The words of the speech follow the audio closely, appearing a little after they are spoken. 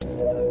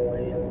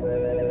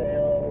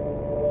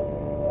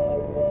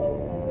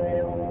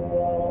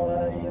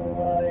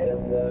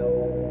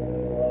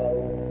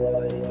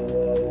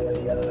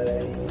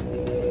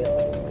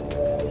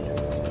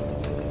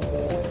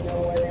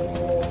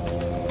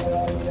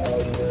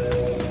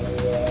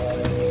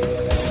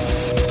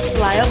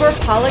Flyover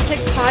Politic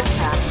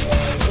Podcast,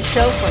 the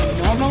show for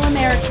normal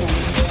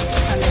Americans.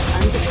 From this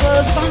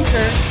undisclosed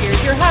bunker,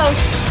 here's your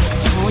host,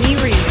 Tony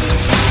Reed.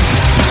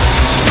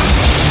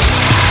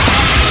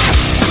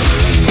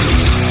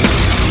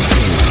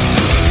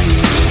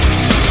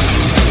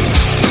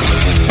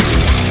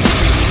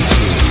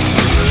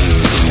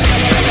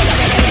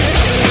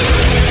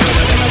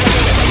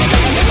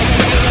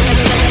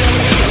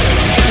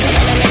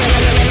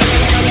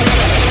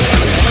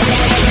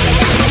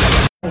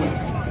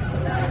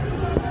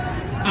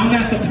 I'm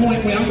at the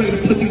point where I'm ready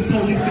to put these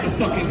police in the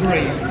fucking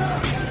grave.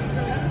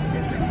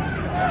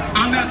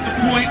 I'm at the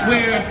point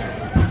where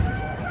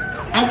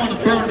I want to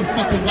burn the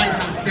fucking White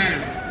House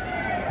down.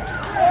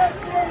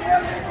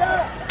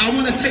 I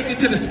want to take it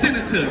to the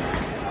senators.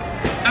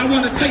 I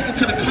want to take it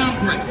to the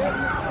Congress.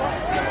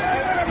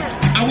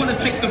 I want to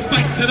take the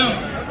fight to them.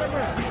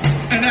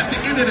 And at the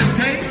end of the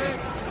day,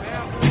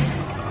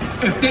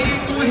 if they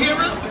ain't gonna hear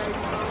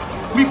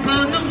us, we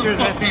burn them the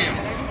fuck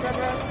down.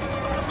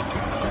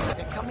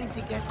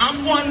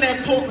 I'm one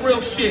that talk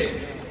real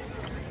shit.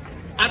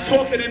 I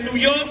talk it in New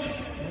York,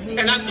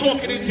 and I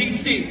talk it in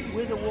D.C.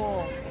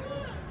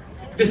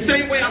 The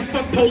same way I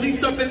fuck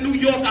police up in New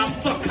York, I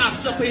fuck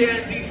cops up here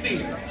in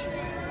D.C.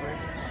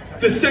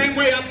 The same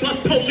way I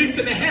bust police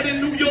in the head in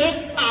New York,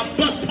 I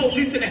bust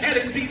police in the head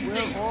in D.C.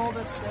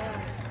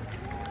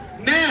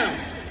 Now,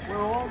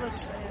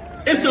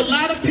 it's a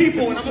lot of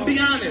people, and I'm going to be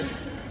honest,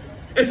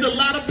 it's a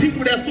lot of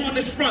people that's on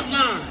this front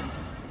line.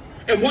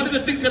 And one of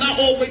the things that I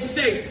always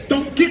say,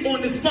 don't get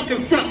on this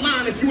fucking front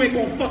line if you ain't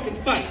gonna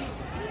fucking fight.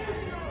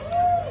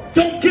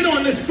 Don't get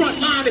on this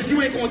front line if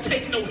you ain't gonna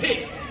take no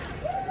hit.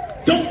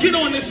 Don't get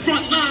on this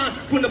front line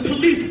when the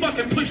police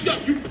fucking push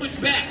up, you push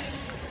back.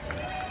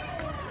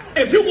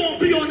 If you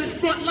won't be on this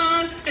front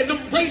line and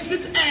them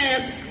racist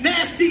ass,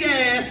 nasty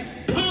ass,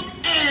 punk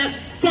ass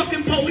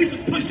fucking police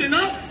is pushing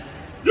up,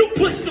 you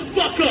push the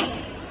fuck up.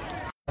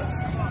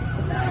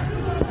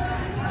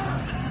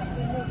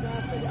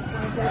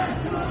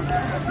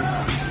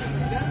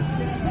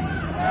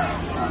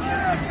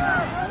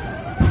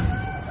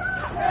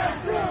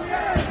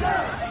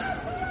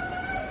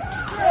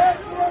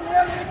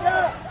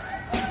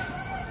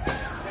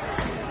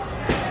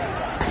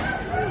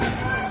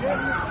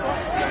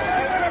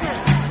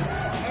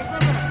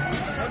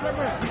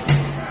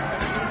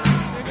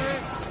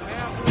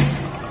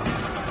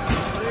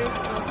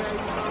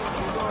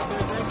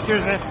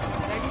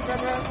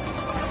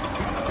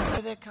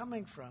 Where they're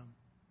coming from.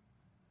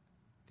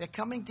 They're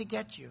coming to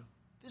get you.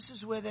 This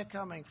is where they're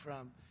coming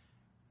from.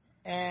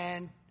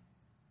 And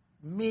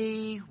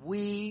we're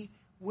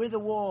the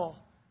wall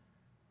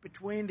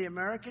between the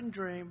American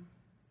dream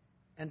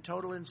and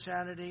total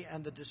insanity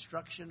and the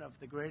destruction of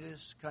the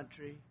greatest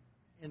country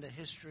in the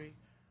history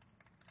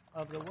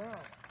of the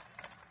world.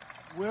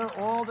 We're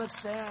all that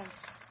stands.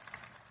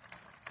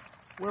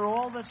 We're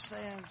all that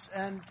stands.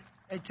 And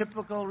a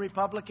typical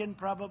Republican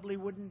probably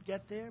wouldn't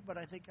get there, but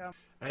I think I'm...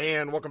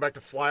 And welcome back to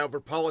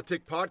Flyover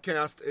Politic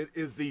Podcast. It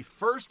is the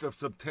 1st of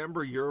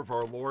September, year of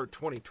our Lord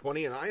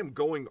 2020, and I am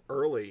going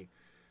early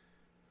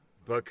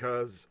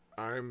because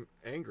I'm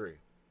angry.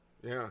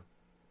 Yeah,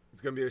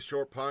 it's going to be a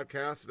short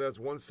podcast. It has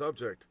one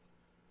subject.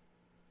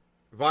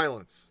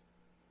 Violence.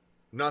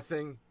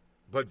 Nothing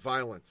but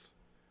violence.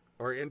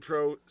 Our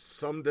intro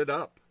summed it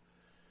up.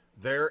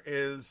 There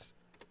is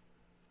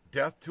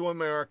death to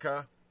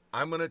America.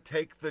 I'm going to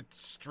take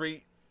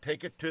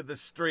it to the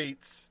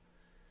streets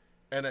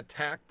and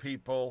attack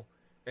people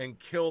and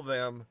kill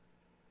them.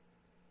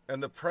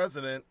 And the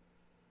president,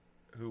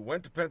 who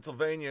went to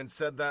Pennsylvania and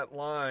said that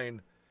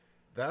line,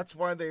 that's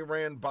why they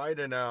ran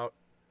Biden out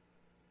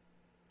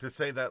to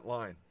say that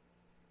line.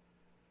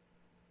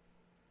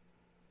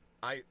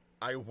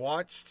 I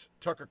watched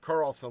Tucker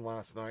Carlson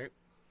last night.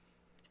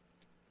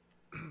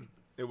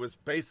 It was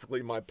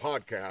basically my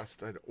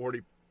podcast. I'd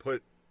already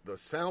put the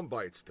sound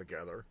bites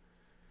together.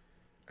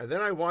 And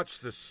then I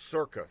watched The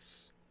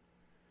Circus.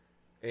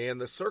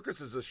 And The Circus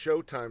is a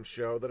Showtime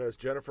show that has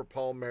Jennifer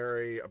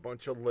Palmieri, a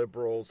bunch of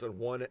liberals, and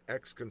one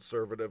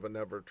ex-conservative, a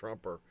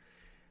never-Trumper.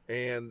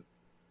 And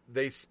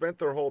they spent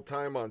their whole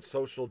time on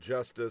social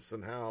justice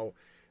and how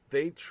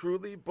they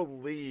truly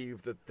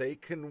believe that they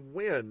can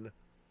win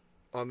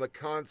on the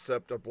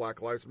concept of Black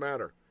Lives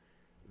Matter.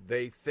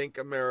 They think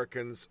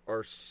Americans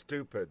are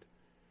stupid.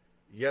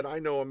 Yet I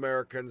know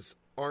Americans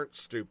aren't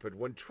stupid.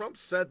 When Trump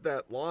said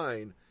that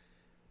line,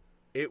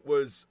 it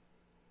was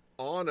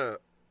on a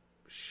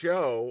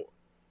show,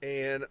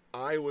 and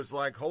I was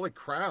like, holy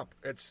crap,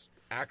 it's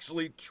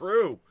actually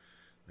true.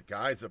 The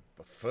guy's a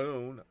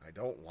buffoon. I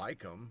don't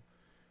like him.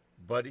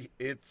 But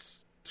it's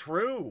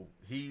true.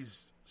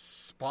 He's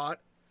spot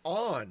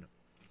on.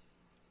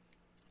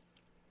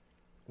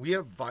 We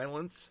have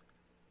violence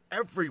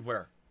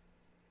everywhere.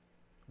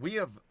 We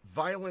have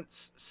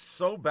violence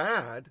so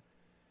bad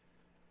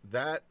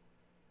that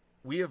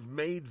we have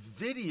made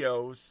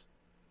videos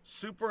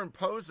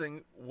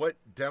superimposing what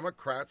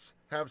Democrats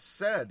have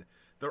said.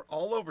 They're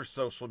all over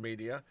social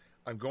media.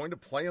 I'm going to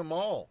play them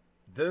all.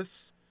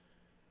 This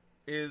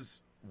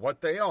is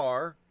what they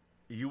are.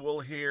 You will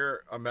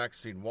hear a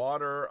Maxine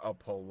Water, a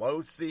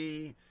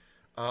Pelosi.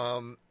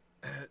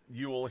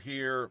 You will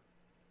hear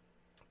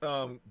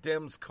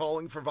Dems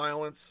calling for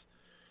violence,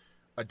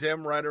 a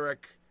Dem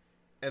rhetoric.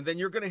 And then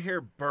you're going to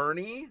hear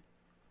Bernie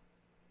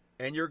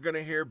and you're going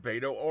to hear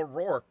Beto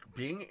O'Rourke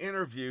being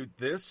interviewed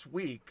this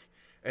week.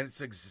 And it's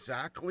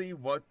exactly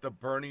what the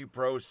Bernie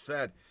bros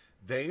said.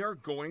 They are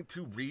going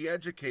to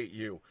re-educate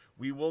you.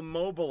 We will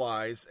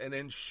mobilize and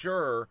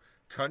ensure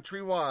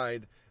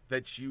countrywide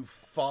that you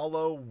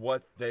follow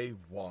what they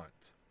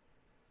want.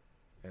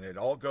 And it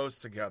all goes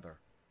together.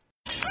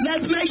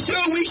 Let's make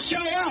sure we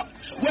show up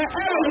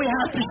wherever we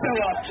have to show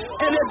up.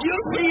 And if you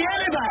see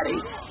anybody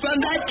from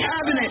that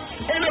cabinet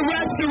in a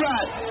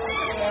restaurant,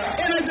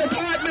 in a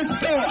department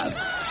store,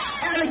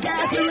 at a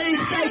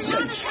gasoline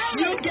station,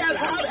 you get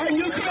out and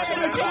you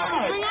create a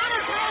crowd.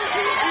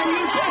 And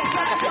you push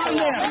back on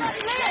them.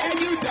 And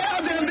you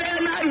tell them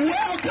they're not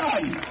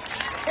welcome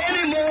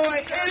anymore,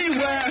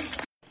 anywhere.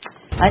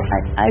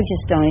 I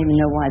just don't even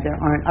know why there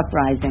aren't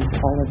uprisings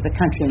all over the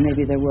country.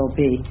 Maybe there will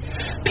be.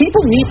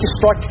 People need to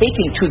start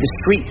taking to the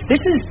streets. This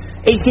is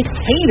a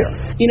dictator.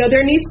 You know,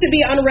 there needs to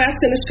be unrest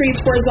in the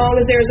streets for as long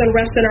as there's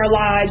unrest in our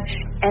lives.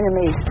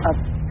 Enemies of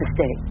the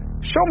state.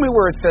 Show me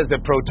where it says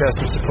that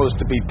protests are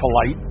supposed to be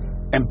polite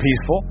and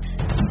peaceful.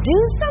 Do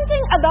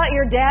something about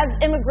your dad's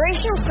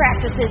immigration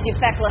practices, you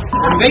feckless.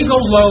 When they go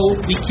low,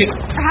 we kick.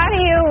 How do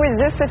you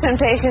resist the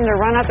temptation to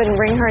run up and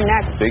wring her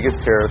neck? The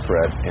biggest terror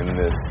threat in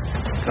this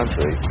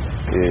country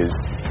is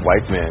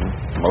white men,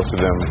 most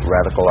of them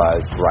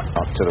radicalized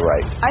up to the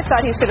right. I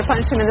thought he should have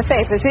punched him in the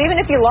face. Because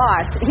even if you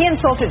lost, he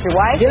insulted your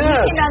wife. Yes.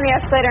 He came down the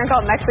escalator and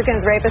called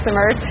Mexicans rapists and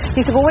murderers.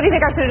 He said, well, what do you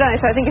think I should have done? I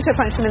said, I think you should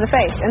have punched him in the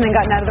face and then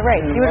gotten out of the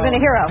race. You would have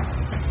been a hero.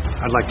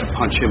 I'd like to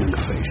punch him in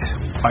the face.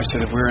 I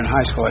said if we were in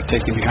high school, I'd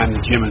take him behind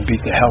the gym and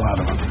beat the hell out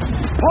of him.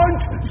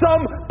 Punch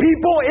some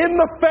people in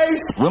the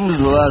face! When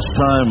was the last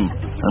time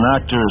an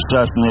actor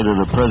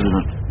assassinated a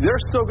president?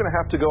 They're still going to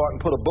have to go out and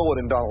put a bullet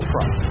in Donald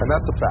Trump, and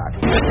that's a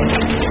fact.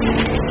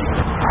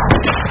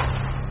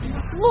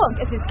 Look,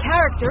 as his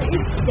character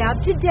is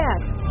stabbed to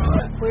death.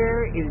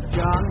 Where is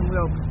John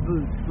Wilkes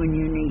Booth when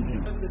you need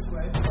him?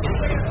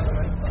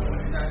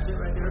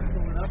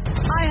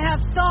 I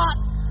have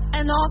thought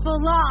an awful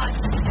lot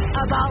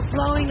about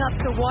blowing up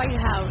the White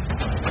House.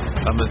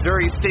 A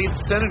Missouri state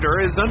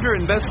senator is under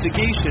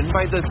investigation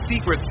by the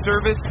Secret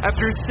Service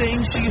after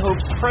saying she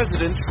hopes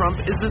President Trump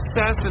is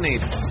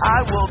assassinated.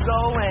 I will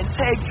go and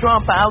take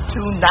Trump out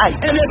tonight.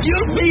 And if you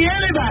see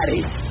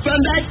anybody from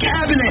that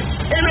cabinet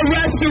in a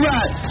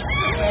restaurant,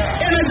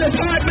 in a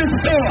department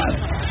store,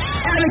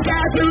 at a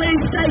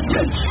gasoline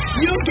station,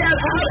 you get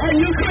out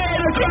and you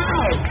create a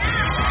crowd.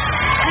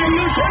 And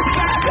you push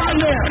back on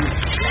them.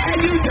 And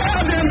you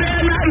tell them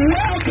they're not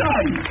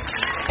welcome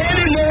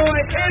anymore,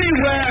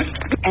 anywhere.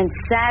 And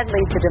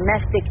sadly, the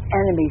domestic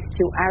enemies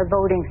to our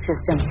voting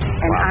system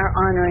and our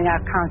honoring our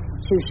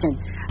Constitution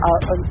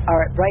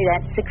are right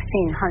at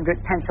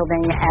 1600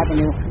 Pennsylvania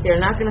Avenue.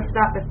 They're not going to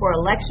stop before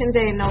Election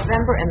Day in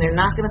November, and they're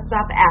not going to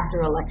stop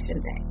after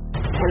Election Day.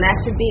 And that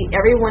should be,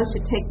 everyone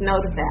should take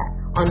note of that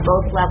on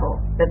both levels,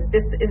 that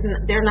this isn't,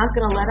 they're not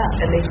going to let up,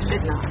 and they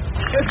should not.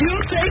 If you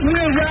think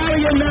we're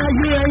rallying now,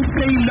 you ain't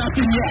seen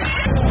nothing yet.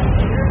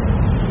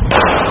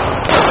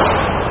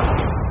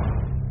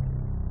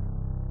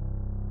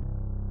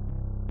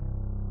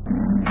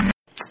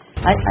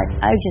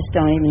 I just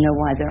don't even know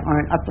why there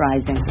aren't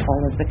uprisings all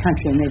over the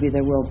country. Maybe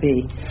there will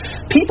be.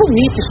 People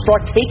need to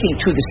start taking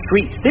to the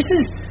streets. This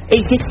is a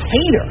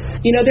dictator.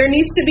 You know, there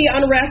needs to be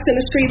unrest in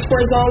the streets for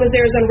as long as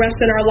there's unrest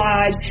in our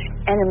lives.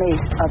 Enemies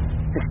of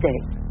the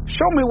state.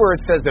 Show me where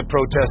it says that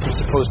protests are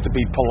supposed to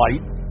be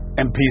polite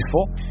and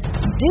peaceful.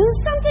 Do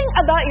something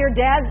about your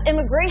dad's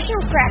immigration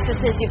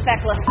practices, you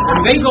feckless.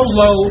 When they go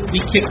low, we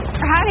kick.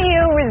 How do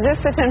you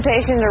resist the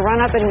temptation to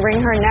run up and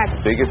wring her neck?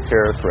 The biggest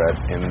terror threat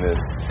in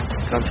this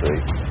country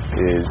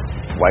is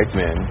white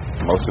men,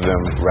 most of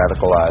them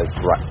radicalized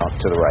up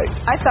to the right.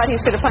 I thought he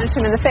should have punched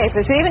him in the face.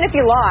 Because even if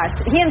you lost,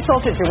 he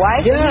insulted your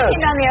wife. Yes. He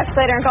came down the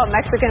escalator and called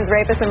Mexicans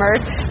rapists and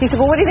murderers. He said,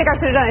 well, what do you think I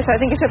should have done? I said, I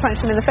think you should have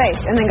punched him in the face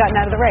and then gotten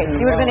out of the race.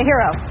 You would have been a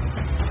hero.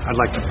 I'd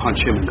like to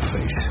punch him in the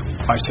face.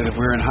 I said if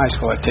we were in high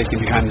school, I'd take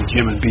him behind the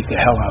gym and beat the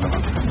hell out of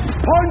him.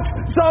 Punch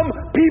some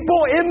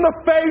people in the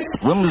face!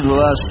 When was the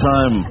last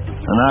time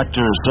an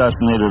actor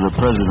assassinated a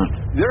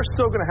president? They're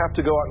still going to have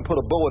to go out and put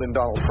a bullet in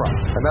Donald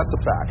Trump, and that's a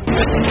fact.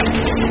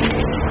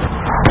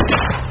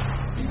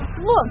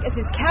 Look, as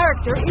his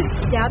character is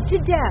stabbed to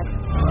death.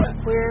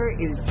 Where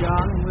is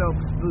John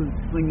Wilkes Booth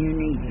when you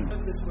need him?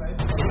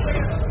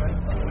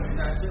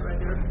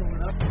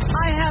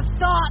 I have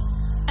thought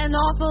an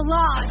awful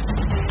lot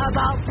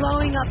about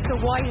blowing up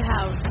the White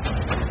House.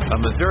 A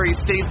Missouri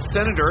state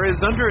senator is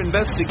under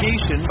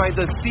investigation by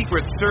the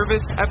Secret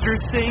Service after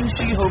saying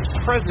she hopes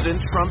President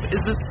Trump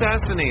is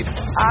assassinated.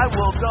 I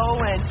will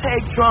go and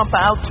take Trump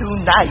out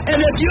tonight.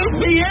 And if you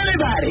see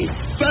anybody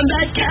from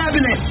that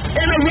cabinet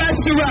in a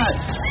restaurant,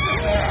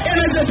 in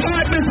a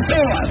department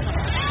store,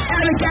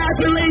 at a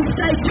gasoline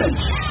station,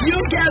 you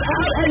get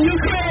out and you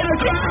create a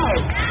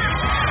crowd.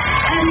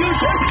 And you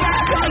push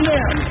back on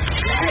them.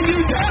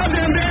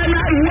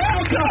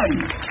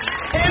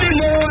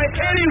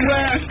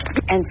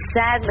 And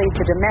sadly,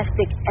 the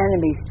domestic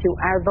enemies to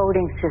our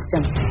voting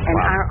system and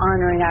our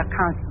honoring our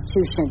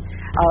Constitution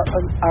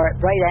are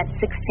right at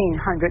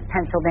 1600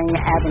 Pennsylvania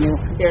Avenue.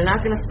 They're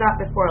not going to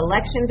stop before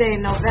Election Day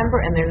in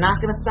November, and they're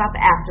not going to stop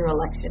after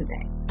Election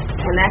Day.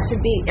 And that should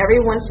be,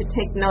 everyone should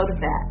take note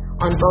of that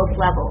on both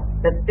levels,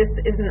 that this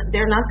isn't,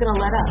 they're not going to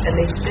let up, and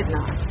they should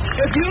not.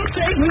 If you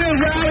think we're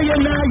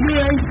rallying now, you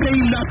ain't seen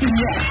nothing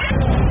yet.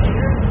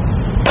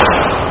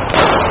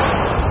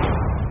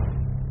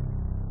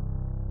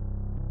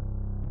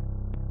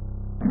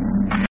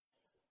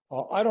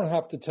 I don't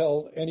have to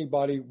tell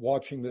anybody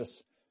watching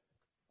this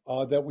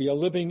that we are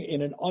living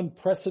in an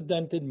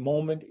unprecedented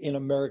moment in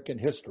American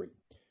history.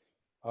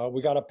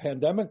 We got a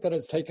pandemic that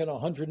has taken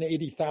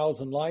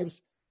 180,000 lives,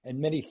 and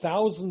many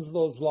thousands of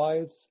those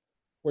lives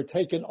were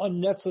taken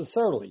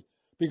unnecessarily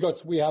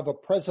because we have a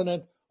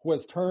president who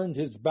has turned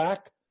his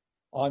back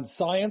on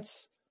science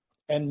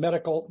and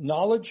medical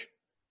knowledge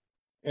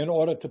in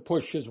order to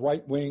push his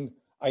right-wing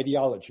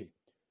ideology.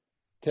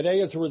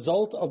 Today, as a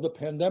result of the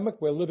pandemic,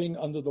 we're living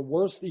under the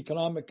worst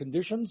economic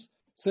conditions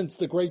since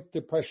the Great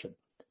Depression.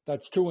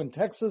 That's true in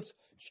Texas,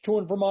 it's true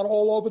in Vermont,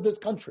 all over this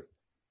country.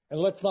 And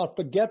let's not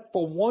forget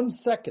for 1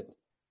 second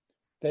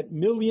that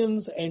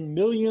millions and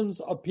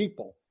millions of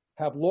people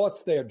have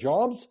lost their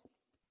jobs.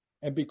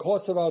 And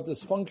because of our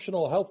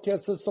dysfunctional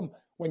healthcare system,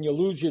 when you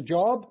lose your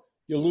job,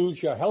 you lose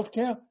your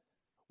healthcare.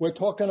 We're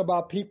talking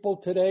about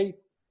people today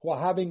who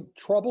are having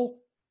trouble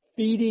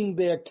feeding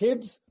their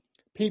kids,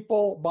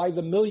 people by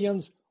the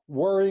millions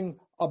worrying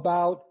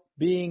about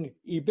being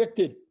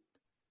evicted.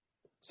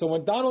 So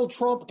when Donald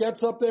Trump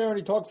gets up there and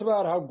he talks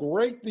about how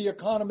great the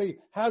economy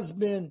has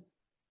been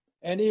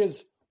and is,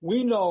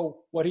 we know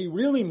what he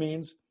really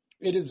means.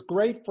 It is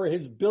great for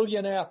his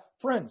billionaire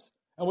friends.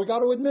 And we got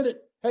to admit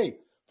it. Hey,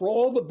 for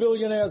all the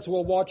billionaires who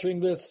are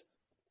watching this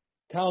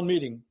town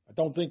meeting, I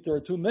don't think there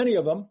are too many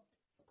of them,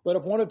 but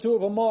if one or two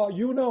of them are,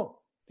 you know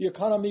the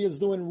economy is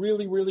doing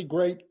really, really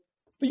great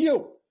for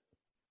you.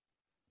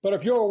 But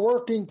if you're a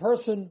working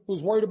person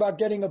who's worried about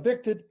getting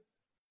evicted,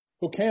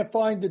 who can't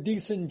find a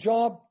decent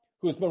job,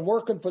 who's been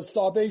working for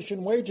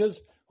starvation wages,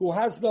 who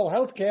has no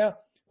health care,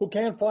 who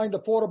can't find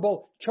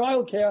affordable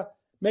child care,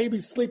 maybe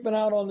sleeping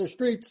out on the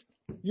streets,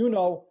 you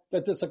know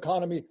that this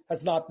economy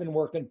has not been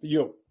working for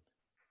you.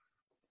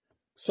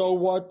 So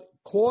what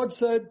Claude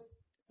said,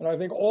 and I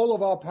think all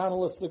of our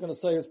panelists are going to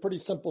say, is pretty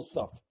simple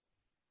stuff.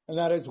 And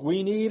that is,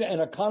 we need an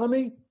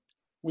economy,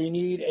 we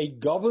need a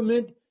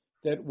government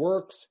that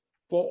works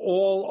for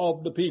all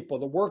of the people,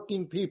 the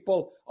working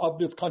people of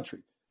this country.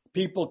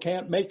 People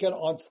can't make it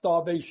on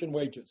starvation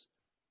wages.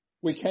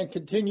 We can't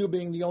continue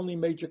being the only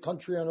major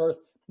country on earth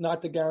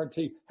not to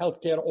guarantee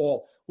health care to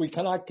all. We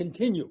cannot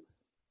continue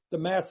the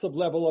massive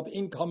level of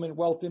income and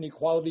wealth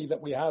inequality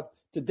that we have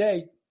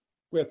today,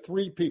 where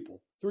three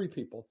people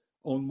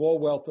own more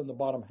wealth than the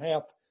bottom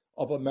half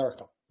of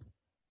America.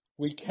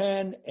 We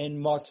can and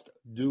must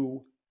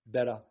do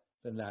better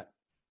than that.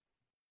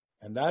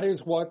 And that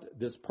is what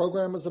this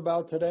program is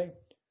about today.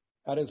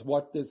 That is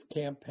what this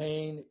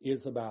campaign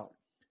is about.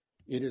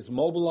 It is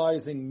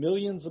mobilizing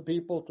millions of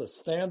people to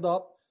stand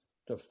up,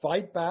 to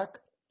fight back,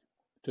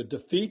 to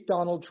defeat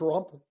Donald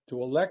Trump,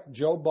 to elect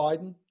Joe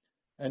Biden,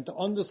 and to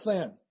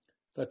understand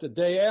that the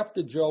day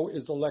after Joe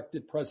is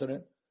elected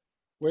president,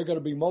 we're going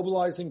to be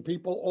mobilizing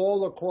people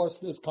all across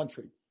this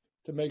country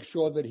to make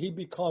sure that he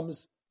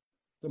becomes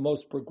the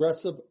most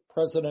progressive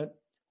president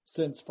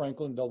since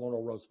Franklin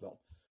Delano Roosevelt.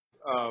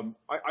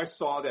 I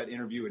saw that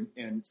interview,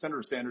 and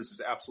Senator Sanders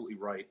is absolutely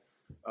right.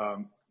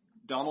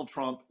 Donald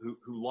Trump,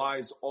 who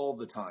lies all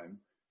the time,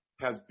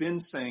 has been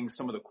saying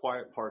some of the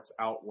quiet parts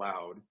out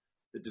loud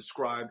that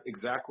describe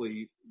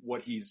exactly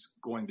what he's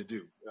going to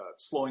do,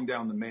 slowing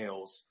down the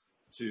mails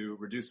to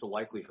reduce the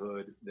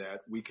likelihood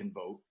that we can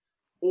vote,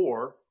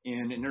 or in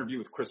an interview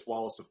with Chris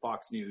Wallace of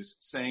Fox News,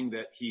 saying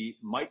that he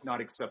might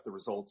not accept the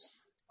results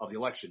of the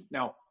election.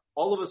 Now,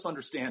 all of us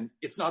understand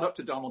it's not up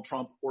to Donald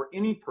Trump or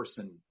any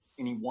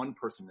one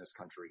person in this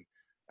country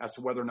as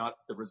to whether or not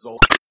the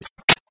result.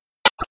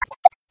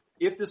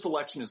 If this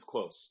election is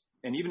close,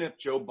 and even if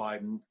Joe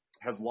Biden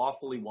has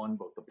lawfully won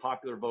both the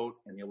popular vote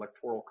and the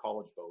electoral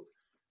college vote,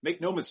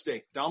 make no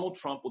mistake, Donald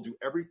Trump will do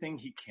everything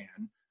he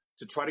can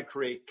to try to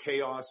create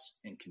chaos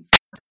and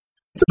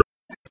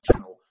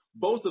confusion.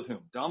 Both of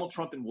whom, Donald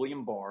Trump and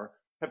William Barr,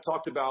 have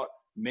talked about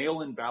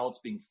mail-in ballots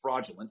being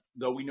fraudulent,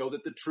 though we know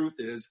that the truth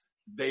is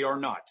they are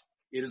not.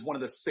 It is one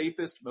of the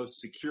safest, most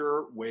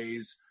secure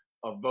ways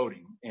of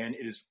voting, and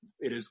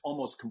it is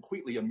almost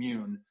completely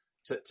immune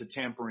to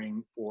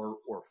tampering or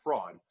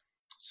fraud.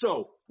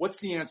 So what's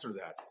the answer to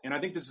that? And I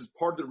think this is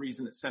part of the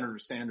reason that Senator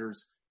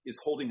Sanders is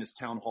holding this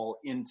town hall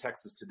in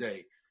Texas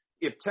today.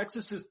 If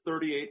Texas's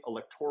 38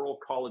 electoral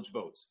college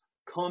votes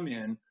come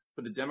in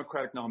for the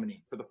Democratic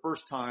nominee for the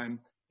first time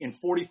in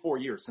 44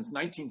 years, since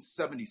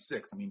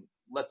 1976, I mean,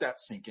 let that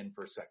sink in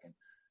for a second.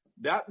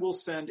 That will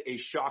send a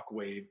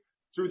shockwave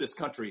through this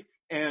country.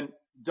 And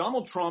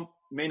Donald Trump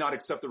may not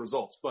accept the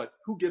results, but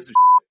who gives a shit?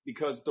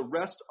 Because the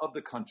rest of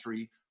the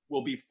country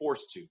will be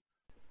forced to.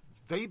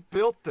 They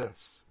built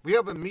this. We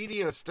have a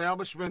media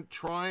establishment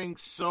trying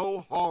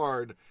so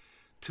hard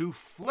to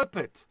flip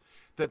it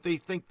that they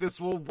think this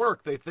will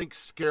work. They think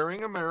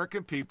scaring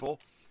American people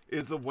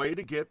is the way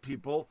to get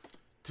people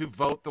to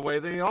vote the way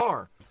they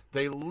are.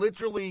 They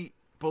literally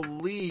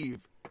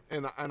believe,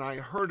 and I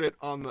heard it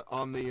on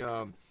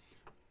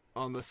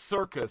the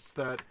circus,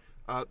 that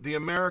the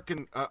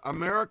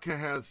America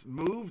has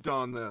moved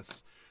on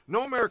this.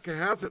 No, America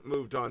hasn't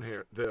moved on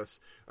this.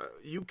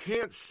 You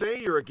can't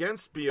say you're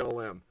against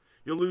BLM.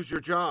 You'll lose your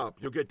job.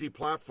 You'll get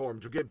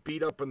deplatformed. You'll get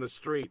beat up in the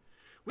street.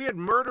 We had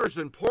murders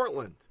in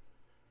Portland.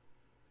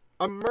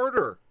 A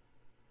murder.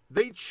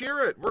 They cheer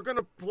it. We're going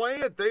to play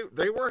it.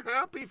 They were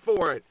happy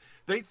for it.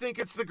 They think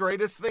it's the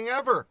greatest thing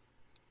ever.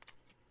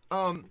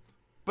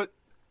 But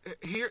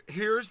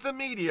here's the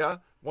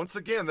media. Once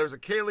again, there's a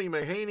Kayleigh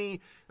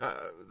Mahaney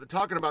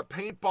talking about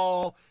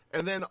paintball,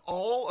 and then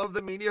all of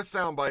the media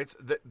sound bites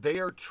that they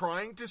are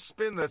trying to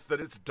spin this,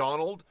 that it's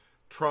Donald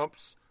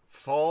Trump's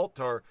fault,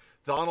 or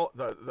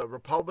the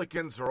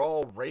Republicans are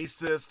all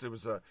racist. It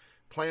was a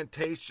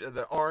plantation.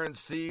 The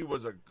RNC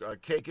was a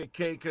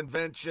KKK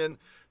convention.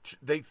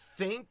 They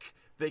think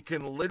they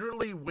can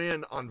literally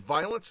win on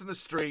violence in the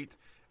street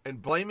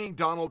and blaming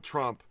Donald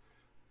Trump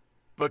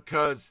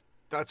because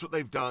that's what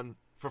they've done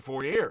for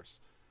 4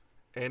 years.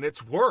 And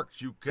it's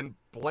worked. You can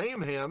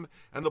blame him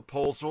and the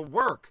polls will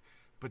work.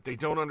 But they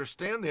don't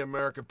understand the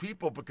American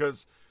people,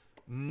 because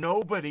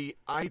nobody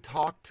I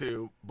talk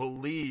to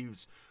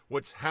believes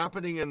what's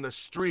happening in the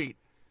street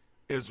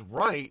is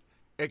right,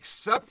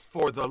 except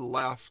for the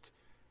left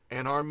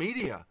and our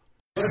media.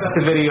 What about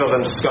the video of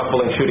them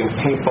scuffling, shooting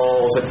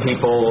paintballs at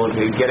people,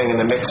 getting in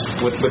the mix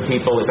with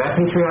people? Is that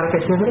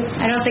patriotic activity?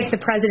 I don't think the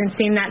president's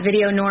seen that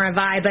video, nor have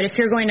I. But if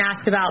you're going to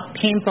ask about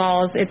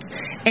paintballs, it's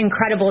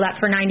incredible that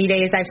for 90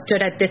 days I've stood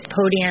at this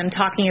podium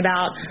talking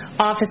about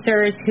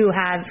officers who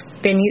have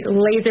been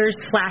lasers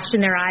flashed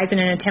in their eyes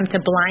in an attempt to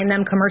blind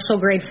them,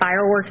 commercial-grade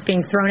fireworks being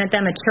thrown at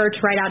them, a church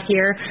right out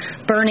here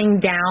burning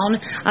down,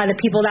 the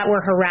people that were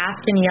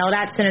harassed and yelled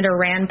at,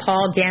 Senator Rand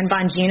Paul, Dan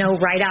Bongino,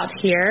 right out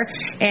here.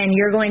 And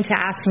you're going to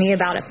ask me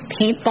about a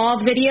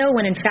paintball video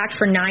when, in fact,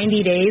 for 90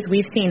 days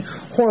we've seen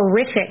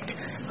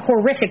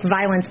horrific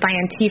violence by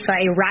Antifa,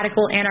 a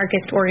radical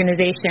anarchist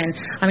organization.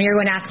 You're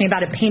going to ask me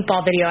about a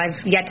paintball video I've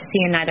yet to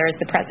see, and neither is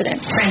the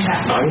president.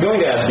 I'm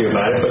going to ask you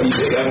about it, but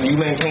you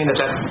maintain that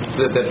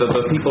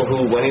the people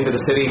who went into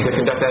the city to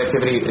conduct that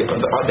activity, they are...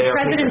 The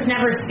president's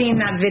never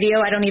seen that video.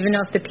 I don't even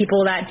know if the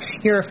people that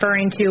you're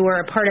referring to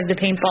were a part of the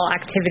paintball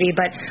activity.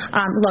 But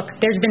look,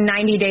 there's been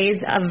 90 days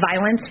of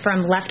violence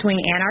from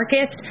left-wing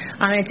anarchists.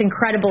 It's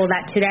incredible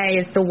that today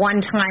is the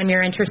one time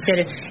you're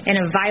interested in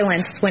a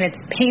violence when it's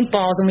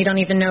paintballs, and we don't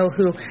even know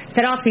who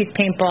set off these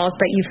paintballs,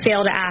 but you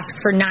fail to ask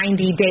for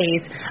 90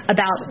 days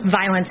about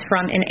violence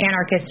from an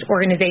anarchist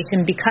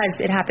organization because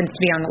it happens to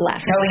be on the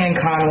left.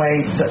 Kellyanne Conway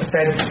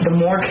said the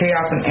more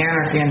chaos and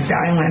anarchy and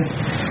violence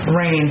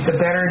reigns, the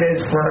better it is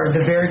for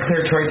the very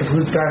clear choice of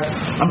who's got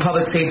on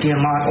public safety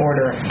and law and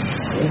order.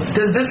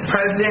 Does this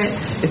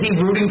president, is he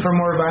rooting for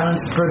more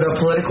violence for the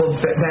political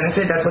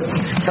benefit? That's what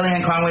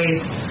Kellyanne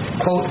Conway's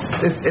quote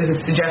is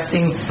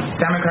suggesting.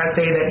 Democrats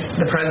say that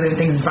the president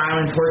thinks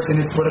violence works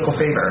in his political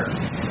favor.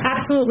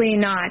 Absolutely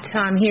not.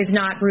 He is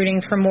not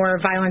rooting for more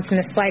violence in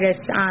the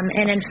slightest.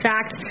 And in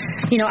fact,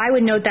 I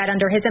would note that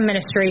under his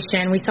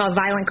administration, we saw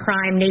violent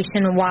crime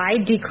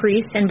nationwide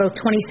decrease in both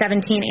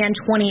 2017 and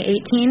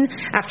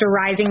 2018 after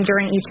rising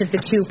during each of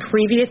the two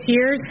previous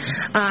years.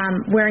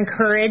 We're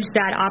encouraged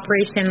that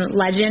Operation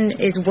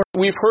Legend is working.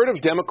 We've heard of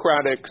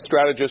Democratic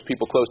strategists,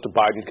 people close to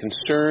Biden,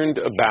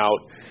 concerned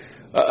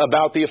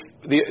about the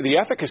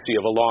efficacy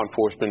of a law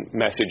enforcement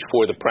message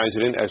for the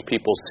president as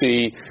people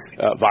see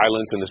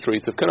violence in the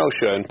streets of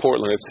Kenosha and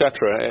Portland,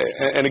 etc.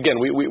 And again,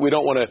 we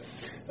don't want to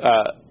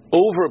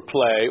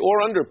overplay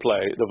or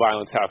underplay the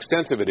violence, how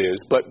extensive it is,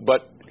 but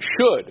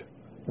should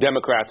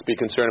Democrats be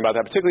concerned about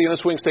that, particularly in a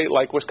swing state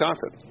like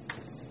Wisconsin?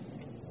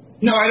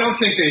 No, I don't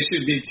think they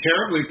should be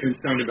terribly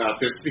concerned about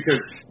this, because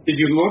if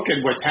you look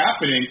at what's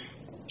happening,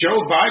 Joe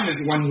Biden is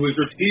the one who has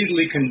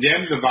repeatedly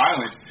condemned the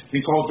violence and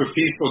called for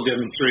peaceful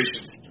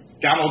demonstrations.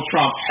 Donald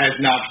Trump has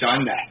not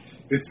done that.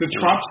 It's the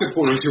Trump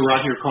supporters who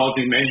are out here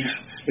causing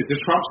mayhem. It's the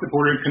Trump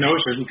supporter in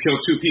Kenosha who killed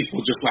 2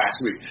 people just last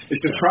week.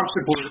 It's the Trump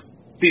supporter,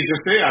 Cesar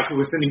Sayoc, who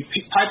was sending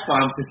pipe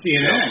bombs to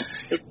CNN.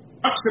 It's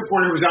the Trump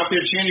supporter who was out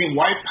there chanting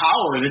white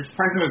power, and the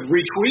president was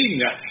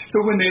retweeting that.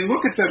 So when they look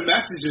at the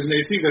messages and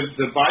they see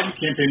the Biden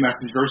campaign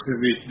message versus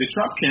the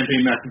Trump campaign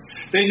message,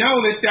 they know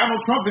that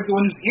Donald Trump is the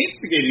one who's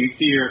instigating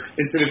fear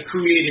instead of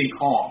creating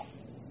calm.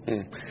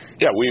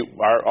 Yeah,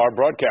 our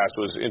broadcast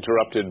was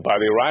interrupted by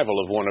the arrival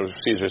of one of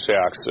Cesar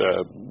Sayoc's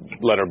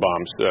letter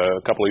bombs a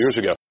couple of years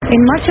ago.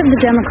 In much of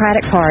the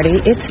Democratic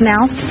Party, it's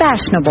now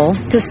fashionable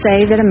to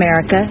say that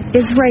America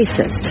is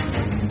racist.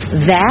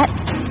 That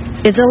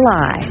is a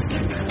lie.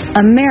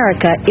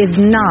 America is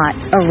not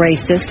a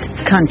racist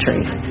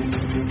country.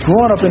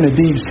 Growing up in the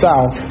Deep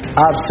South,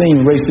 I've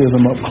seen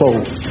racism up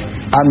close.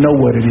 I know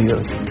what it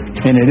is,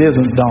 and it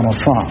isn't Donald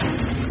Trump.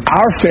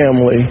 Our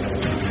family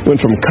went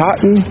from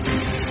cotton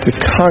to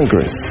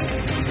Congress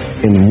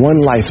in one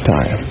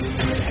lifetime.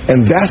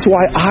 And that's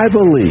why I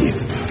believe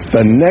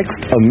the next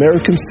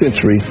American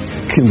century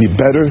can be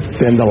better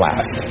than the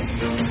last.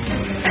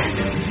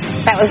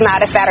 That was not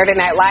a Saturday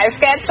Night Live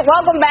sketch.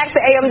 Welcome back to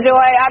AM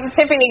Joy. I'm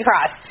Tiffany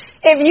Cross.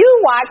 If you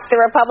watched the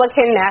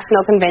Republican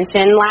National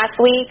Convention last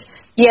week,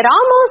 you'd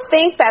almost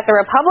think that the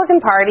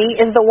Republican Party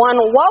is the one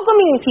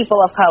welcoming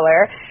people of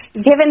color,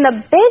 given the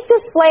big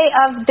display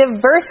of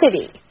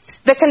diversity.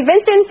 The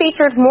convention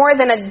featured more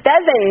than a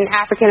dozen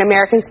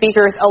African-American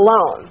speakers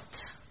alone.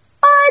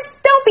 But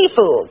don't be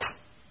fooled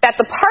that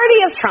the party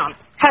of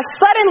Trump has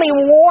suddenly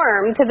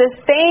warmed to the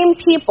same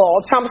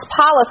people Trump's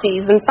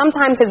policies and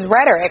sometimes his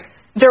rhetoric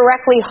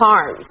directly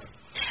harms.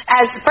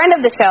 As friend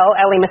of the show,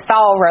 Elie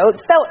Mystal, wrote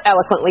so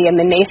eloquently in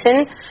The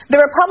Nation, the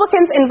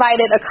Republicans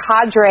invited a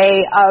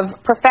cadre of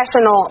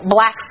professional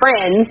black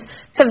friends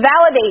to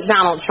validate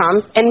Donald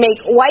Trump and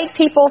make white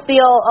people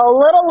feel a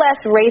little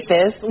less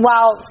racist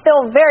while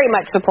still very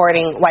much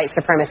supporting white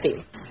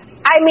supremacy.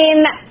 I mean,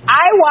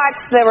 I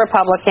watched the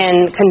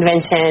Republican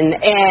convention,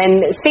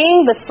 and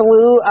seeing the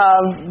slew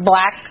of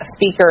black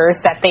speakers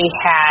that they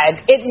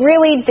had, it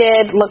really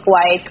did look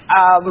like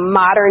a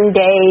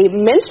modern-day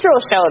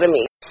minstrel show to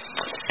me.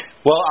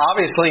 Well,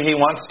 obviously, he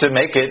wants to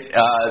make it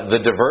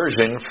the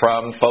diversion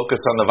from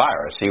focus on the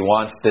virus. He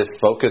wants this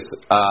focus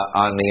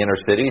on the inner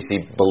cities.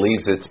 He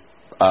believes it's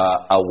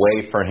a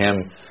way for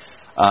him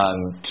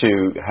to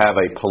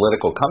have a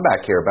political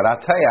comeback here. But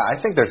I'll tell you,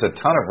 I think there's a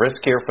ton of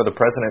risk here for the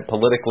president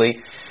politically.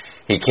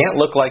 He can't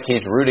look like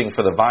he's rooting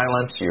for the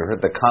violence. You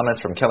heard the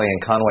comments from Kellyanne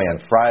Conway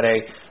on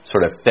Friday,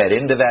 sort of fed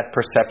into that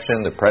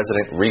perception. The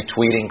president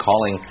retweeting,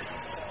 calling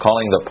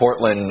the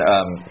Portland,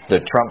 the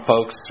Trump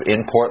folks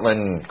in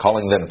Portland,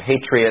 calling them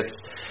patriots.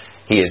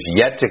 He is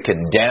yet to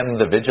condemn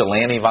the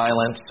vigilante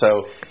violence.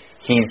 So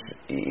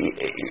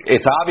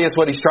it's obvious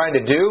what he's trying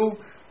to do,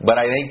 but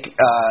I think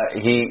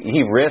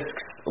he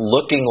risks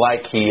looking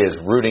like he is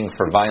rooting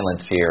for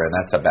violence here, and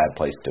that's a bad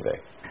place to be.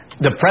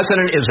 The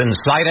president is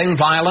inciting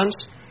violence?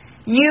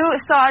 You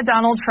saw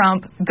Donald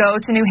Trump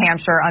go to New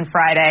Hampshire on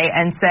Friday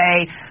and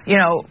say,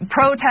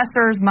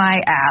 protesters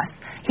my ass.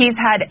 He's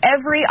had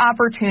every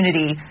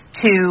opportunity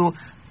to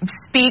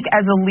speak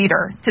as a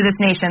leader to this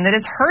nation that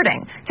is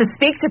hurting, to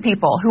speak to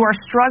people who are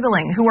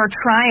struggling, who are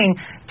trying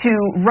to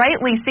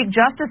rightly seek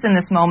justice in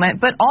this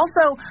moment, but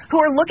also who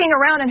are looking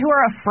around and who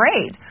are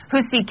afraid, who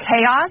see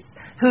chaos,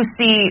 who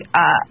see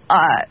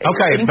but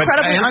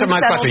answer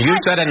my question. You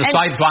said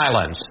incite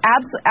violence.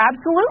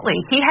 Absolutely.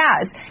 He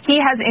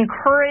has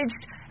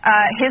encouraged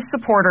his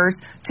supporters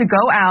to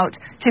go out,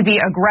 to be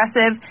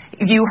aggressive.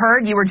 You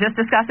were just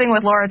discussing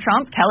with Laura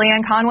Trump.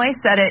 Kellyanne Conway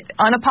said it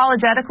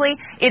unapologetically.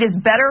 It is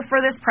better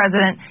for this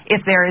president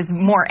if there is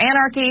more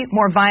anarchy,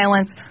 more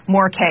violence,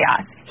 more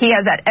chaos. He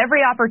has at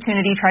every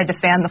opportunity tried to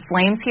fan the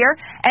flames here,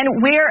 and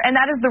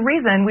that is the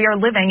reason we are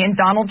living in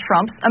Donald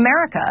Trump's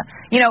America.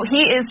 He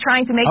is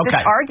trying to make this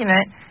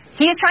argument.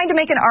 He is trying to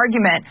make an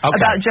argument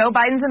about Joe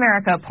Biden's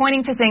America,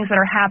 pointing to things that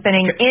are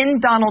happening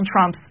in Donald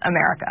Trump's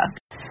America.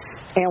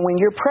 And when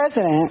your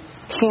president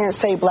can't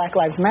say Black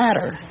Lives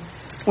Matter,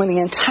 when the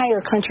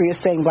entire country is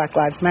saying Black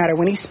Lives Matter,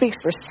 when he speaks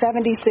for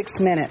 76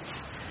 minutes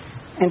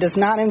and does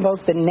not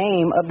invoke the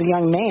name of the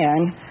young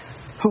man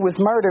who was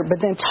murdered,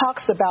 but then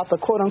talks about the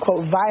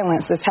quote-unquote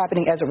violence that's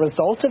happening as a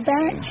result of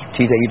that.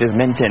 TJ, you just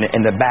mentioned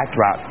in the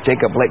backdrop,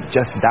 Jacob Blake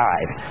just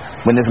died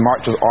when this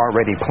march was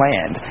already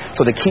planned.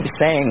 So to keep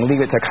saying leave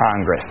it to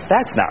Congress,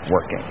 that's not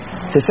working.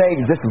 To say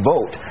just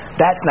vote,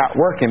 that's not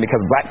working because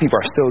black people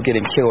are still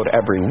getting killed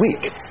every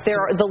week.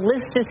 The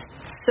list is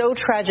so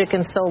tragic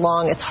and so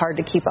long, it's hard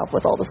to keep up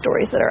with all the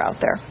stories that are out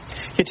there.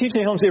 Yeah,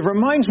 T.J. Holmes, it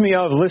reminds me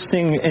of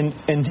listening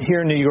in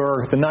here in New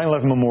York, the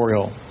 9/11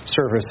 memorial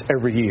service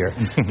every year,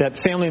 that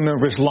family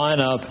members line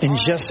up and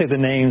just say the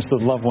names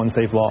of the loved ones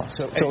they've lost.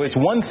 So it's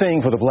one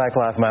thing for the Black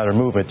Lives Matter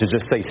movement to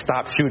just say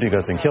stop shooting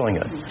us and killing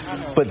us.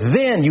 But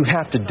then you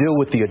have to deal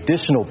with the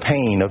additional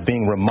pain of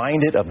being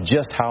reminded of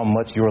just how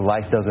much your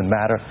life doesn't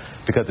matter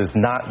because it's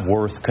not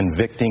worth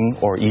convicting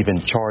or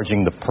even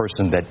charging the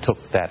person that took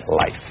that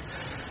life.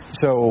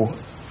 So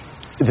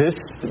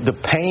the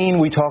pain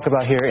we talk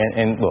about here,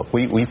 and look,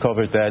 we've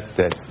covered that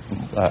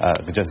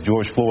just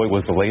George Floyd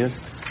was the latest.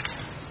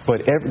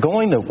 But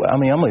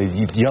I'm a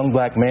young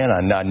black man.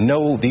 I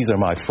know these are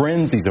my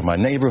friends, these are my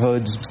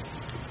neighborhoods.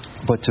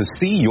 But to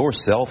see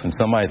yourself and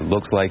somebody that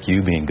looks like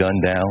you being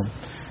gunned down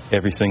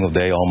every single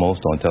day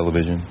almost on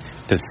television,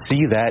 to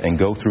see that and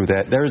go through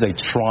that, there's a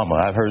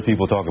trauma. I've heard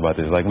people talk about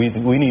this. Like we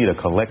need a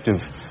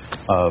collective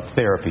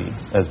therapy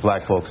as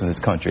black folks in this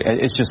country.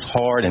 It's just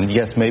hard, and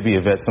yes, maybe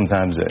Yvette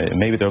sometimes,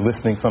 maybe they're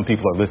listening. Some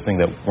people are listening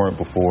that weren't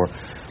before.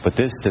 But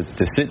to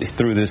sit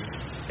through this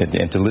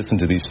and to listen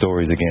to these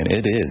stories again,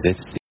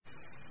 it's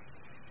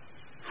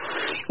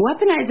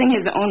weaponizing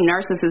his own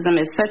narcissism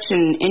is such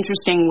an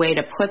interesting way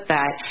to put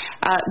that.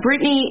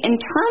 Brittany, in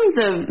terms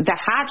of the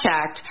Hatch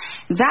Act,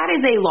 that is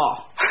a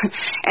law.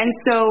 And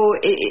so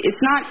it's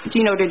not,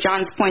 to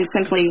John's point,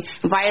 simply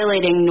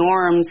violating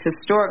norms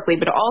historically,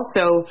 but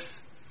also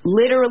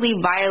literally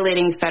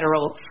violating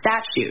federal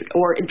statute,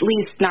 or at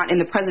least not in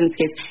the president's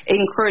case,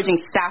 encouraging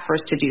staffers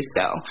to do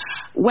so.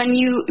 When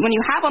you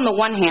have on the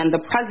one hand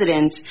the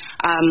president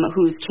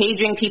who's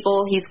caging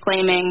people he's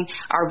claiming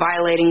are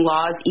violating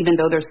laws even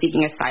though they're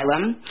seeking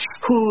asylum,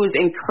 who's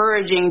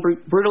encouraging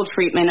brutal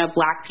treatment of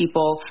black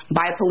people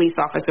by police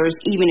officers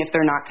even if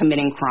they're not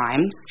committing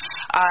crimes,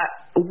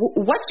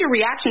 what's your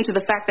reaction to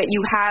the fact that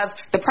you have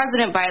the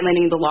president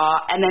violating the law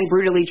and then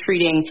brutally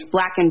treating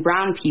black and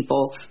brown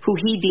people who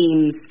he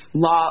deems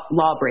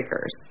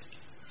lawbreakers?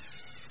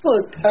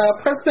 Look,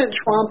 President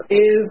Trump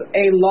is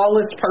a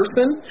lawless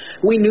person.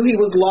 We knew he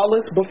was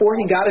lawless before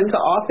he got into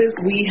office.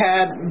 We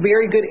had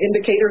very good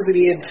indicators that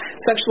he had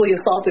sexually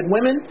assaulted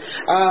women.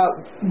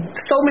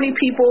 So many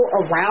people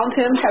around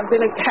him have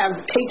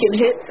taken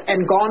hits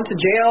and gone to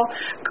jail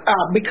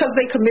because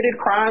they committed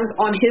crimes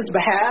on his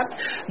behalf.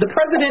 The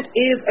president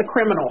is a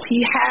criminal.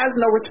 He has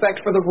no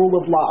respect for the rule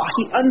of law.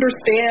 He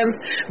understands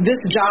this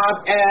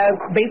job as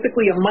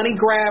basically a money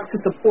grab to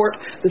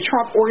support the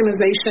Trump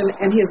organization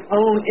and his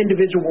own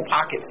individual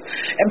pockets.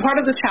 And part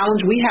of the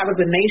challenge we have as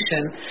a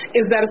nation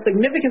is that a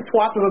significant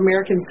swath of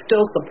Americans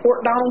still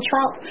support Donald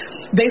Trump.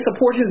 They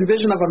support his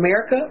vision of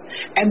America,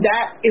 and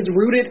that is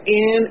rooted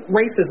in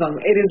racism.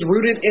 It is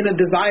rooted in a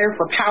desire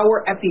for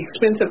power at the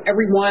expense of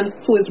everyone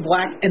who is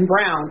black and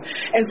brown.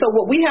 And so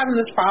what we have in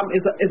this problem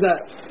is a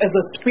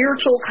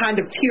spiritual kind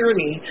of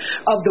tyranny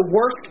of the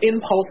worst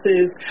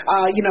impulses,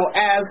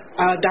 as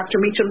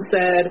Dr. Meacham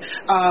said,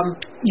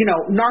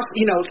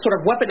 sort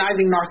of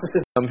weaponizing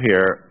narcissism. I'm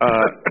here.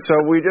 So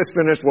we just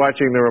finished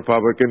watching the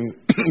Republican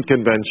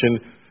convention.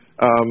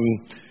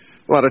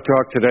 A lot of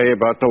talk today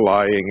about the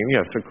lying, and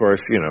yes, of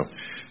course,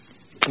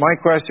 My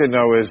question,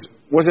 though, is,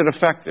 was it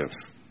effective?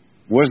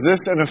 Was this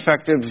an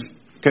effective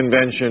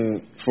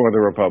convention for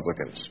the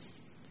Republicans?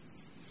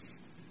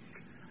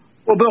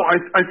 Well, Bill,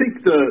 I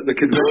think the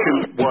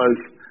convention was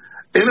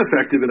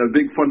ineffective in a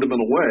big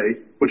fundamental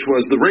way, which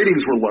was the ratings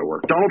were lower.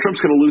 Donald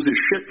Trump's going to lose his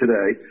shit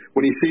today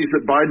when he sees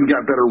that Biden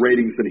got better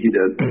ratings than he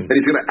did, and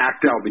he's going to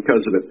act out because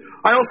of it.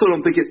 I also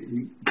don't think it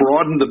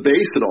broadened the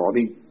base at all. I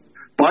mean,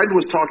 Biden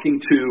was talking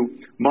to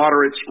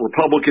moderates,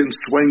 Republicans,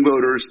 swing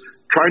voters,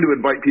 trying to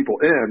invite people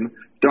in.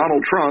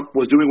 Donald Trump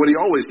was doing what he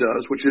always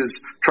does, which is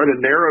trying to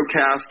narrow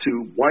cast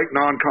to white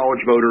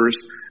non-college voters,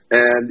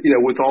 and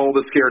with all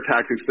the scare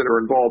tactics that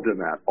are involved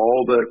in that,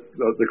 all the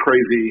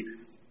crazy.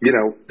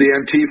 The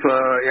Antifa,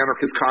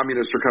 anarchist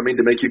communists are coming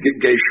to make you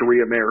get gay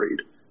Sharia married.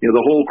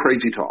 The whole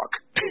crazy talk.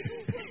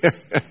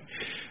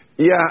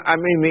 Yeah, I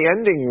mean, the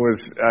ending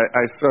was,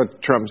 I saw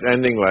Trump's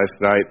ending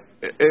last night.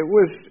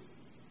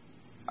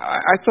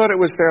 I thought it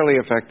was fairly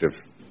effective.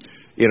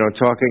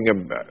 Talking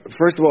about,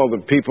 first of all, the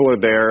people are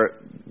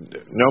there,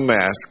 no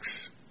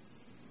masks,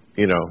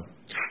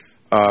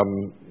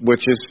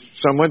 which is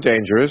somewhat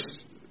dangerous,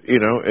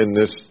 in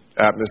this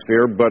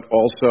atmosphere, but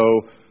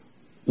also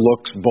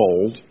looks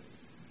bold.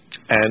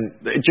 And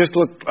it just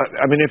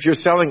if you're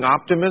selling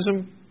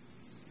optimism,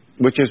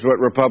 which is what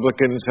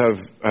Republicans have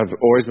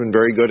always been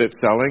very good at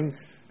selling,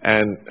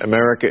 and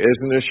America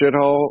isn't a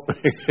shithole,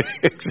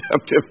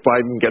 except if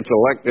Biden gets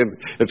elected,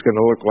 it's going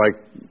to look like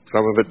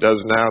some of it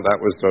does now. That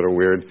was sort of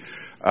weird.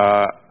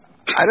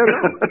 I don't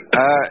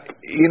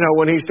know.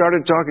 When he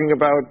started talking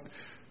about,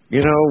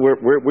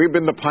 we've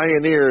been the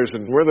pioneers,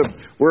 and we're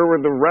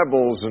the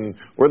rebels, and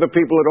we're the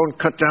people who don't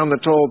cut down the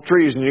tall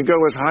trees, and you go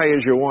as high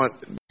as you want.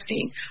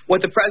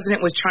 What the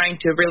president was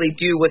trying to really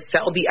do was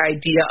sell the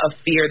idea of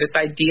fear, this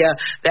idea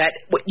that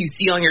what you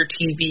see on your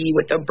TV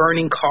with the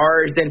burning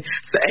cars and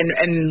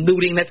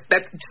looting, that's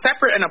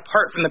separate and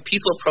apart from the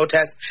peaceful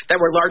protests that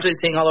we're largely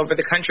seeing all over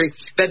the country,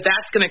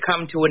 that's going to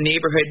come to a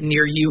neighborhood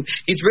near you.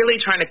 He's really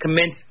trying to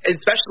convince,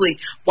 especially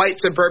white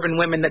suburban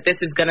women, that this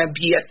is going to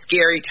be a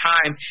scary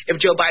time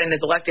if Joe Biden is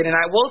elected. And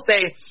I will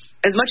say,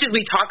 as much as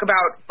we talk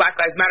about Black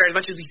Lives Matter, as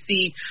much as we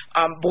see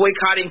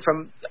boycotting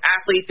from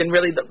athletes and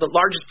really the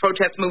largest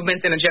protest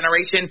movements in a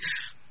generation,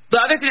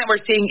 the other thing that we're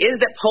seeing is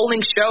that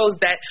polling shows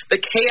that the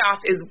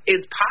chaos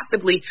is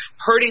possibly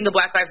hurting the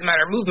Black Lives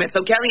Matter movement.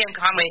 So Kellyanne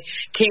Conway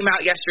came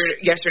out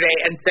yesterday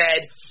and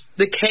said,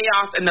 the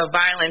chaos and the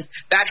violence,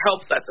 that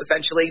helps us,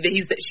 essentially.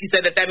 She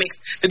said that makes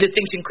the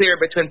distinction clear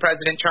between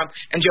President Trump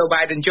and Joe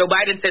Biden. Joe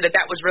Biden said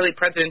that was really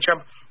President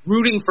Trump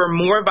rooting for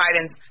more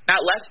violence, not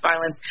less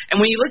violence.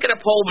 And when you look at a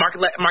poll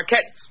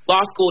Marquette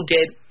Law School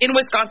did, in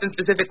Wisconsin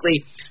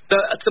specifically, the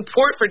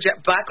support for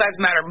Black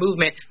Lives Matter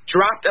movement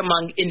dropped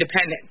among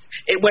independents.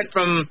 It went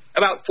from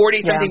about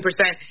 40-something%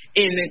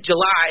 in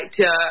July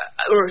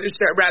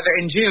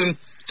in June,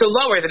 to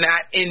lower than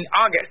that in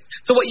August.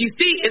 So what you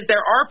see is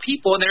there are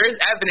people, and there is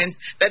evidence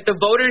that the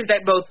voters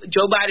that both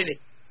Joe Biden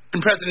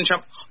and President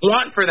Trump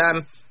want for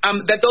them,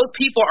 that those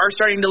people are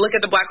starting to look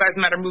at the Black Lives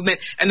Matter movement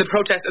and the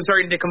protests and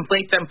starting to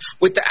conflate them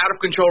with the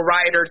out-of-control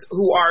rioters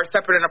who are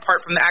separate and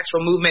apart from the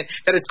actual movement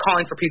that is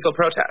calling for peaceful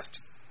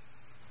protest.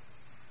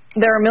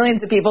 there are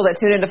millions of people that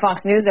tune into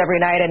Fox News every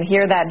night and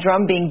hear that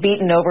drum being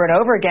beaten over and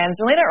over again.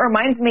 So, Lena, it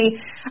reminds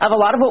me of a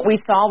lot of what we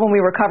saw when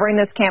we were covering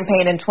this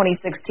campaign in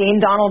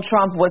 2016. Donald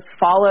Trump was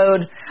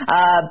followed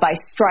by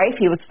strife.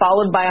 He was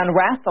followed by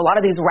unrest. A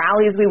lot of these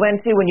rallies we went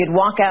to, when you'd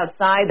walk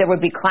outside, there would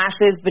be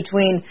clashes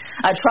between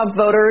Trump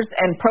voters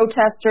and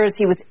protesters.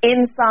 He was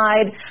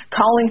inside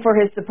calling for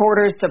his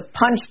supporters to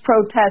punch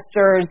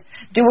protesters,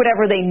 do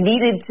whatever they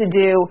needed to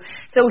do.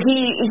 So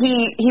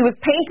he was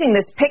painting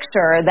this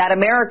picture that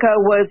America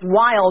was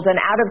wild and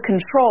out of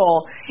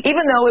control,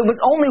 even though it was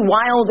only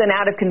wild and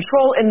out of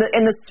control in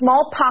the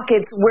small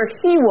pockets where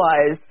he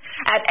was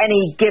at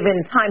any given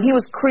time. He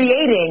was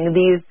creating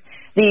these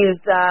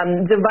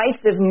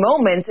divisive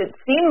moments. It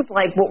seems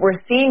like what we're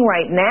seeing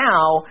right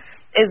now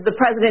is the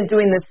president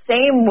doing the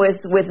same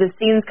with the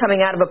scenes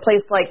coming out of a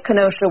place like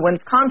Kenosha,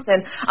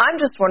 Wisconsin. I'm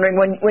just wondering,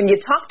 when you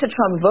talk to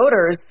Trump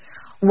voters,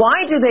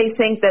 why do they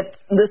think that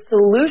the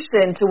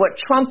solution to what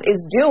Trump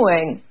is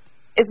doing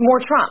is more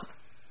Trump?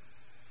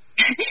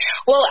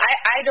 Well,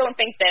 I don't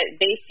think that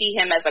they see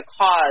him as a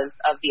cause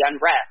of the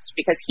unrest,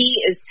 because he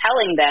is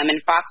telling them,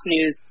 and Fox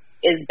News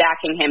is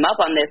backing him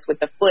up on this with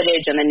the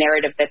footage and the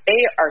narrative that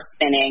they are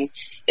spinning,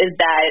 is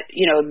that,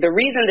 the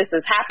reason this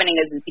is happening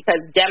is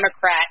because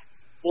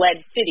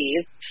Democrat-led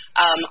cities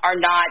are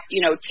not,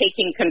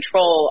 taking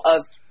control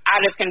of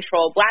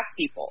out-of-control black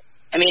people.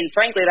 I mean,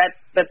 frankly,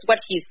 that's what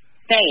he's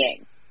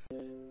saying.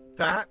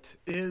 That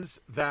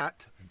is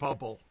that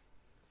bubble.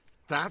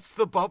 That's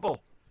the bubble.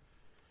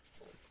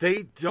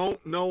 They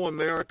don't know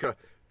America.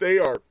 They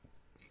are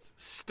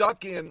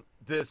stuck in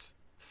this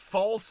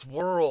false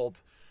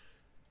world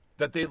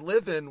that they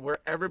live in where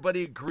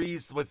everybody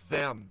agrees with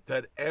them,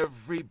 that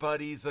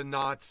everybody's a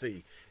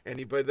Nazi.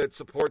 Anybody that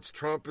supports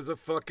Trump is a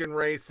fucking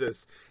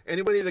racist.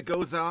 Anybody that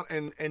goes out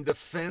and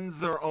defends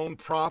their own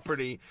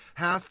property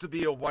has to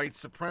be a white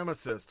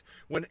supremacist.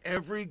 When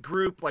every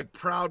group, like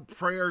Proud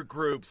Prayer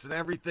groups and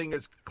everything,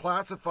 is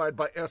classified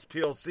by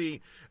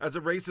SPLC as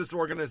a racist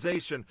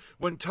organization.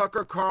 When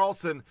Tucker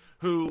Carlson,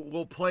 who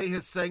will play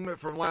his segment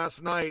from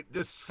last night,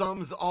 just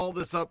sums all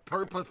this up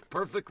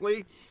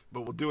perfectly,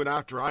 but we'll do it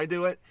after I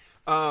do it.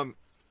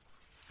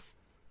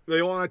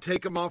 They want to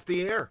take him off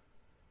the air.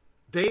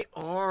 They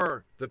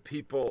are the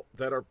people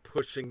that are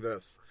pushing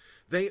this.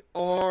 They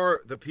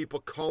are the people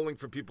calling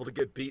for people to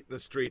get beat in the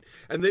street.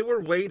 And they were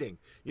waiting.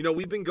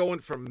 We've been going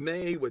from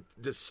May with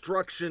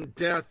destruction,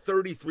 death,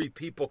 33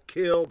 people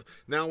killed.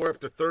 Now we're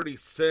up to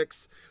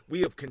 36. We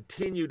have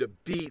continued to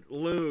beat,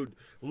 loot,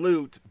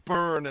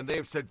 burn. And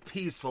they've said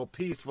peaceful,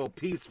 peaceful,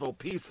 peaceful,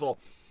 peaceful.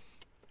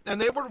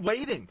 And they were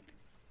waiting.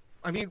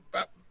 I mean,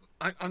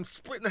 I'm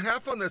splitting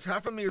half on this.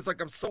 Half of me is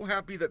like, I'm so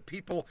happy that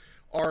people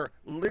are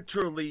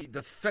literally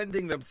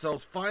defending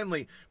themselves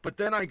finally. But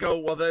then I go,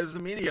 well, there's the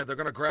media. They're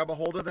going to grab a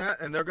hold of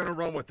that and they're going to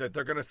run with it.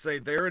 They're going to say,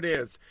 there it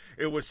is.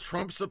 It was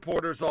Trump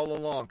supporters all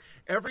along.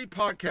 Every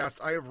podcast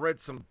I have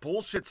read some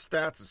bullshit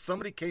stats that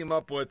somebody came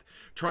up with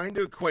trying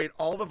to equate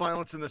all the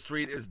violence in the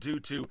street is due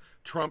to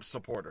Trump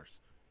supporters.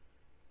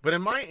 But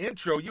in my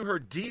intro, you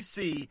heard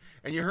D.C.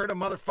 and you heard a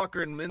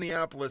motherfucker in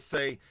Minneapolis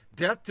say,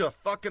 death to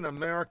fucking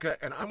America,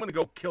 and I'm going to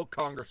go kill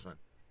congressmen.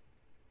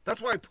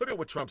 That's why I put it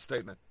with Trump's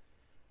statement.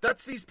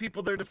 That's these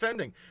people they're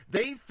defending.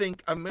 They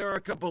think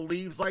America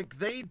believes, like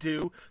they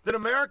do, that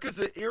America's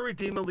an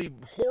irredeemably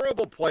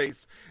horrible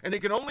place, and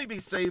it can only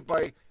be saved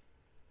by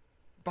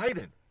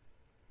Biden.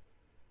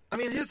 I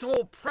mean, his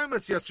whole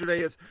premise yesterday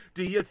is,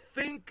 do you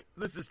think,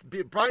 this is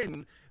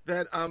Biden,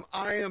 that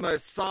I am a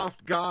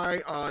soft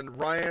guy on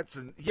riots?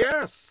 And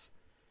yes,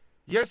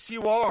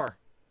 you are.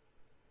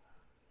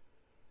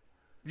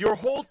 Your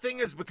whole thing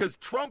is because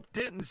Trump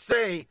didn't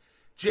say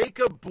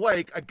Jacob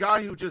Blake, a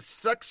guy who just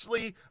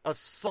sexually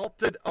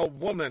assaulted a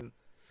woman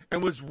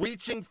and was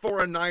reaching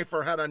for a knife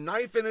or had a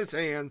knife in his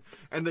hand,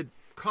 and the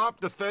cop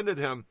defended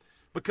him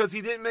because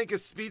he didn't make a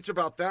speech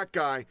about that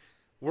guy.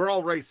 We're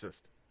all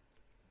racist.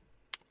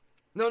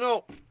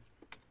 No.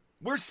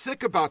 We're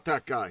sick about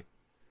that guy.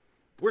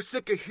 We're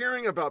sick of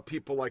hearing about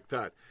people like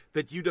that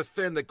you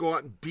defend, that go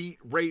out and beat,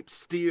 rape,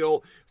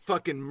 steal,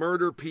 fucking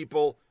murder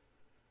people.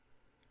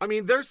 I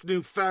mean, there's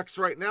new facts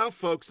right now,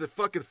 folks, that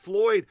fucking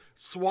Floyd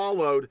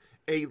swallowed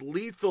a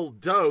lethal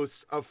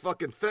dose of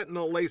fucking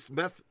fentanyl-laced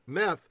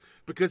meth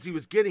because he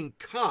was getting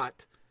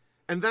caught,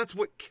 and that's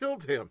what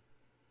killed him.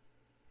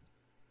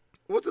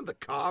 It wasn't the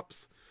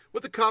cops.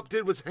 What the cop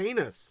did was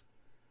heinous.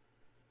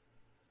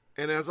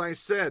 And as I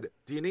said,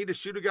 do you need to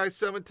shoot a guy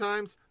 7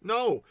 times?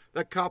 No,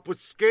 that cop was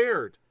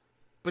scared.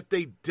 But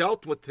they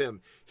dealt with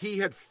him. He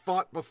had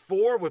fought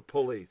before with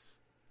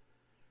police.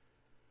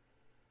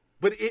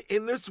 But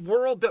in this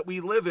world that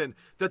we live in,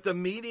 that the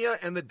media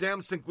and the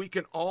Dems think we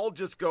can all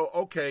just go,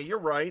 okay, you're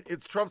right,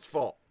 it's Trump's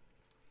fault.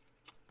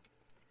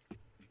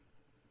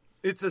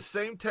 It's the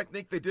same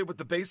technique they did with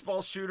the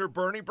baseball shooter,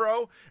 Bernie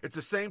bro. It's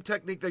the same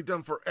technique they've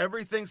done for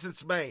everything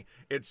since May.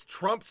 It's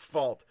Trump's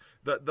fault.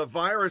 The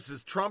virus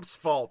is Trump's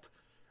fault.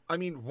 I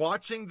mean,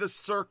 watching the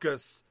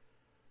circus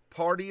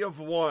party of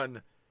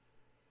one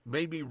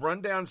made me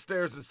run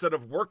downstairs instead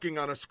of working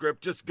on a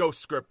script, just go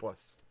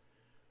scriptless.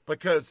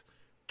 Because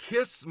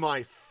kiss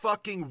my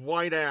fucking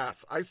white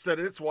ass. I said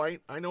it, it's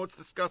white. I know it's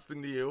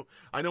disgusting to you.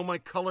 I know my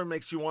color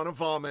makes you want to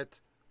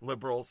vomit,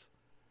 liberals.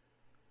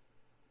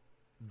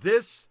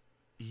 This,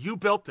 you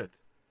built it.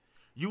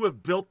 You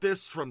have built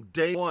this from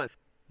day one.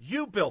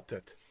 You built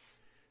it.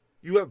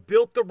 You have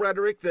built the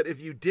rhetoric that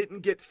if you didn't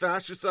get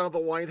fascists out of the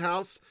White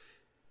House,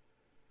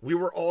 we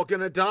were all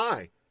going to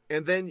die.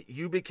 And then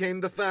you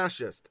became the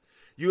fascist.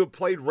 You have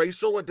played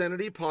racial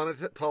identity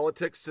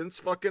politics since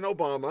fucking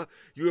Obama.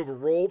 You have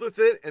rolled with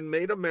it and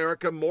made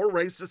America more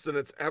racist than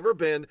it's ever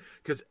been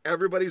because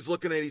everybody's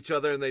looking at each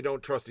other and they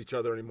don't trust each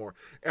other anymore.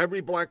 Every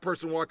black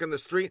person walking the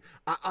street,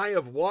 I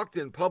have walked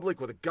in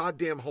public with a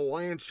goddamn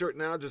Hawaiian shirt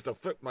now, just to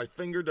flip my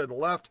finger to the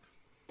left.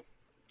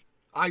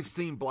 I've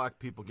seen black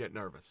people get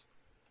nervous.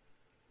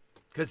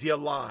 Because you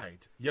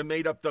lied. You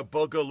made up the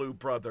Boogaloo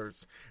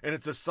Brothers. And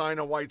it's a sign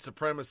of white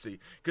supremacy.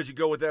 Because you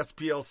go with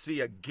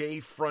SPLC, a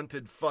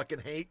gay-fronted fucking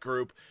hate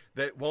group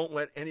that won't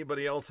let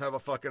anybody else have a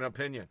fucking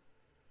opinion.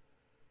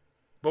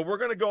 But we're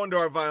going to go into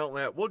our violent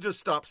land. We'll just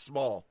stop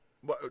small.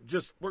 We're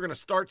going to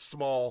start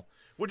small.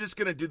 We're just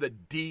going to do the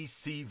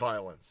DC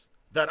violence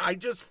that I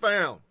just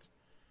found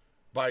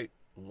by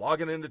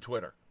logging into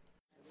Twitter.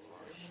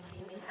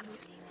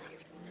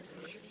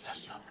 Let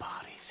the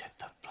bodies hit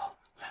the floor.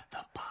 Let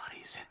the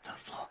bodies hit the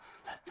floor.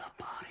 Let the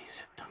bodies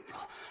hit the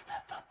floor.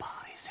 Let the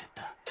bodies hit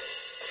the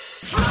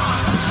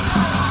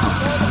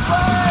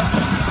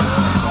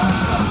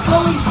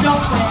Bullies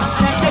don't win.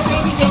 And I said,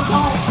 maybe they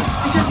don't.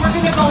 Because we're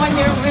going to go in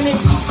there and we're going to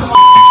impeach them.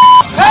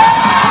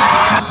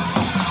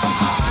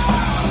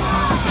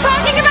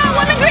 Talking about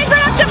women's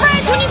reproductive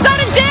rights when you've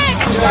got a dick.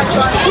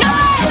 No,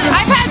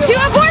 I've had 2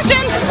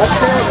 abortions.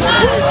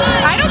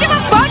 I don't give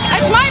a fuck.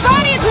 It's my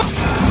body.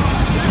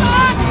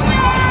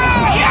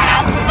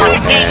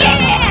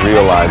 And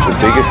realize the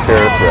biggest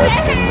terror threat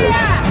in this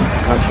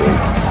country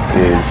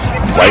is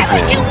white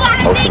men,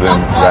 most of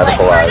them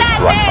radicalized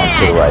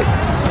to the right.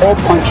 All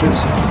punches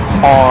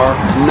are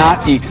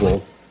not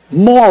equal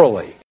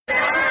morally.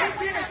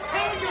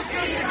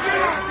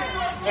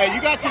 Hey,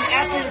 you guys can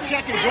after the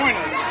check and join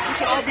us. We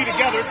should all be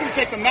together. It's going to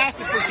take the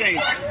masses for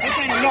change. This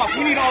ain't enough.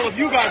 We need all of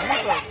you guys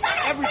with us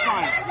every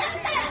time.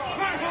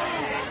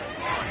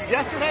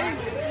 Yesterday?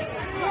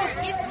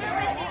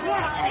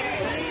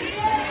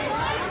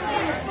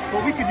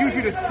 Well, we could use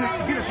you to get us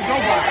to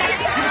go by. Get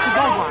us to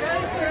go by.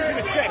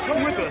 Get a check.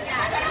 Come with us.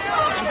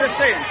 I'm just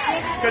saying.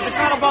 Because it's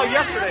not about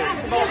yesterday.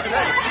 It's about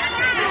today.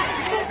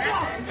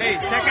 Hey,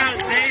 check out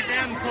They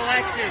Them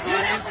Collective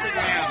on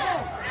Instagram.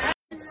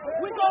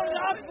 We go to the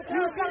opposite.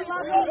 You got to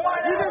love your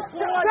white. You just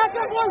back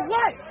up for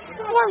what?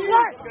 For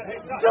what?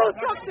 Do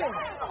something.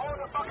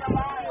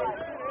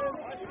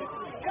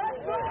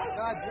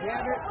 God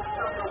damn it.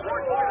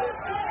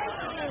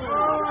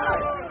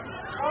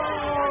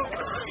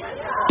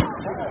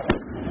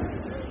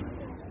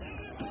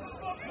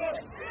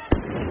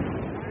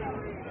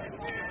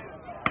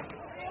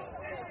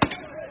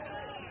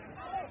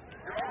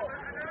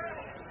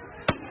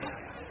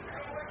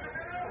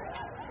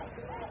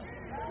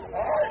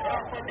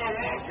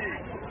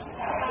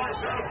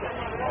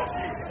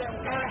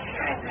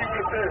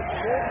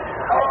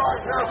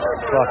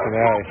 Fucking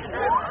A.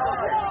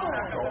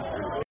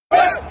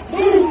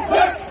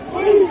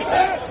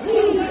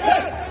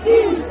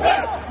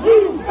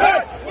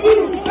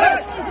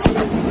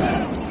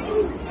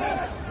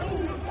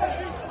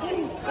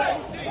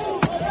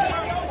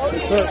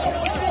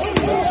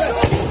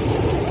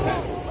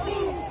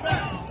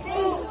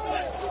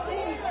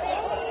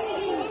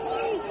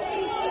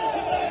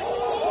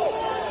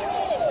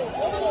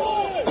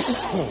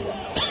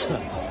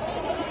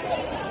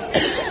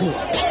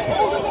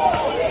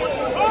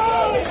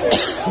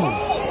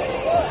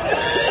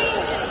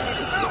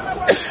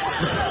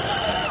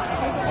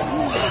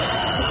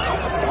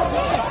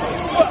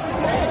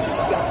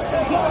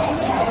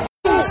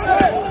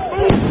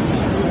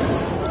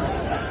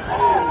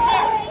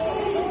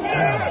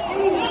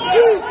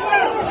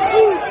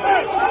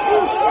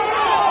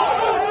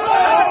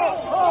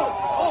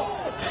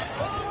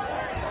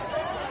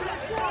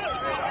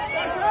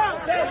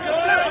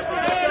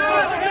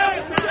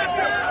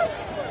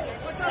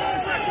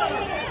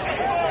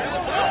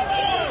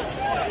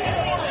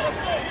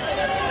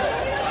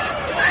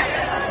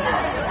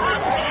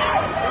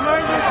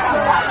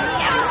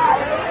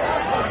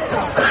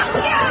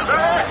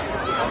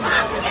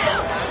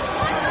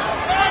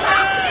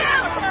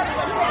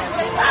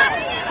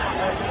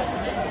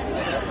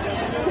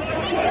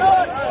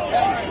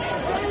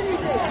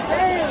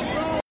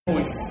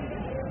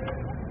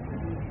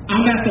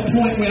 I'm at the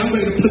point where I'm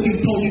ready to put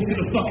these police in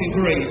the fucking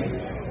grave.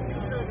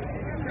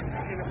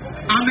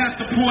 I'm at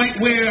the point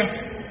where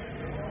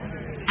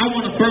I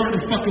want to burn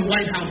the fucking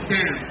White House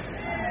down.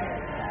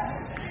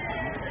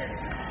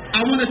 I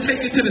want to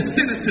take it to the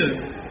senators.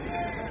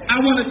 I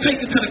want to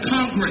take it to the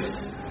Congress.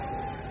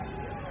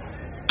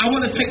 I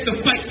want to take the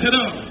fight to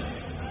them.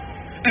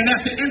 And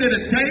at the end of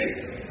the day,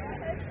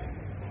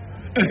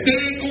 if they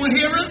ain't gonna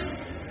hear us,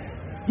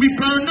 we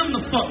burn them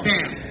the fuck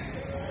down.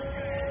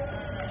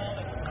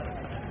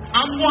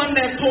 I'm one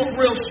that talk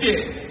real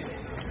shit.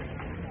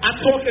 I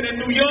talk it in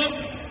New York,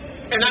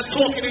 and I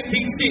talk it in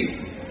D.C.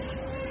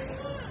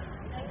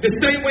 The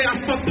same way I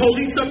fuck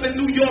police up in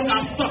New York, I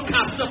fuck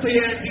cops up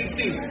here in D.C.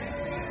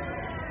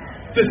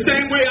 The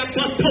same way I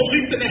bust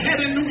police in the head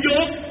in New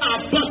York,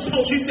 I bust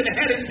police in the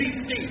head in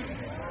D.C.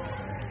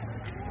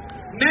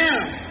 Now,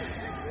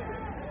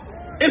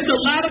 it's a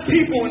lot of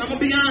people, and I'm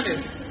going to be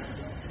honest,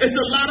 it's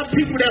a lot of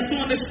people that's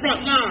on this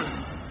front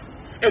line.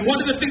 And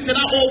one of the things that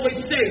I always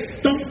say,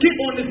 don't get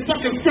on this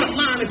fucking front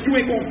line if you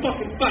ain't going to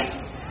fucking fight.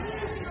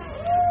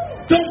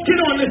 Don't get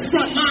on this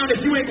front line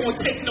if you ain't going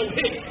to take no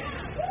hit.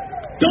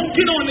 Don't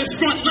get on this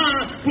front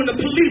line when the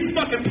police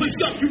fucking push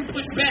up, you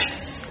push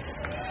back.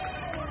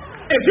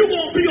 If you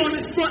won't be on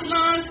this front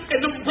line and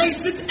them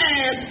racist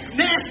ass,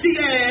 nasty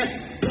ass,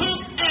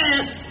 punk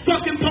ass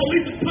fucking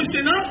police is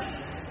pushing up,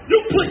 you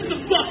push the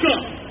fuck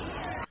up.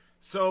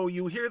 So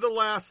you hear the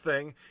last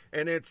thing,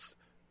 and it's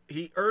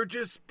he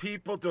urges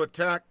people to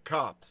attack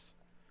cops.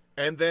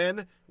 And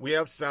then we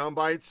have sound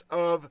bites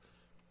of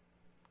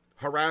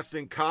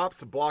harassing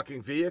cops,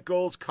 blocking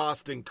vehicles,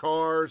 costing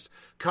cars,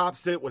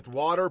 cops hit with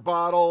water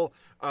bottle,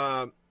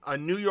 a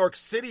New York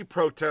City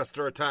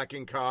protester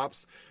attacking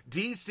cops,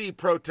 D.C.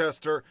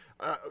 protester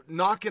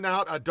knocking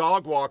out a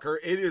dog walker.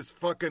 It is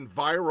fucking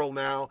viral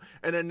now.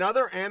 And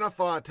another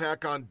Antifa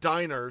attack on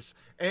diners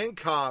and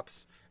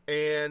cops.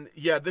 And,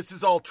 yeah, this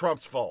is all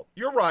Trump's fault.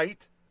 You're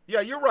right.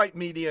 Yeah, you're right,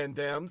 media and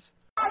Dems.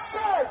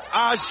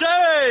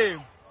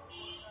 Shame!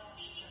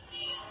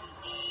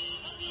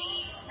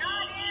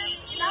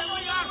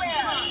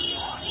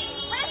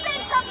 Listen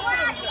to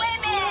black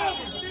women!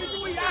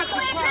 Listen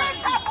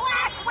to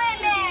black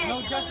women! No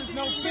justice,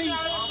 no peace.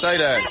 Say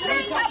that.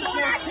 Listen to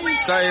black women!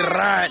 Say it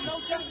right. No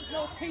justice,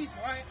 no peace,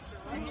 right?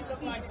 And he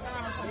look like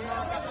Simon from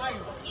American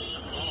Idol.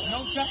 No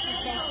justice,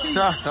 no peace.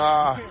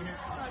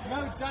 No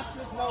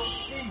justice, no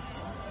peace.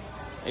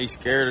 He's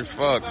scared as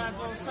fuck. Might as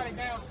well shut it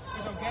down.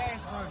 There's no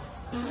gas running.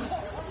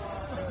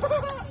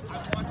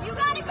 You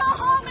gotta go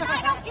home and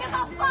I don't give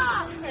a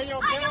fuck!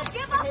 I don't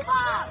give a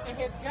fuck! And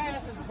his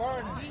gas is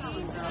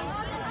burning.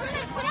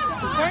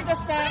 Drink a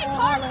stat on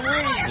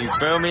Halloween. You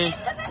feel me?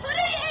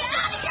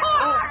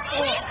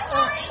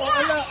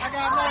 Look, I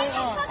got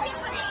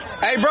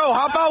no Hey, bro,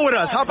 hop out with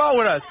us. Hop out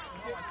with us.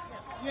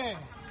 Yeah.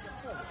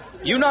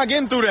 You not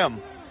getting through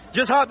them.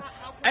 Just hop.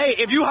 Hey,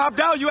 if you hopped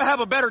out, you have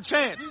a better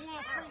chance.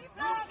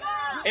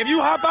 If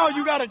you hop out,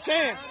 you got a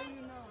chance.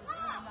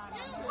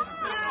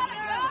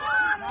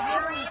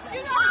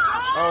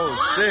 Oh,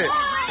 shit.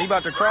 He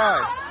about to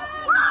cry.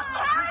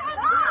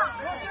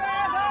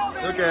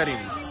 Look at him.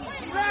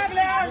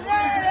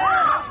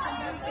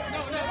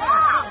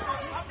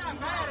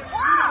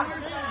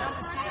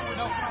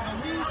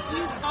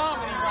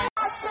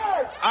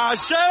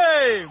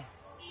 Shame!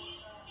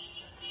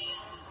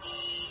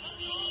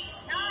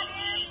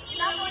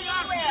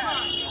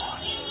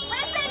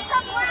 Listen to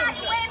black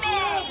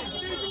women!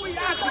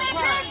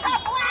 Listen to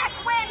black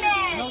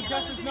women! No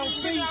justice, no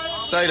peace.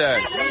 Say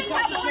that. Listen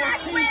to black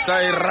women!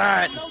 Say it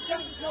right. No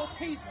justice, no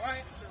peace,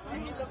 right?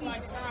 And he look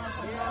like Simon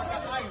from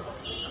American Idol.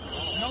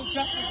 No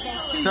justice, no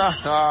peace.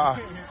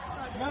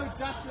 No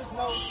justice,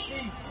 no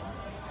peace.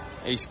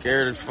 He's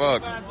scared as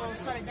fuck. Might as well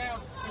shut it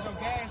down. There's no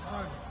gas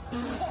running.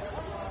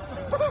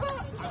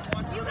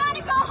 You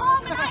gotta go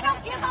home and I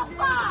don't give a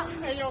fuck!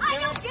 I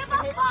don't give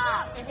a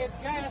fuck! And his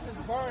gas is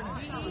burning.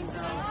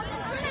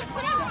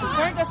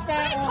 Drink a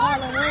stat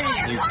on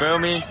Halloween. You feel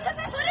me?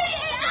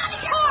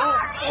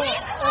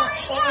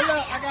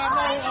 Look, I got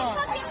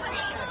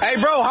no Hey,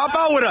 bro, hop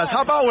out with us.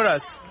 Hop out with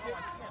us.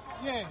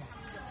 Yeah.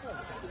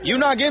 You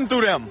not getting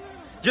through them.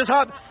 Just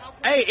hop.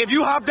 Hey, if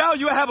you hopped out,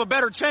 you have a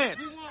better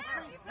chance.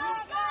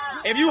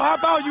 If you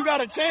hop out, you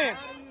got a chance.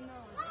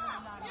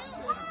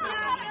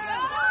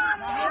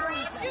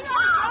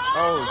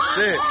 Oh,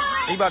 shit.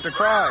 He about to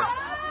cry.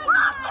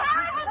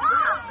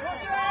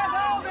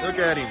 Look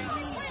at him.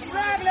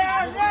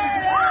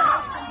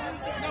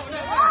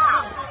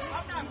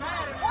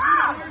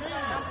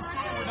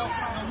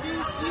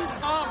 He's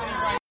comedy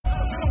right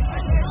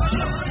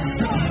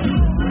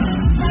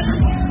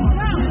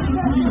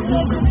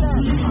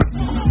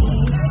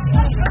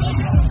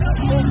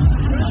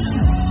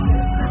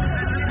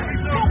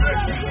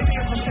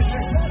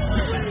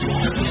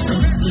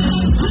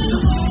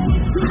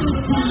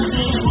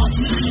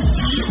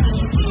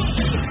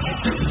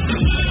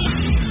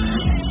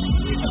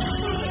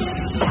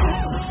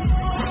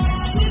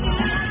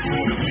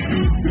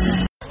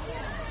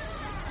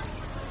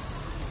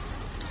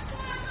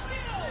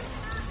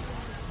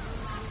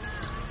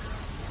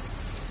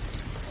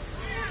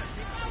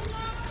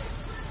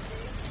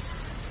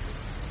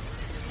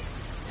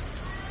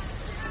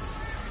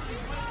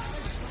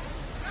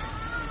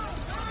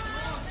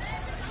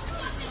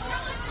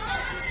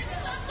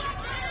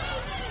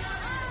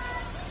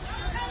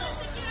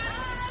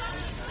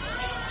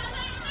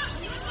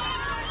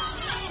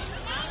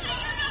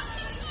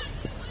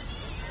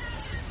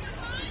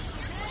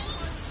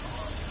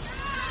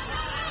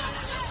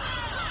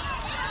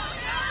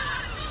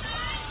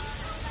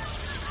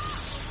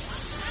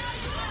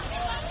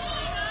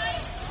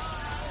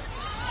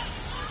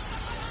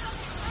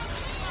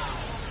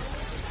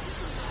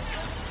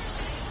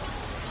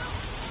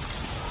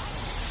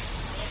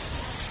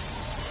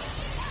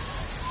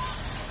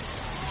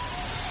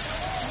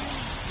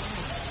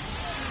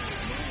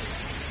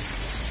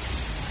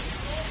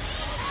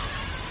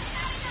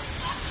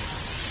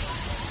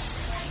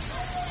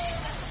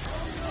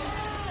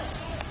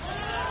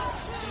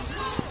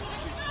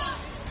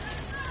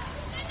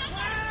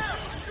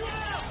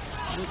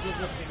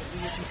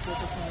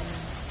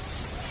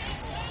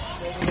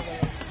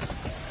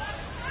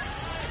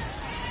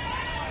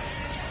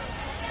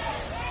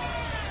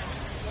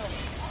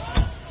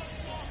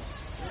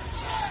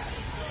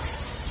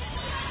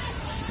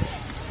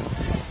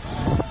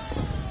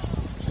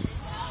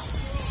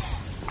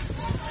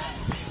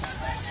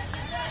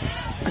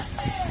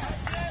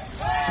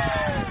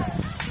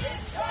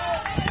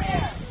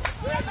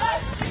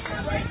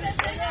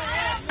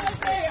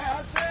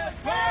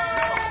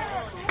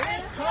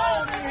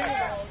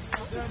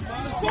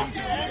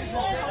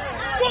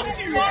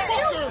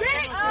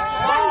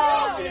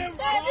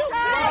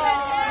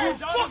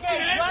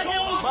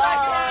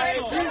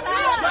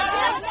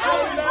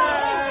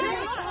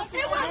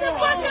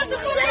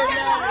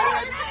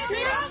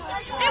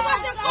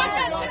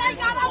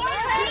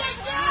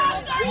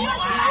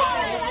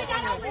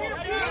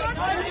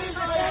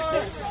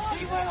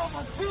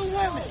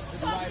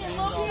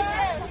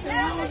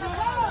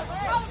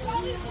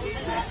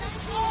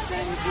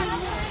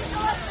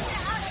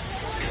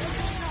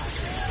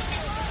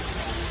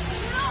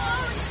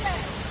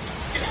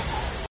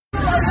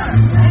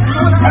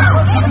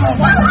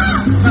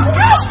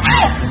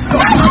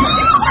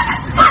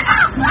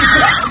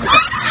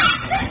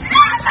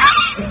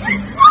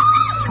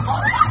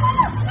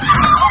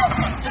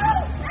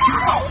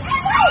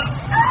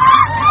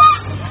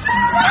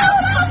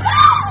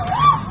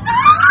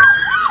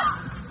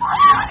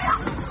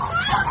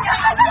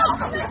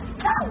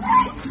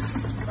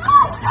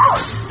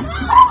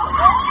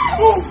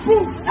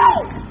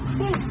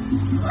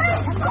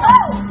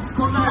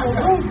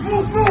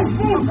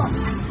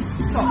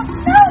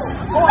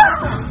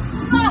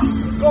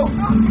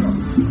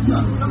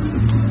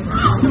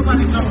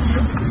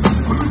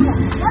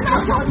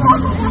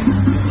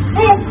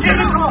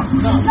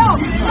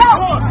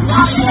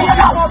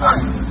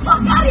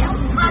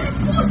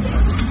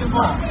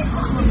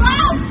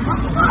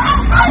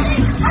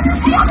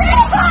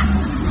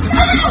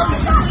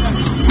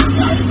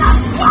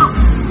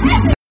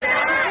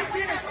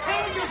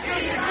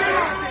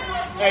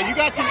Hey, you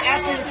guys can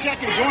after the check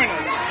and join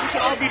us. We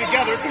should all be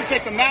together. It's going to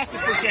take the masses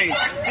for change.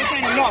 This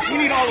ain't enough. We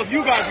need all of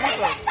you guys with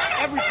us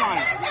every time.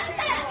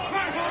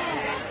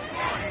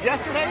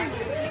 Yesterday?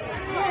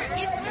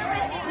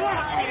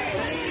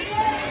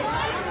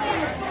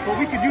 Well,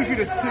 we could use you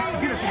to get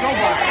us to go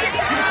by.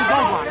 Get us to go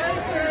by.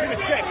 Get a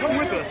check.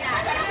 Come with us.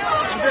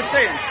 I'm just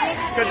saying.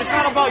 Because it's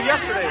not about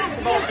yesterday.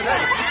 It's about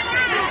today.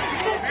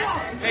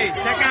 Hey,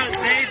 check out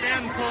They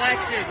Them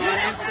Collective on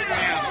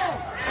Instagram.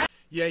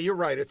 Yeah, you're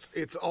right.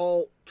 It's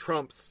all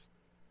Trump's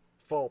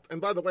fault. And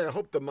by the way, I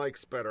hope the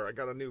mic's better. I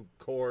got a new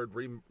cord,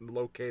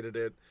 relocated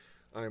it.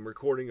 I'm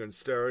recording in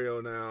stereo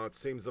now. It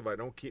seems if I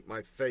don't keep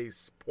my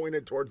face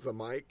pointed towards the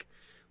mic,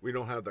 we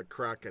don't have the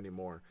crack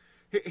anymore.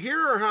 Here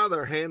are how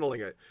they're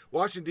handling it.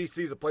 Washington,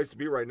 D.C. is a place to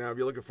be right now if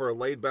you're looking for a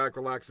laid-back,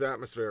 relaxed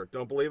atmosphere.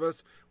 Don't believe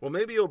us? Well,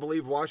 maybe you'll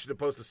believe Washington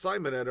Post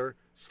assignment editor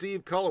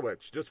Steve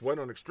Kulowich just went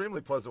on an extremely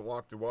pleasant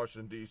walk through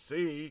Washington,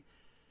 D.C.,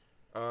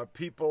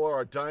 people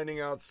are dining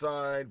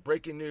outside.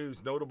 Breaking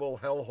news, notable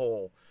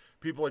hellhole.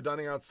 People are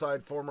dining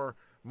outside. Former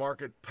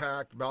market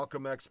packed.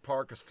 Malcolm X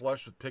Park is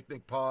flush with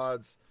picnic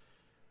pods.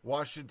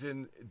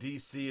 Washington,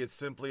 D.C. is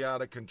simply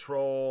out of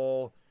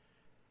control.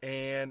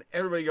 And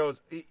everybody goes,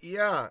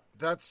 yeah,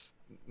 that's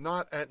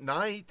not at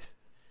night.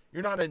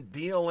 You're not in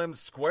BLM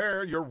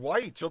Square. You're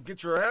white. You'll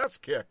get your ass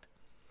kicked.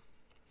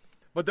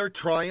 But they're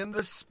trying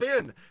the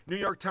spin. New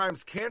York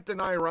Times can't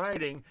deny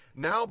rioting,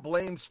 now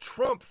blames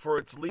Trump for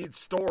its lead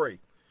story.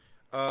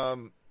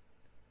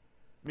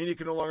 Media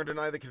can no longer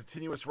deny the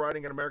continuous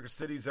rioting in America's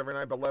cities every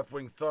night by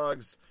left-wing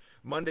thugs.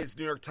 Monday's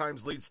New York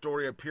Times lead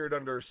story appeared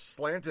under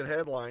slanted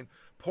headline,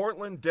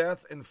 Portland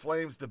Death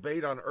Inflames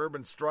Debate on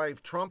Urban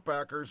Strife, Trump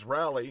backers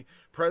rally,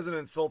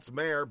 President insults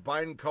mayor,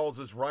 Biden calls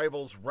his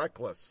rivals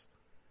reckless.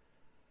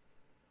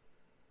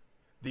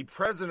 The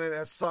president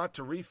has sought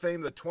to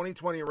refame the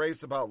 2020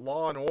 race about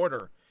law and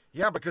order.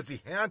 Yeah, because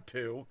he had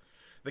to.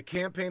 The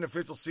campaign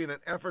officials see an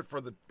effort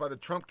by the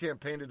Trump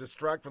campaign to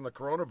distract from the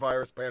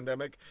coronavirus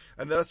pandemic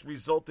and thus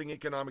resulting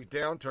economic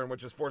downturn,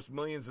 which has forced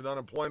millions in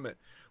unemployment.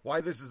 Why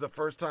this is the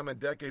first time in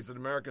decades that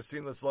America has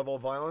seen this level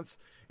of violence?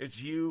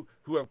 It's you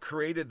who have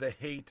created the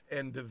hate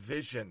and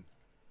division.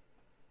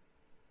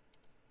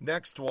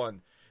 Next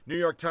one. New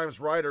York Times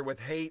writer with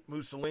hate,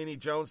 Mussolini,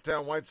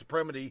 Jonestown, white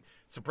supremacy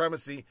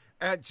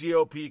at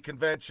GOP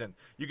convention.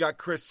 You got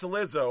Chris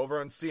Cillizza over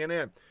on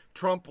CNN.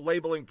 Trump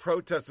labeling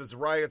protests as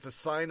riots a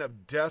sign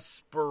of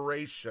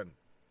desperation.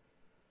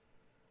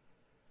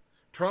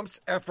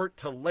 Trump's effort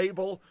to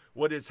label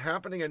what is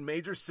happening in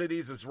major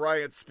cities as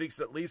riots speaks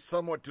at least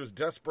somewhat to his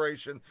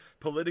desperation,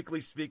 politically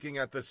speaking,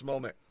 at this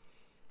moment.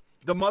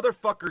 The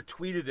motherfucker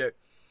tweeted it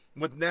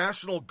with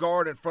National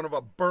Guard in front of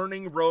a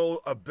burning row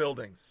of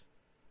buildings.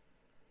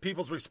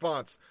 People's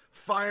response,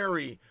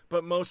 fiery,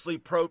 but mostly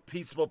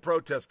peaceful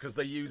protest because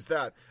they use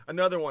that.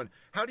 Another one,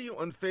 how do you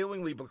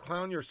unfailingly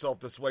clown yourself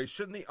this way?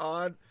 Shouldn't the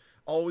odd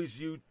always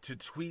you to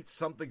tweet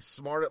something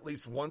smart at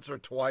least once or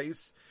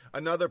twice?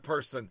 Another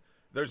person,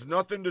 there's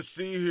nothing to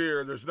see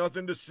here. There's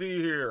nothing to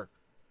see here.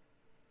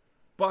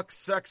 Buck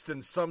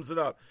Sexton sums it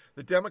up.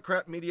 The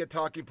Democrat media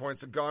talking points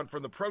have gone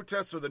from the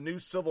protests or the new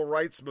civil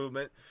rights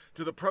movement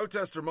to the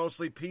protests are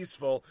mostly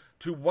peaceful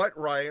to what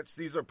riots,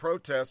 these are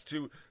protests,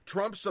 to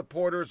Trump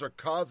supporters are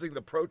causing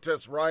the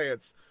protest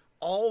riots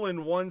all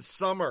in one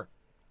summer.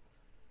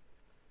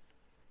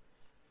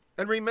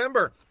 And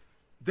remember,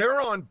 they're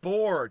on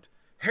board.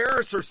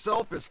 Harris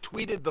herself has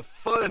tweeted the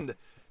fund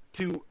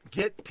to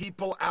get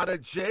people out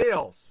of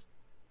jails.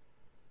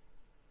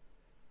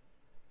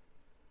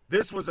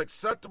 This was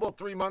acceptable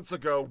 3 months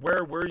ago.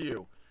 Where were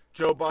you,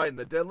 Joe Biden?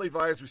 The deadly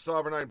violence we saw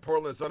overnight in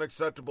Portland is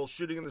unacceptable.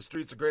 Shooting in the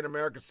streets of great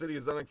American City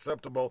is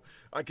unacceptable.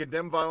 I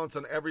condemn violence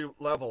on every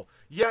level.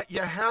 Yet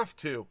you have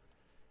to,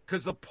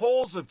 because the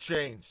polls have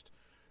changed.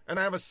 And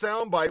I have a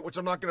soundbite, which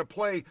I'm not going to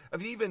play,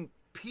 of even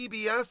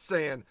PBS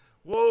saying,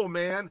 whoa,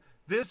 man,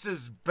 this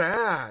is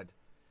bad.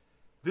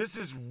 This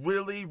is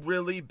really,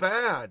 really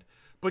bad.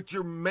 But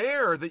your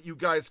mayor that you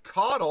guys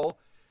coddle,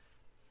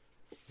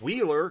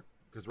 Wheeler,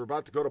 because we're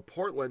about to go to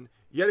Portland,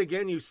 yet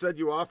again you said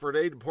you offered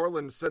aid to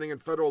Portland, sending in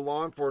federal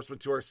law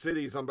enforcement to our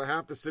cities on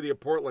behalf of the city of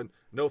Portland.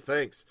 No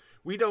thanks.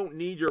 We don't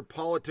need your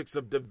politics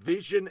of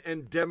division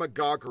and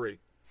demagoguery.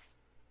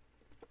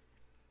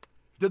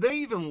 Do they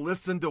even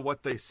listen to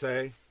what they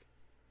say?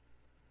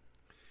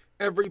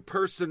 Every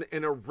person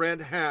in a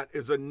red hat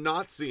is a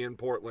Nazi in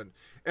Portland.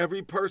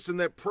 Every person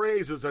that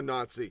prays is a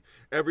Nazi.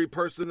 Every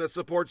person that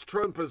supports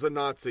Trump is a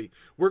Nazi.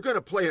 We're going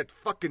to play a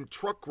fucking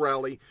truck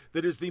rally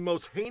that is the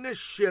most heinous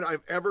shit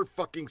I've ever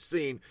fucking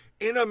seen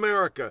in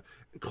America,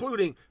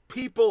 including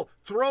people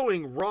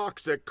throwing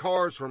rocks at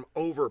cars from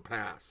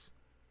overpass.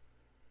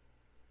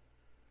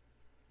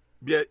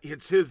 Yeah,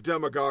 it's his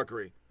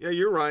demagoguery. Yeah,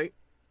 you're right.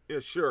 Yeah,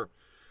 sure.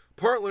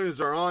 Portlanders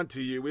are on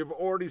to you. We've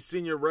already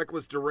seen your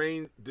reckless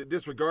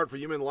disregard for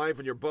human life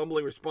and your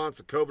bumbling response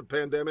to COVID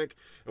pandemic,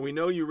 and we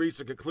know you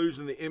reached a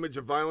conclusion the image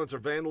of violence or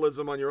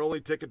vandalism on your only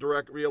ticket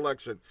to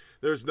re-election.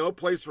 There's no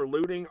place for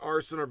looting,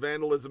 arson, or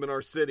vandalism in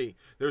our city.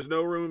 There's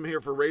no room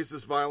here for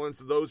racist violence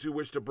to those who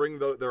wish to bring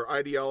their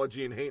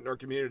ideology and hate in our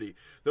community.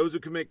 Those who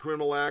commit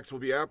criminal acts will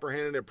be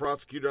apprehended and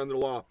prosecuted under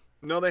law.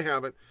 No, they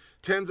haven't.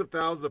 Tens of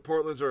thousands of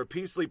Portlanders are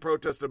peacefully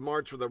protested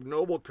march for the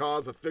noble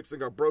cause of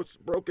fixing our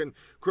broken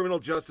criminal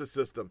justice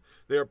system.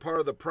 They are part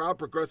of the proud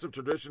progressive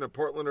tradition of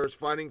Portlanders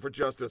fighting for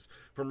justice,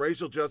 from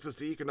racial justice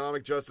to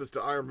economic justice to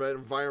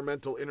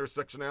environmental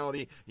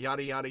intersectionality,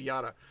 yada, yada,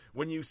 yada.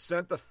 When you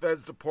sent the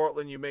feds to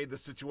Portland, you made the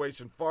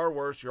situation far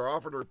worse. Your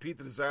offer to repeat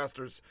the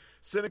disaster's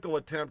cynical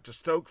attempt to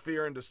stoke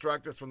fear and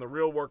distract us from the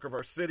real work of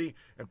our city.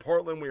 In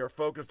Portland, we are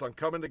focused on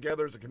coming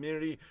together as a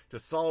community to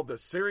solve the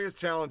serious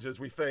challenges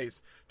we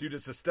face due to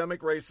systemic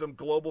racism,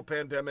 global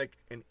pandemic,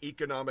 and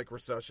economic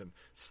recession.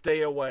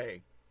 Stay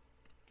away.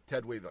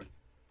 Ted Wheeler.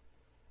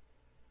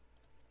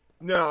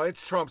 No,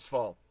 it's Trump's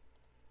fault.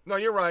 No,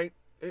 you're right.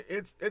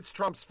 It's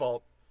Trump's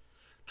fault.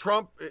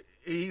 Trump,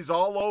 he's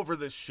all over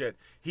this shit.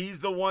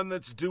 He's the one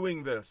that's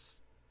doing this.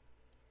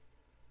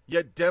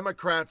 Yet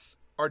Democrats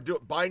are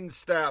Biden's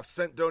staff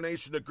sent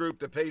donation to group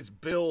that pays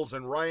bills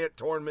in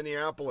riot-torn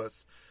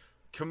Minneapolis.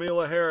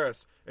 Kamala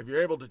Harris, if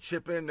you're able to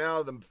chip in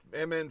now to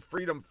the MN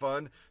Freedom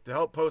Fund to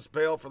help post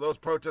bail for those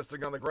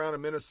protesting on the ground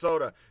in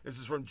Minnesota. This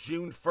is from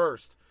June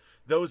 1st.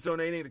 Those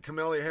donating to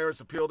Kamala Harris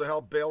appeal to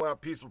help bail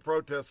out peaceful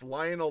protests.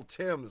 Lionel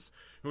Timms,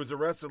 who was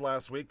arrested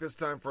last week, this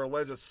time for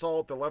alleged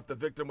assault that left the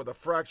victim with a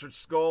fractured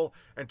skull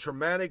and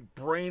traumatic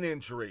brain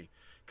injury.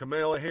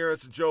 Kamala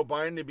Harris and Joe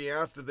Biden to be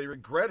asked if they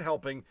regret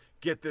helping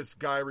get this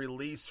guy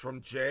released from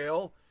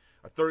jail.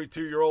 A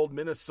 32-year-old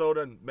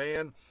Minnesotan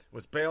man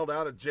was bailed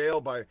out of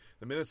jail by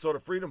the Minnesota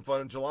Freedom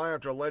Fund in July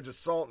after alleged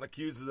assault and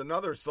accuses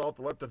another assault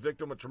that left the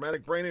victim with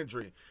traumatic brain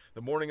injury.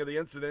 The morning of the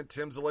incident,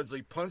 Timms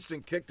allegedly punched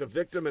and kicked a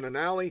victim in an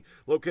alley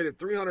located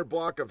 300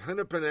 block of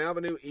Hennepin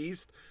Avenue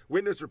East.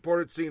 Witness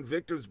reported seeing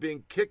victims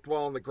being kicked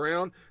while on the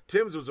ground.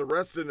 Timms was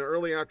arrested in the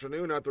early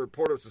afternoon after the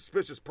report of a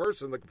suspicious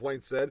person, the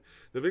complaint said.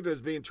 The victim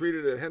is being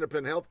treated at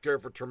Hennepin Healthcare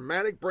for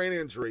traumatic brain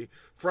injury,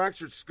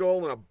 fractured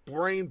skull, and a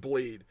brain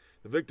bleed.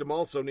 The victim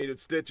also needed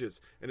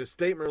stitches. In a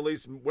statement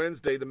released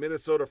Wednesday, the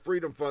Minnesota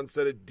Freedom Fund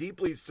said it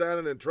deeply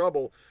saddened and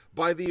troubled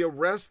by the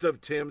arrest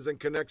of Timms in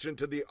connection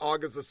to the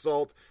August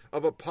assault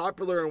of a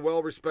popular and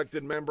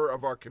well-respected member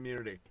of our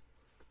community.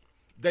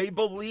 They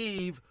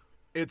believe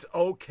it's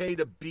okay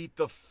to beat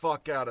the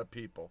fuck out of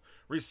people.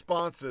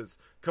 Responses.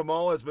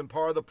 Kamala has been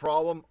part of the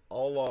problem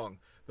all along.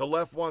 The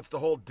left wants to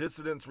hold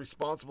dissidents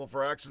responsible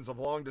for actions of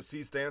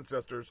long-deceased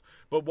ancestors,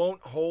 but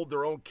won't hold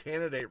their own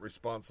candidate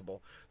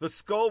responsible. The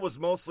skull was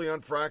mostly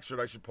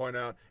unfractured, I should point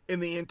out, in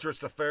the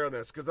interest of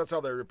fairness, because that's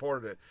how they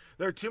reported it.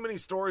 There are too many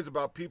stories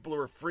about people who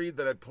were freed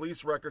that had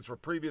police records for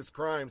previous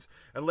crimes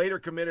and later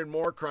committed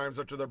more crimes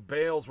after their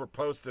bails were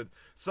posted.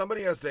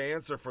 Somebody has to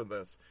answer for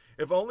this.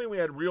 If only we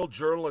had real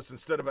journalists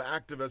instead of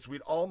activists,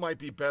 we'd all might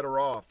be better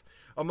off.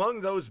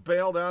 Among those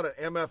bailed out at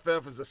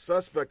MFF is a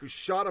suspect who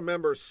shot a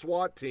member of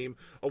SWAT team,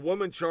 a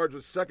woman charged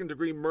with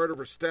second-degree murder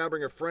for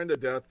stabbing a friend to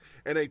death,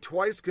 and a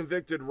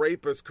twice-convicted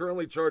rapist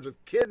currently charged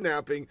with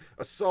kidnapping,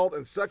 assault,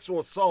 and sexual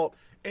assault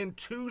in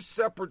 2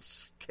 separate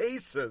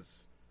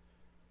cases.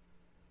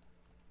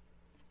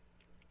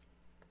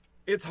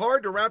 It's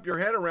hard to wrap your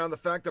head around the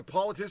fact that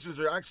politicians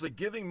are actually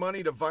giving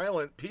money to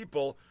violent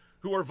people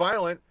who are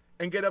violent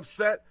and get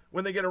upset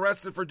when they get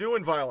arrested for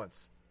doing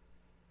violence.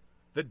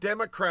 The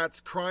Democrats'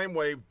 crime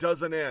wave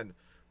doesn't end.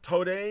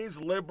 Today's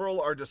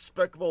liberal are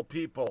despicable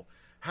people.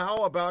 How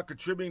about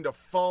contributing to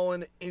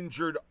fallen,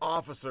 injured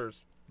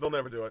officers? They'll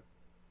never do it.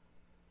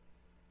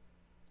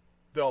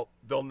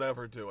 They'll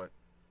never do it.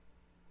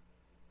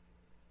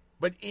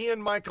 But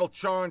Ian Michael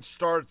Chong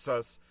starts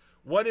us.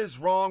 What is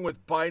wrong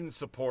with Biden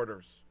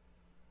supporters?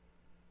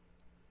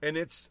 And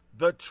it's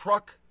the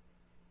truck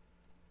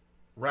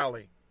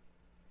rally.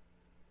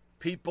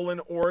 People in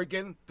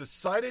Oregon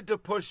decided to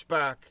push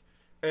back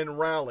and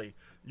rally.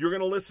 You're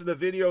going to listen to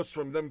videos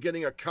from them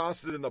getting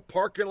accosted in the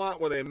parking lot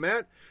where they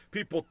met,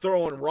 people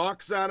throwing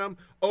rocks at them,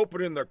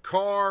 opening their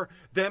car,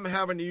 them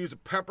having to use a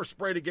pepper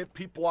spray to get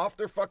people off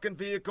their fucking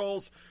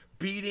vehicles,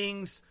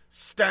 beatings,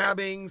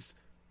 stabbings.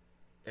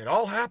 It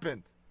all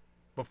happened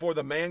before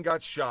the man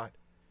got shot.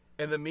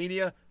 And the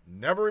media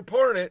never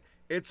reported it.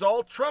 It's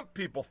all Trump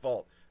people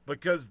fault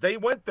because they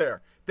went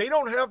there. They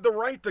don't have the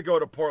right to go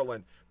to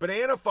Portland, but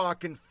Antifa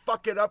can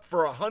fuck it up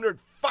for 100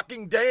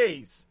 fucking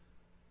days.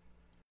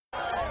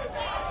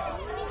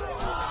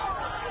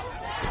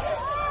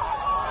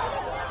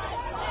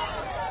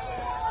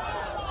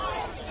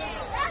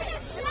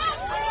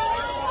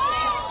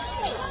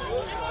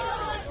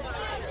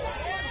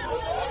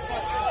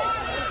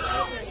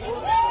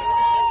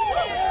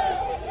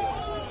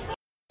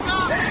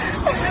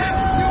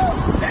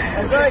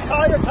 Hey,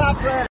 call your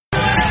top friend.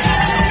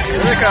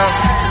 Here they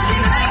go.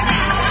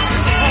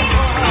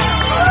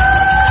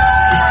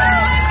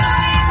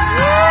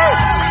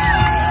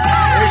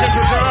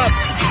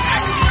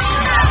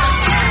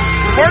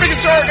 Party can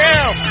start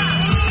now.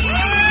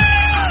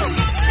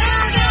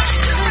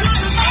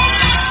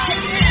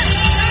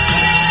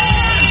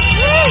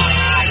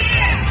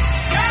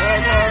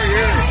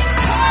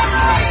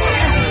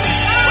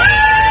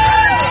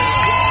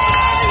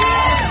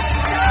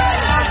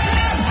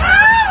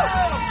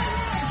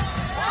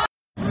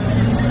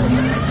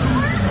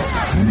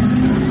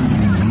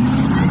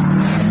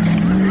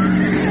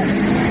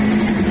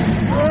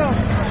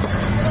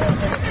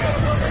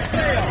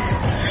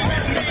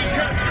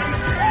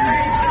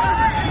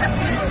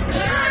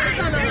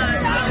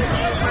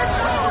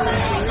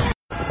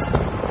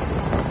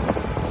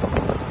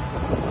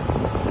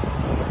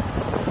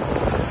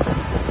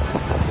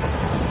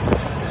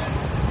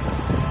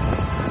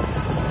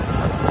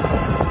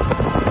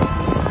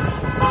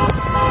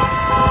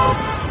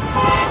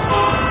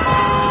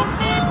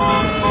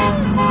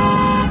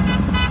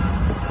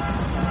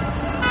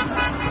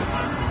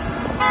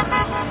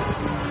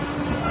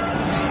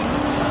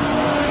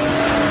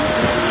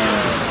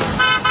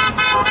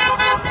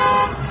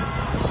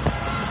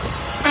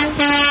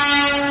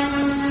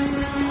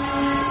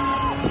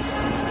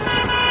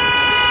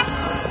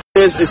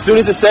 As soon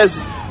as it says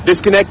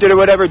disconnected or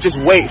whatever, just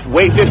wait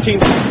 15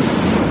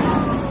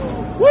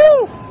 seconds.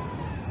 Woo!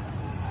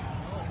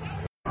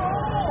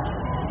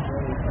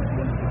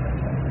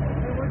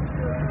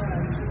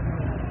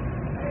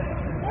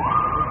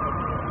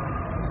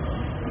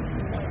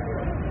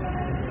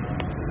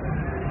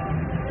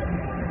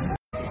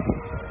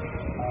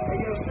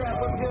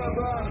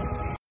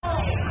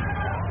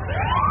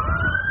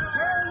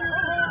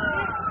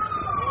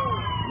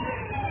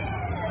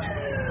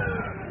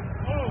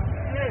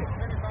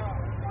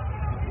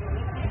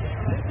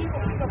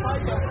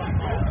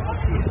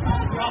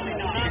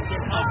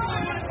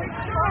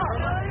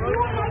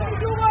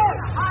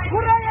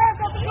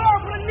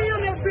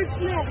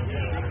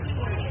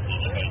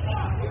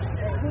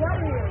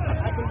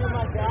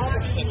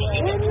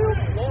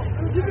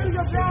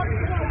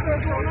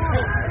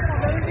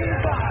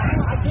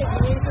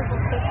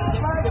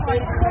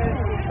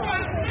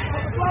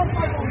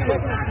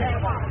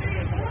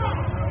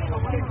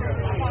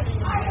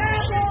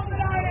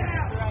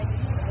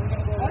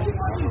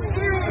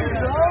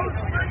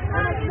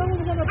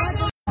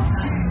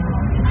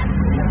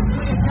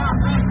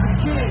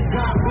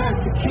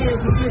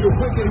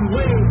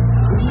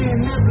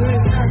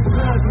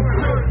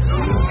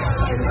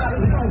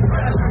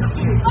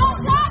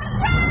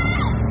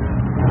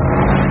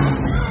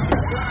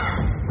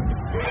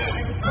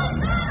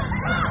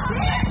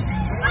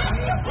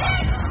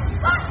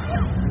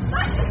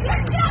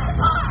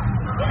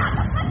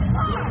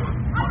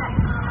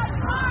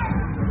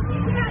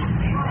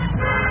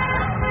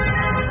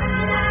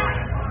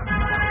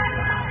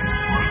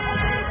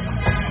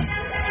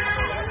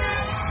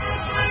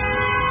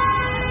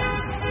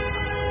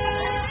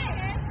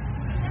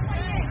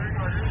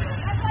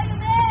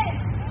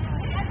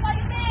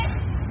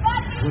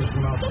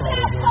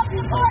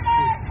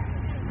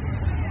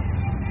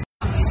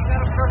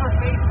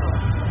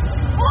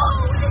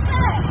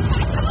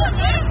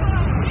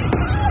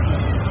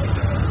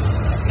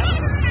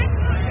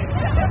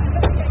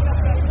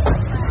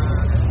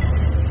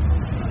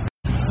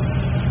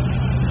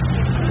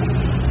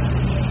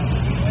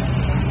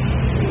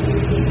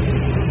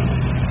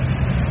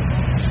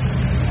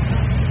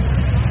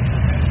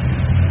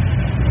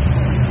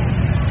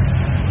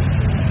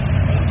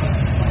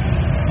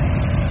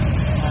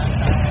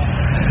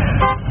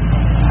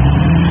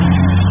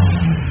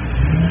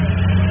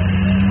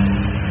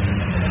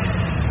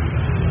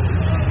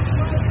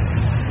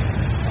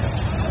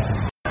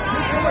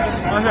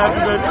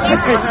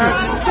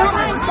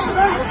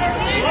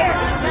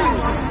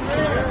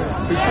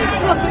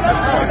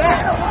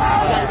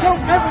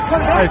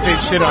 I say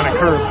shit on a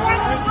curb.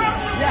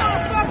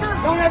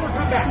 Don't ever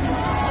come back.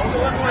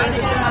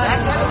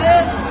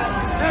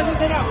 That's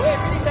it out.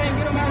 If anything,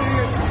 get them out of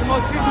here. The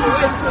most peaceful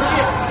way to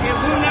live. It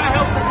will not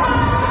help them.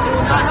 It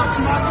will not help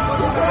them.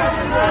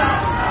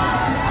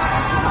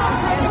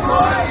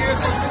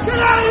 Get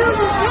out of here,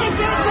 you shit!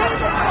 Get out of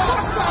here!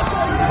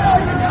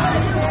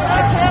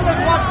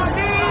 What's the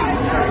need?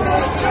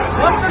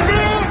 What's the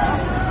need?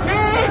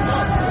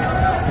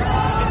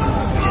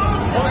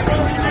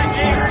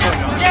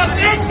 Yeah,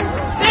 bitch!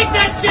 Take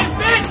that shit,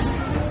 bitch!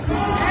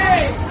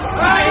 Hey!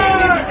 I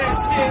ain't that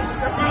shit!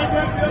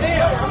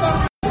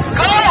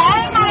 Go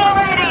home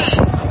already!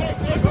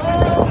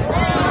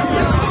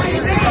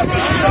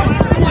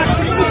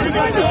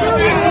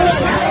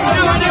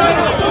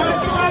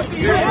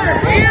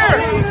 Here!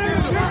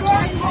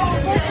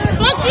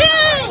 Fuck you!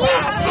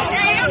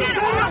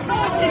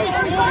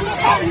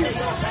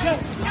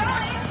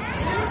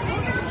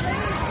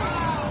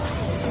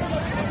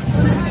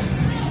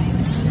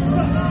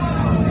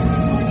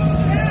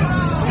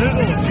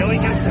 Joey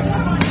Gibson.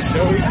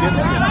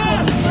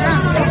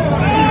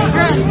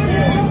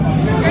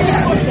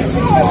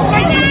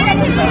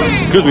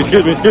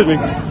 Excuse me.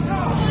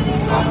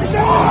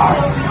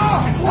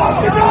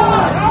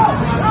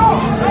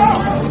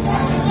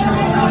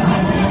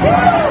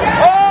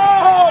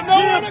 Oh,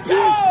 nowhere to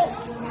go!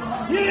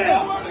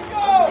 Yeah, nowhere to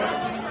go!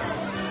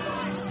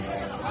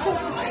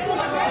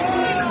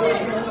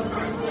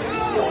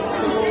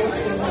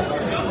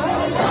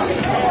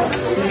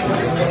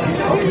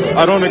 I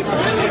don't.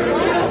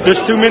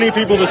 There's too many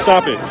people to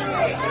stop it.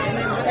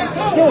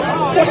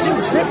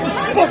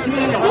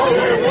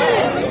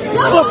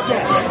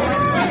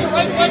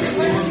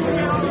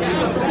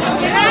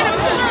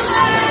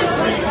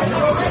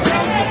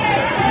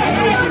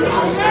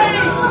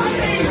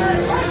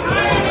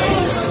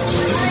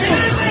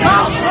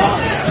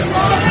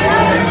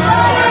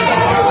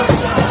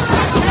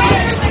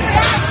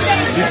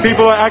 These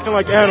people are acting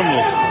like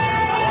animals.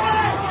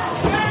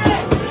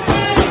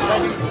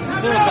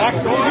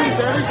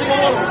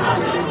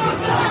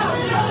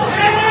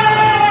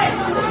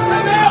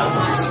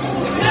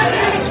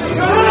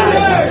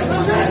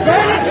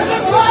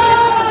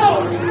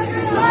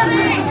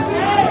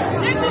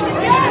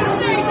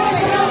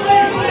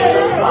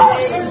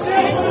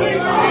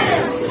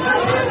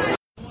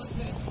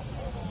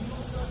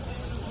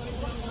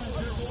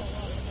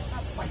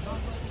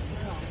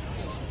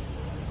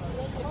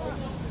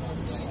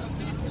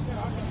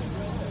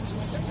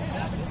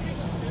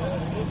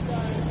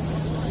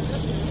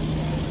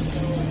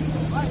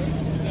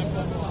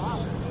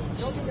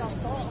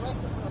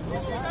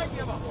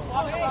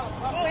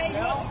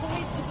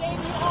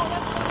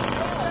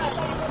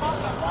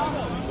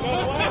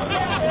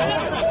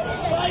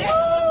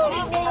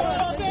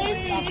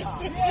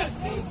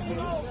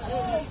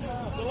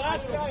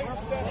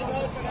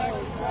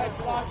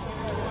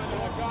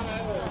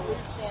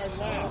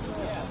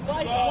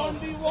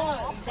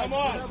 Come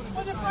on.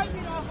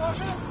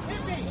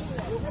 Hit me.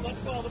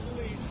 Let's call the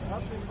police.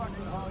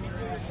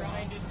 You're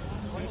trying to.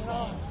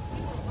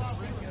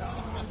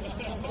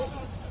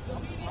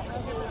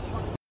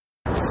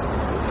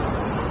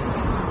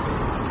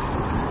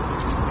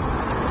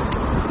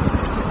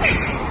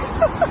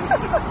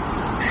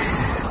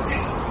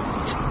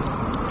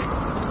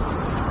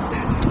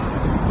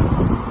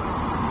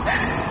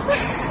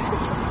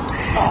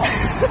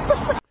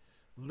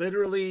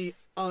 Literally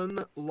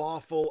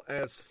unlawful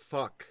as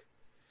fuck.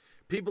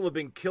 People have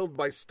been killed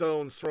by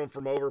stones thrown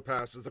from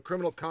overpasses. The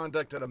criminal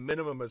conduct at a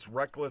minimum is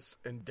reckless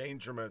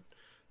endangerment.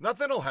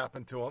 Nothing will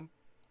happen to them.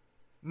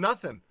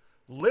 Nothing.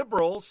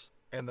 Liberals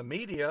and the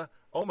media,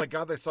 oh my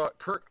God, they saw it.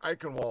 Kirk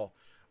Eichenwald.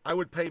 I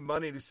would pay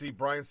money to see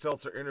Brian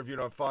Seltzer interviewed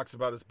on Fox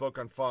about his book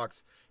on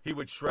Fox. He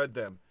would shred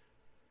them.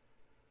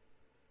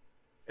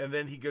 And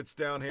then he gets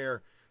down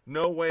here.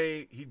 No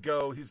way he'd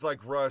go. He's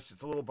like Rush.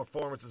 It's a little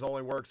performance. It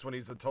only works when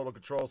he's in total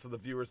control so the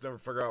viewers never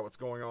figure out what's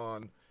going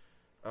on.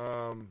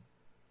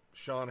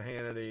 Sean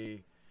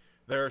Hannity.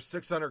 There are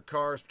 600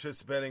 cars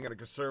participating in a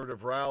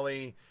conservative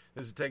rally.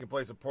 This is taking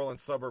place in Portland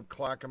suburb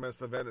Clackamas.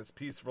 The event is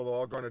peaceful. They're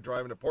all going to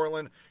drive into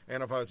Portland.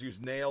 Antifas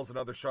used nails and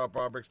other sharp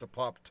objects to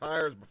pop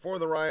tires before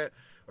the riot.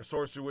 A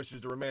source who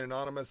wishes to remain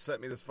anonymous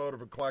sent me this photo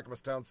from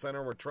Clackamas Town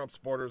Center where Trump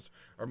supporters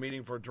are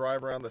meeting for a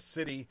drive around the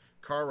city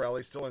car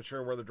rally, still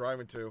unsure where they're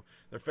driving to.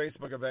 Their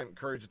Facebook event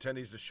encouraged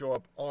attendees to show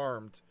up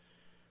armed.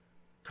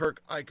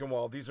 Kirk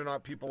Eichenwald, these are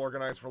not people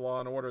organized for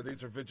law and order.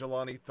 These are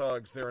vigilante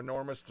thugs. They're an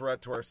enormous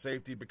threat to our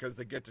safety because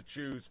they get to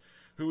choose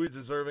who is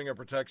deserving of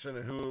protection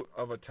and who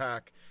of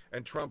attack.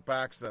 And Trump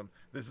backs them.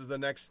 This is the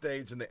next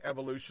stage in the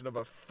evolution of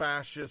a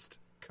fascist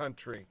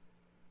country.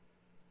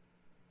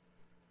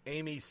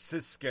 Amy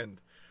Siskind.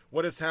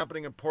 What is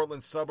happening in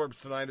Portland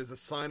suburbs tonight is a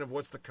sign of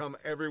what's to come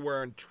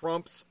everywhere in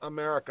Trump's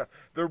America.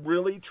 They're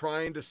really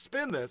trying to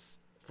spin this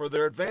for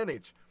their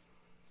advantage.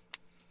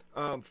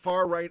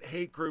 far-right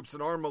hate groups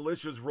and armed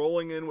militias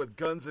rolling in with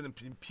guns and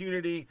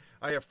impunity.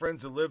 I have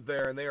friends who live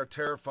there, and they are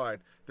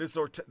terrified. This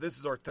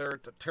is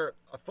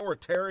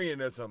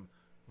authoritarianism.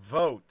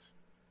 Vote.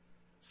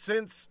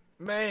 Since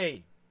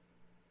May,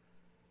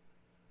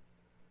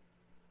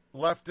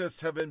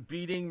 leftists have been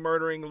beating,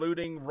 murdering,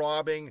 looting,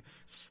 robbing,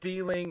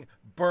 stealing,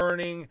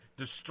 burning,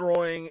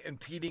 destroying,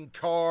 impeding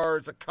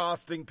cars,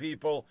 accosting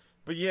people.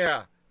 But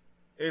yeah,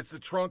 it's a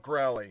Trump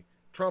rally.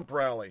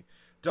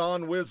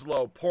 Don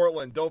Winslow,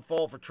 Portland, don't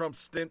fall for Trump's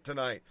stint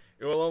tonight.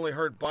 It will only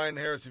hurt Biden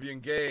Harris if you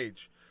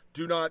engage.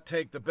 Do not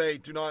take the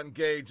bait. Do not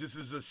engage. This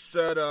is a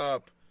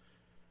setup.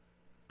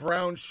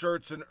 Brown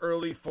shirts in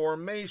early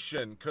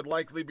formation could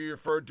likely be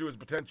referred to as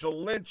potential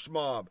lynch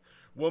mob.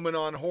 Woman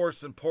on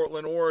horse in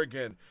Portland,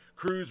 Oregon.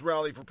 Cruise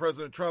rally for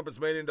President Trump has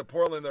made it into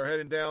Portland. They're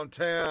heading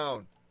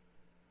downtown.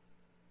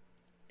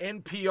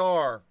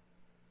 NPR,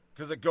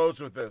 because it goes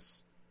with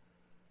this.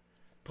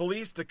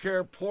 Police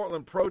declare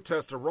Portland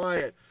protest a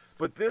riot.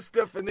 But this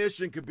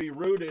definition could be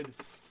rooted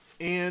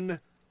in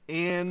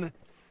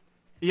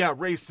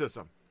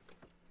racism.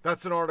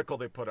 That's an article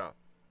they put up.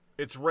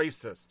 It's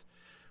racist.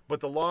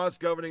 But the laws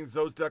governing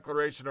those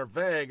declarations are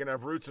vague and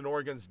have roots in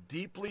Oregon's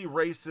deeply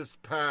racist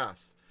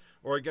past.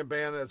 Oregon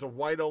banned it as a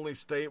white-only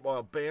state, while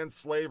it banned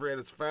slavery at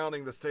its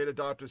founding. The state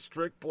adopted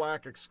strict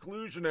black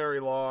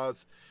exclusionary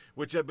laws,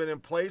 which have been in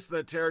place in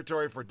the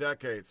territory for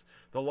decades.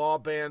 The law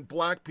banned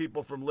black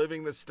people from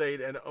living the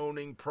state and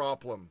owning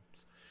problems.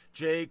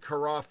 Jay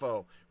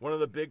Carafo, one of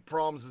the big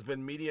problems has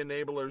been media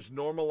enablers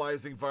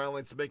normalizing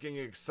violence, making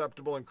it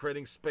acceptable and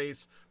creating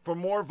space for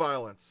more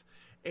violence.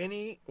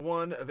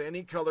 Anyone of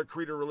any color,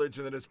 creed, or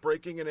religion that is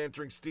breaking and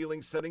entering,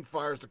 stealing, setting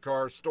fires to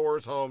cars,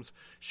 stores, homes,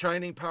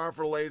 shining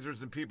powerful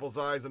lasers in people's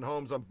eyes and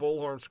homes on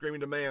bullhorns, screaming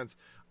demands,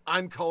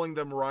 I'm calling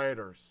them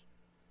rioters.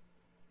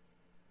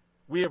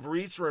 We have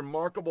reached a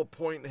remarkable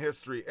point in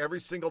history. Every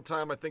single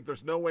time, I think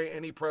there's no way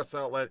any press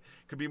outlet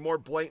could be more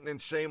blatant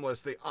and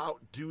shameless. They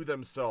outdo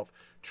themselves.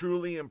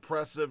 Truly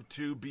impressive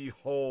to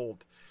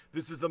behold.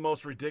 This is the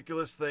most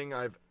ridiculous thing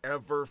I've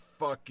ever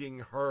fucking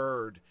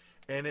heard.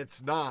 And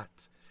it's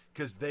not.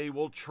 Because they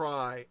will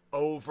try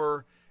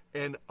over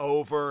and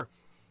over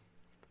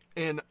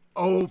and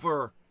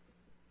over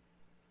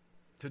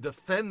to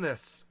defend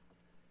this.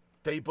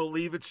 They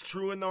believe it's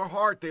true in their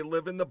heart. They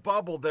live in the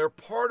bubble. They're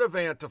part of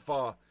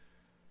Antifa.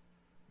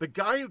 The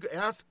guy who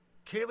asked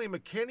Kayleigh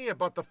McKinney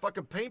about the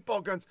fucking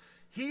paintball guns,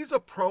 he's a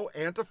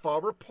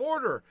pro-Antifa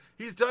reporter.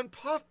 He's done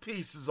puff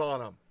pieces on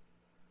them.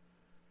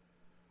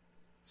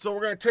 So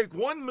we're going to take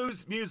one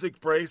music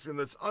break in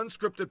this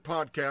unscripted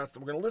podcast,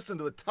 and we're going to listen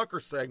to the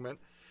Tucker segment,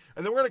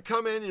 and then we're going to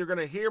come in, and you're going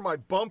to hear my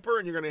bumper,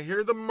 and you're going to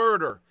hear the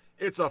murder.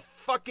 It's a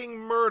fucking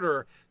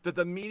murder that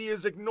the media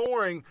is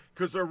ignoring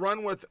because they're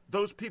run with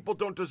those people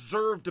don't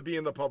deserve to be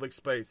in the public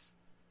space.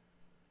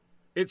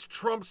 It's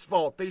Trump's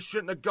fault. They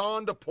shouldn't have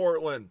gone to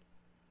Portland.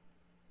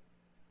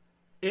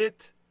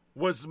 It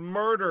was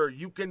murder.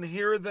 You can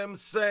hear them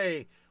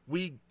say,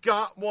 we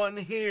got one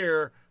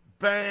here.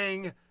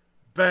 Bang,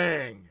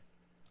 bang.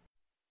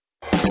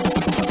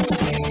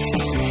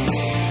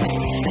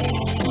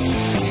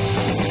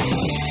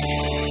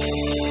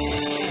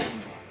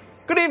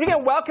 Good evening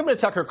and welcome to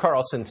Tucker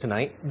Carlson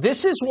Tonight.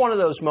 This is one of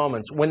those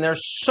moments when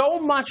there's so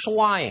much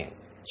lying,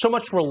 so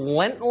much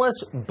relentless,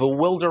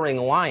 bewildering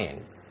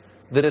lying,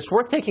 that it's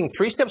worth taking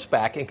 3 steps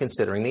back and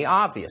considering the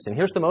obvious. And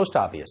here's the most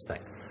obvious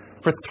thing.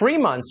 For 3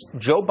 months,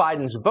 Joe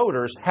Biden's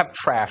voters have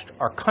trashed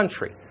our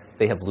country.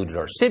 They have looted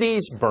our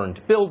cities,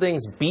 burned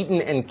buildings,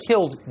 beaten and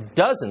killed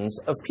dozens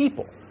of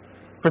people.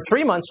 For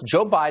 3 months,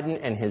 Joe Biden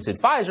and his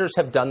advisors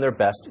have done their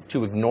best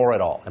to ignore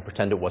it all and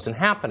pretend it wasn't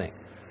happening.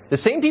 The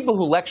same people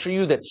who lecture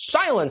you that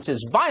silence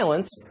is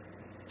violence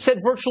said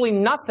virtually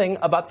nothing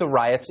about the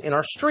riots in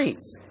our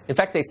streets. In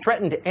fact, they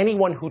threatened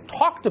anyone who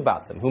talked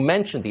about them, who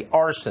mentioned the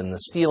arson, the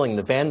stealing,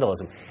 the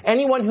vandalism,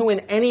 anyone who in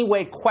any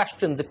way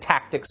questioned the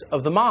tactics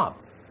of the mob.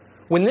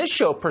 When this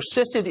show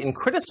persisted in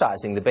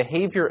criticizing the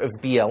behavior of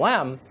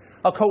BLM,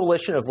 a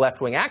coalition of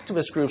left-wing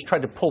activist groups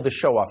tried to pull the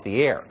show off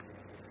the air.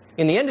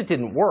 In the end, it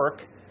didn't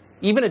work.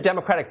 Even a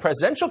Democratic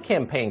presidential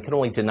campaign can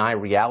only deny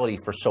reality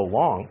for so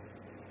long.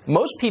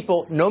 Most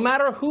people, no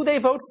matter who they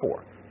vote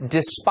for,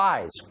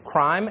 despise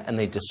crime and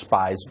they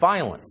despise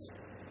violence.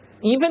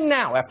 Even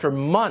now, after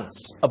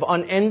months of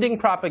unending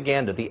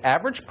propaganda, the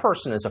average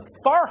person has a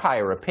far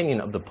higher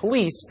opinion of the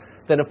police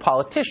than of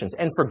politicians,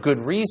 and for good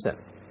reason.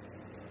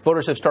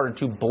 Voters have started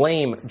to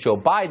blame Joe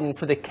Biden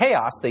for the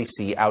chaos they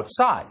see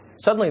outside.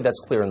 Suddenly, that's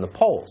clear in the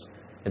polls,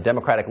 and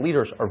Democratic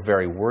leaders are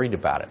very worried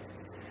about it.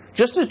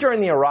 Just as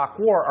during the Iraq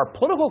War, our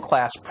political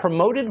class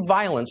promoted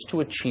violence to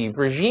achieve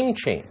regime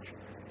change.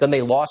 Then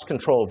they lost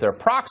control of their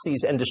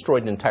proxies and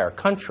destroyed an entire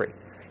country.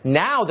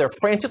 Now they're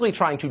frantically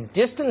trying to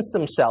distance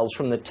themselves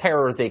from the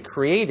terror they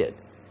created.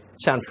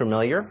 Sound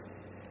familiar?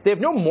 They have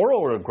no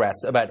moral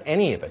regrets about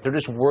any of it. They're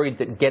just worried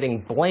that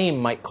getting blame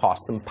might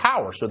cost them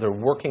power, so they're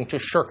working to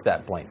shirk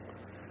that blame.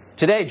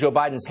 Today, Joe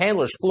Biden's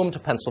handlers flew him to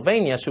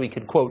Pennsylvania so he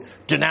could, quote,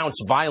 denounce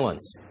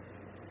violence.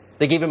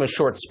 They gave him a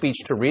short speech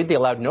to read. They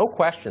allowed no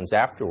questions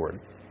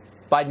afterward.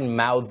 Biden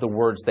mouthed the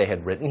words they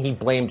had written. He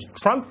blamed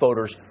Trump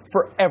voters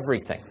for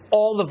everything,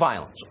 all the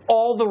violence,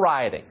 all the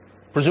rioting,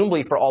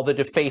 presumably for all the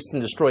defaced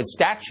and destroyed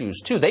statues,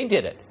 too. They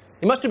did it.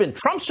 It must have been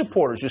Trump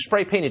supporters who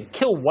spray-painted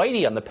Kill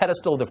Whitey on the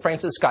pedestal of the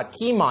Francis Scott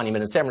Key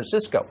Monument in San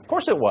Francisco. Of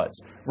course it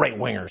was.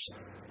 Right-wingers,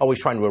 always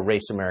trying to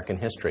erase American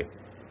history.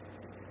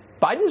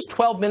 Biden's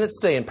 12 minutes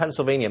today in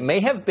Pennsylvania may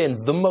have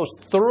been the most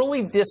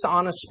thoroughly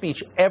dishonest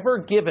speech ever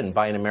given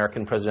by an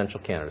American presidential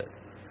candidate.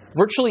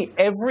 Virtually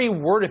every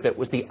word of it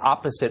was the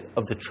opposite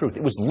of the truth.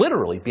 It was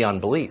literally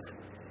beyond belief.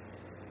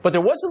 But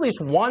there was at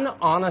least one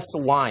honest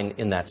line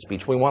in that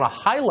speech. We want to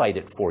highlight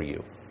it for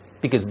you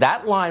because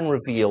that line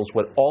reveals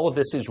what all of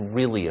this is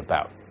really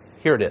about.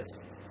 Here it is.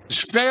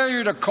 His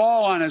failure to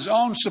call on his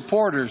own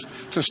supporters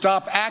to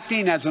stop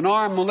acting as an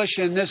armed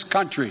militia in this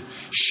country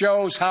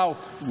shows how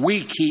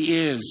weak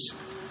he is.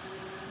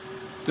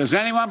 Does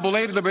anyone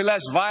believe there'll be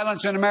less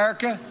violence in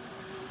America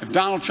if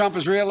Donald Trump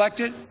is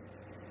reelected?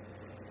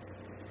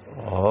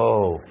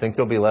 Oh, think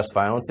there'll be less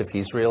violence if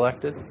he's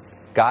reelected?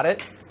 Got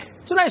it?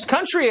 It's a nice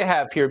country you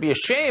have here. It'd be a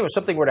shame if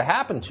something were to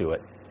happen to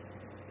it.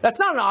 That's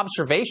not an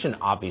observation,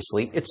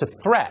 obviously. It's a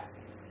threat.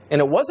 And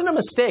it wasn't a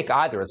mistake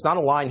either. It's not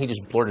a line he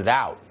just blurted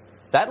out.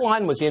 That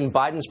line was in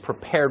Biden's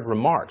prepared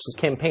remarks. His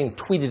campaign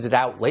tweeted it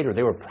out later.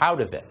 They were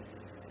proud of it.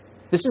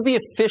 This is the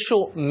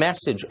official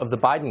message of the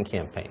Biden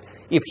campaign.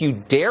 If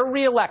you dare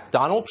reelect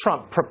Donald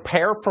Trump,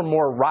 prepare for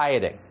more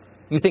rioting.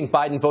 You think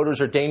Biden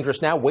voters are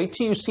dangerous now? Wait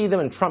till you see them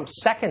in Trump's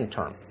second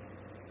term.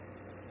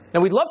 Now,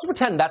 we'd love to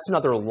pretend that's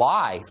another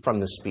lie from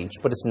the speech,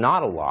 but it's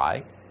not a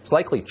lie. It's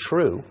likely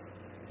true.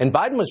 And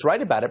Biden was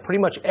right about it. Pretty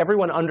much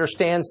everyone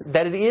understands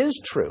that it is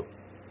true.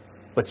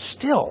 But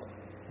still,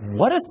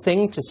 what a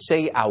thing to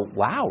say out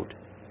loud.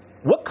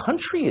 What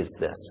country is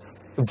this?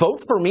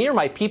 Vote for me or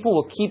my people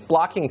will keep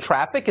blocking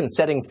traffic and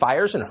setting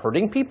fires and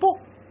hurting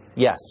people?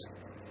 Yes,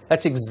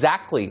 that's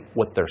exactly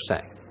what they're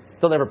saying.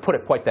 They'll never put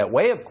it quite that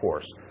way, of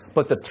course,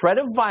 but the threat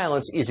of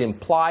violence is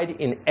implied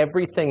in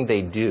everything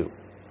they do.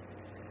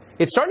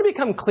 It's starting to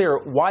become clear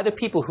why the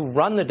people who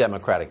run the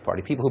Democratic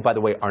Party, people who, by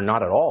the way, are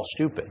not at all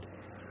stupid,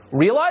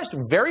 realized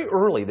very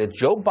early that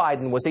Joe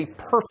Biden was a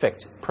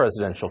perfect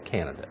presidential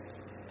candidate.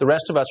 The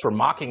rest of us were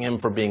mocking him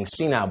for being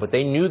senile, but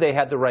they knew they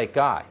had the right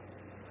guy.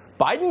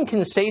 Biden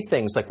can say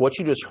things like what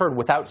you just heard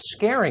without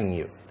scaring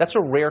you. That's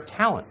a rare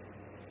talent.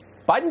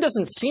 Biden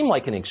doesn't seem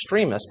like an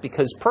extremist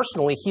because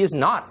personally he is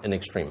not an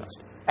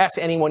extremist. Ask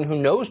anyone who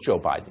knows Joe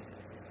Biden.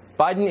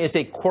 Biden is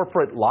a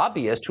corporate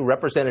lobbyist who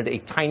represented a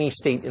tiny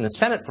state in the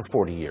Senate for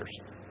 40 years.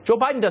 Joe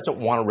Biden doesn't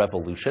want a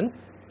revolution.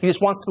 He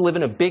just wants to live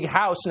in a big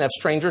house and have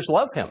strangers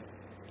love him.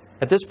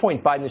 At this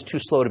point, Biden is too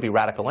slow to be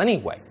radical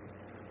anyway.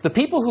 The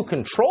people who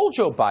control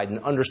Joe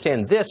Biden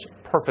understand this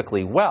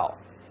perfectly well.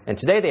 And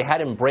today they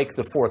had him break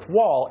the fourth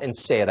wall and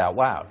say it out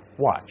loud.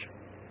 Watch.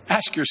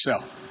 Ask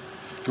yourself,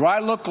 do I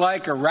look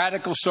like a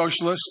radical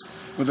socialist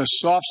with a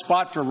soft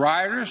spot for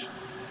rioters?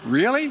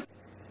 Really?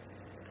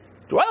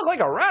 Do I look like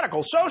a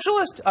radical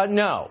socialist?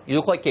 No. You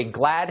look like a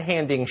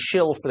glad-handing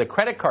shill for the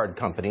credit card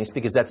companies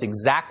because that's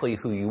exactly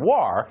who you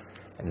are.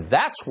 And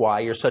that's why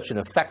you're such an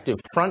effective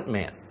front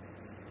man.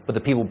 But the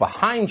people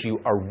behind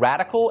you are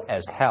radical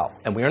as hell.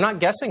 And we are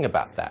not guessing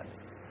about that.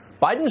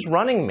 Biden's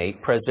running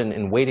mate,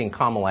 President-in-waiting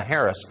Kamala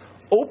Harris,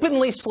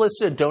 openly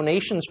solicited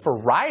donations for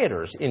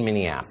rioters in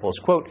Minneapolis.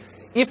 Quote,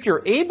 if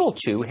you're able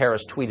to,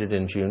 Harris tweeted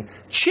in June,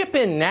 chip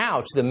in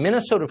now to the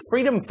Minnesota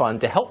Freedom Fund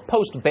to help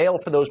post bail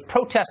for those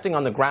protesting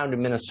on the ground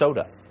in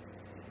Minnesota.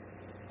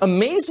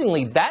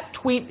 Amazingly, that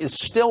tweet is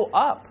still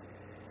up.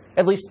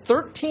 At least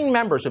 13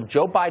 members of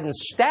Joe Biden's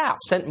staff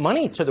sent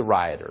money to the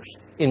rioters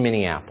in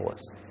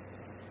Minneapolis.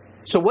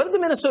 So what did the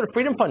Minnesota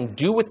Freedom Fund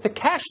do with the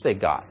cash they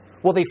got?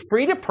 Well, they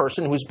freed a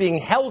person who was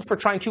being held for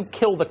trying to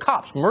kill the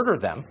cops, murder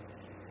them.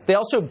 They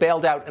also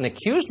bailed out an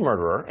accused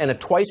murderer and a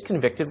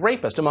twice-convicted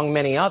rapist, among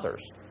many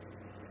others.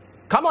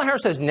 Kamala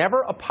Harris has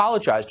never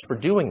apologized for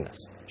doing this.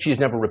 She has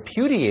never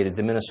repudiated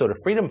the Minnesota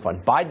Freedom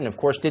Fund. Biden, of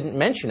course, didn't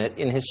mention it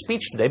in his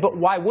speech today, but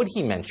why would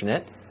he mention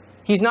it?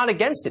 He's not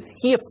against it.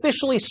 He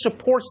officially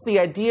supports the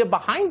idea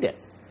behind it.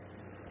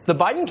 The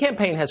Biden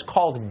campaign has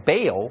called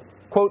bail,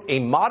 quote, a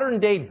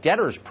modern-day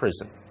debtor's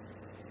prison.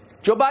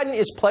 Joe Biden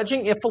is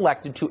pledging, if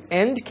elected, to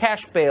end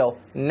cash bail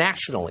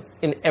nationally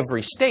in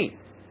every state.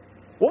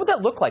 What would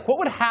that look like? What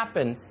would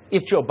happen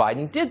if Joe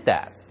Biden did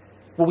that?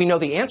 Well, we know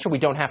the answer. We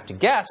don't have to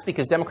guess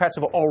because Democrats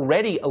have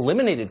already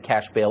eliminated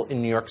cash bail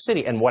in New York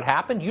City. And what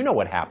happened? You know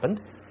what happened.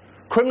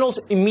 Criminals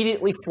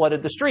immediately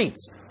flooded the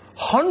streets.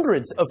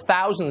 Hundreds of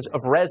thousands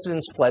of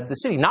residents fled the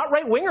city. Not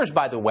right-wingers,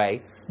 by the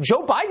way.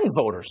 Joe Biden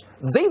voters.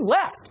 They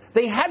left.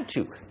 They had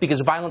to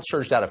because violence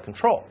surged out of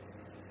control.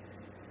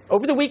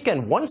 Over the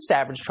weekend, one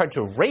savage tried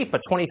to rape a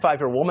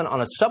 25-year-old woman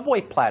on a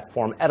subway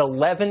platform at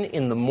 11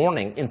 in the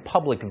morning in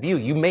public view.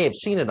 You may have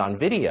seen it on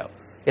video.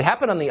 It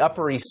happened on the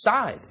Upper East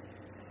Side,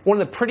 one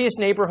of the prettiest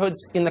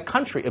neighborhoods in the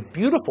country, a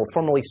beautiful,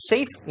 formerly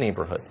safe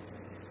neighborhood.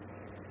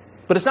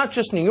 But it's not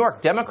just New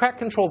York.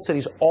 Democrat-controlled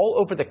cities all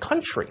over the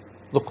country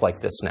look like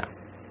this now.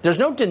 There's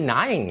no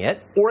denying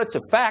it or its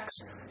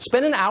effects.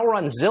 Spend an hour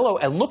on Zillow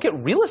and look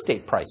at real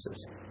estate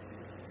prices.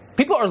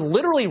 People are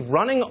literally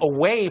running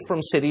away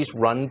from cities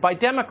run by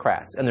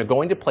Democrats, and they're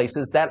going to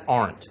places that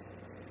aren't.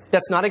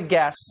 That's not a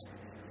guess.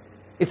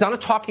 It's not a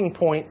talking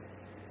point.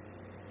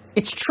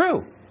 It's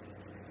true.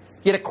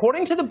 Yet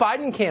according to the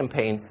Biden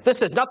campaign, this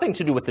has nothing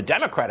to do with the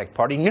Democratic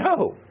Party.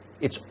 No,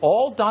 it's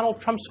all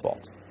Donald Trump's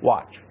fault.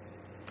 Watch.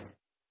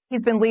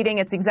 He's been leading.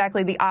 It's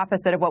exactly the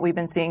opposite of what we've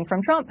been seeing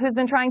from Trump, who's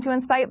been trying to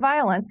incite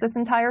violence this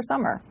entire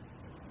summer.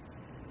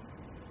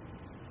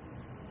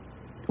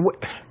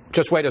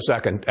 Just wait a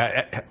second.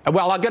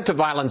 Well, I'll get to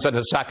violence in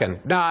a second.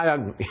 No,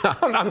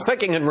 I'm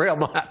thinking in real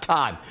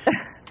time.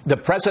 The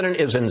president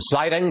is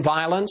inciting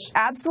violence?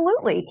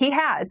 Absolutely. He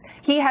has.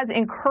 He has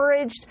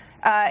encouraged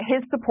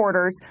his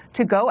supporters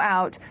to go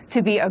out,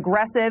 to be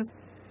aggressive.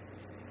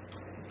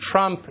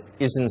 Trump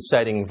is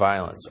inciting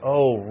violence.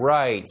 Oh,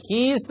 right.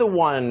 He's the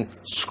one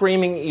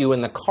screaming at you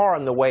in the car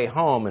on the way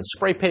home and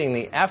spray painting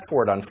the F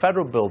word on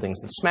federal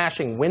buildings and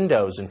smashing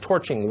windows and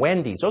torching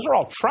Wendy's. Those are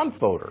all Trump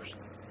voters.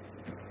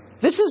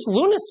 This is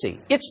lunacy.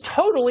 It's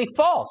totally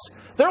false.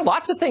 There are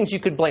lots of things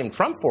you could blame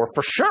Trump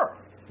for sure.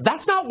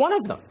 That's not one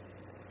of them.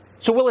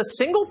 So will a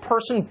single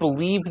person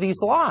believe these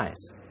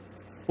lies?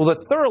 Well,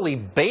 the thoroughly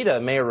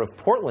beta mayor of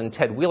Portland,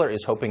 Ted Wheeler,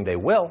 is hoping they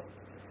will.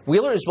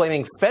 Wheeler is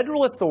blaming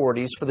federal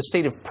authorities for the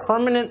state of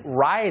permanent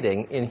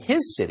rioting in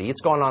his city.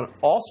 It's gone on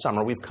all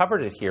summer. We've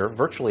covered it here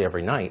virtually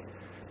every night.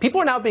 People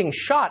are now being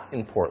shot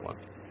in Portland.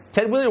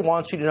 Ted Wheeler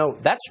wants you to know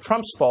that's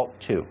Trump's fault,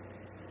 too.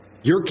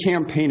 Your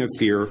campaign of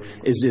fear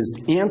is as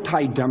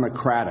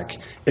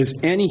anti-democratic as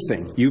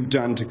anything you've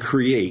done to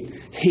create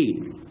hate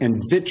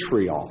and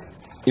vitriol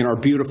in our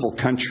beautiful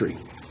country.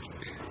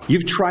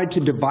 You've tried to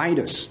divide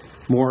us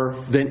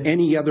more than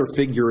any other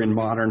figure in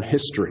modern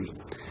history.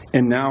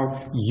 And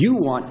now you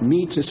want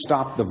me to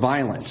stop the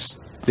violence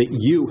that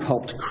you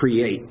helped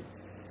create.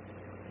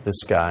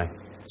 This guy.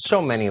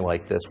 So many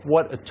like this.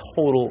 What a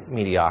total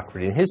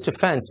mediocrity. In his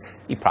defense,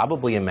 he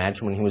probably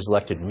imagined when he was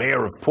elected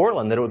mayor of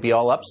Portland that it would be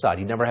all upside.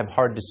 He'd never have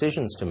hard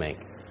decisions to make.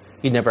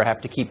 He'd never have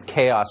to keep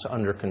chaos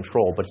under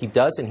control. But he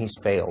does, and he's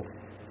failed.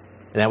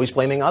 And now he's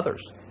blaming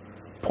others.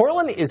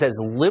 Portland is as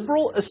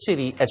liberal a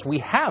city as we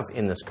have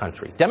in this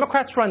country.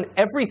 Democrats run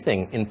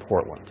everything in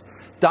Portland.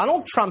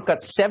 Donald Trump got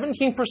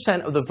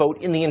 17% of the vote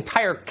in the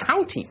entire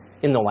county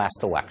in the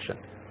last election.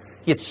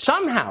 Yet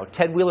somehow,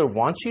 Ted Wheeler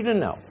wants you to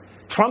know,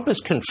 Trump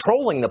is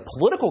controlling the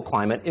political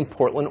climate in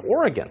Portland,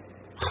 Oregon.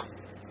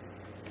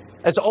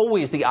 As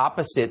always, the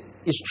opposite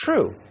is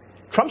true.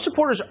 Trump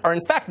supporters are,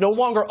 in fact, no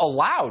longer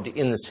allowed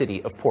in the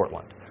city of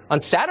Portland. On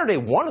Saturday,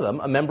 one of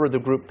them, a member of the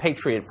group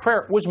Patriot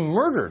Prayer, was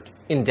murdered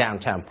in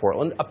downtown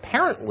Portland,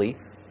 apparently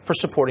for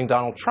supporting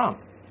Donald Trump.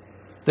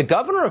 The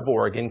governor of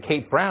Oregon,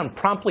 Kate Brown,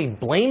 promptly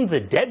blamed the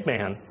dead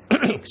man,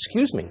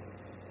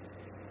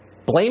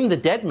 blamed the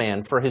dead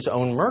man for his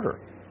own murder.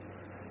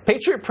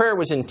 Patriot Prayer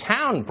was in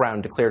town,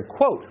 Brown declared,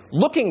 quote,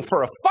 looking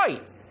for a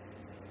fight.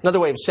 Another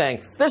way of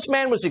saying, this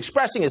man was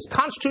expressing his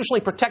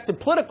constitutionally protected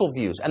political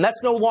views, and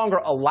that's no longer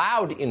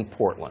allowed in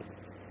Portland.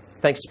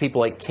 Thanks to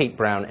people like Kate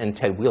Brown and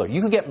Ted Wheeler.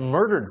 You can get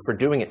murdered for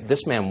doing it.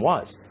 This man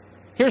was.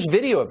 Here's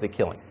video of the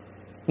killing.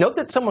 Note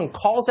that someone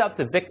calls out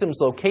the victim's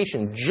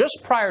location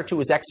just prior to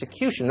his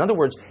execution. In other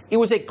words, it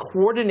was a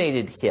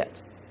coordinated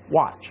hit.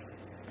 Watch.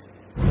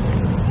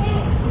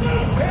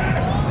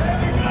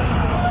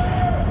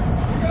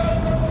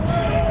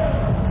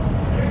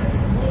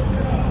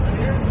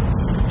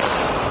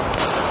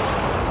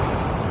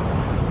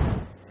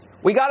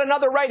 We got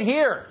another right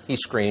here, he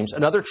screams,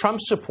 another Trump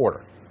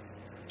supporter.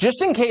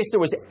 Just in case there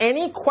was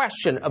any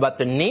question about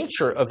the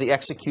nature of the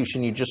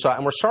execution you just saw,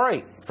 and we're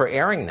sorry for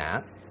airing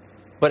that,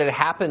 but it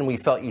happened, we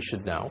felt you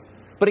should know.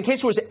 But in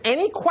case there was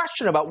any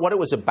question about what it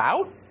was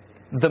about,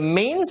 the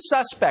main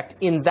suspect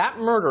in that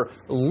murder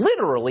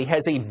literally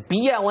has a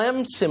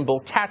BLM symbol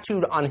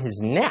tattooed on his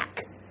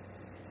neck.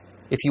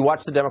 If you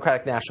watch the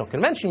Democratic National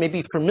Convention, you may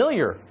be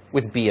familiar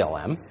with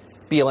BLM.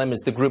 BLM is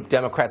the group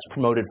Democrats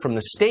promoted from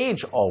the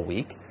stage all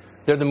week.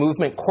 They're the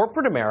movement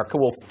corporate America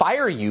will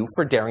fire you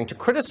for daring to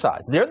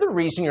criticize. They're the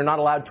reason you're not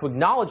allowed to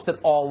acknowledge that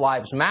all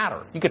lives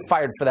matter. You get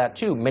fired for that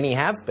too. Many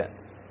have been.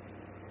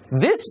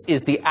 This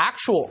is the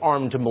actual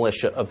armed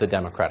militia of the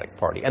Democratic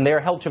Party, and they are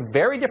held to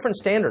very different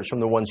standards from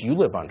the ones you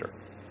live under.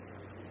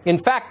 In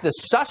fact, the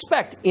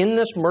suspect in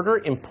this murder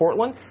in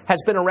Portland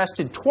has been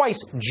arrested twice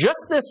just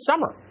this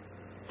summer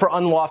for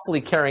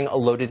unlawfully carrying a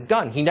loaded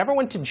gun. He never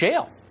went to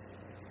jail.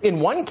 In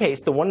one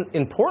case, the one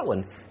in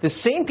Portland, the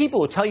same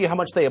people who tell you how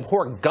much they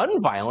abhor gun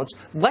violence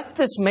let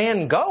this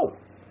man go.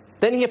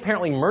 Then he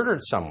apparently murdered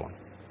someone.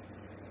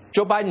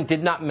 Joe Biden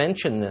did not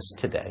mention this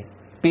today.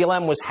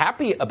 BLM was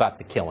happy about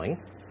the killing.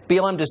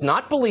 BLM does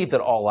not believe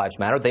that all lives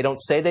matter. They don't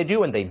say they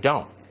do, and they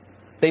don't.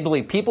 They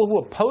believe people who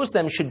oppose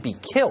them should be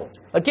killed.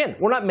 Again,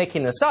 we're not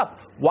making this up.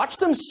 Watch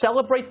them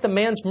celebrate the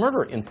man's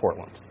murder in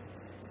Portland.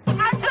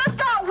 I just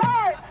got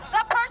word.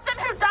 The person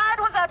who died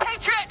was a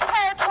Patriot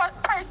Prayer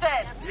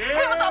person. He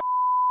was a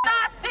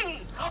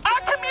Nazi.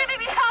 Our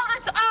community held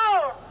its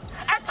own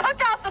and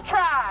took out the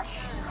trash.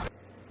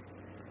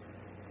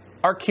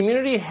 Our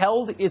community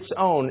held its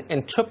own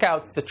and took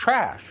out the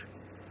trash.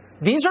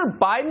 These are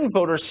Biden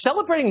voters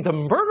celebrating the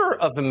murder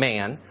of a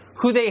man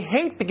who they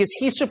hate because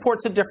he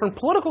supports a different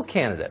political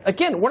candidate.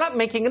 Again, we're not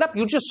making it up.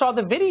 You just saw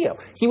the video.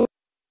 He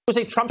was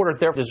a Trump voter,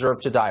 therefore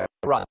deserved to die.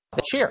 Right.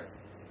 Cheer.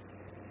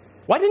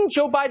 Why didn't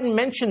Joe Biden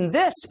mention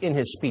this in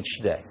his speech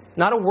today?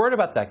 Not a word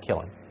about that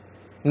killing.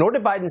 Nor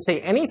did Biden say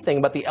anything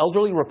about the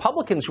elderly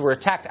Republicans who were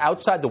attacked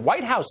outside the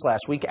White House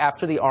last week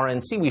after the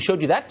RNC. We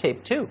showed you that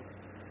tape, too.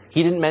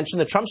 He didn't mention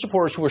the Trump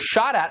supporters who were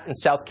shot at in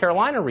South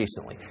Carolina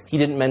recently. He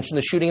didn't mention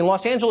the shooting in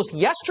Los Angeles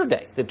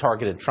yesterday that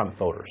targeted Trump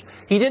voters.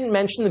 He didn't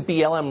mention the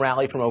BLM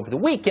rally from over the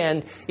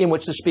weekend in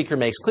which the speaker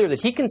makes clear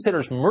that he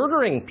considers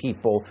murdering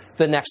people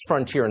the next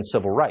frontier in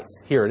civil rights.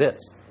 Here it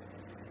is.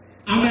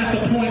 I'm at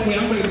the point where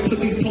I'm ready to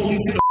put these police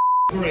in the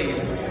grave.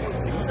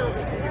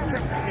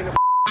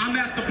 I'm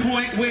at the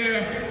point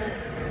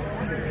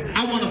where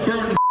I want to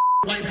burn the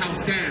White House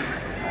down.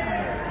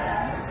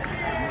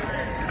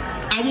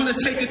 I want to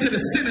take it to the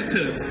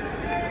senators.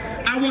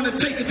 I want to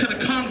take it to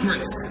the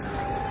Congress.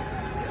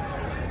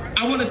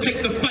 I want to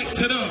take the fight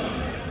to them.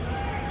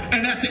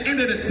 And at the end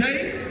of the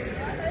day,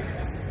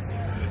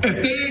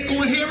 if they ain't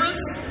going to hear us,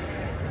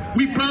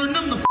 we burn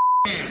them the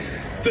down.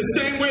 The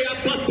same way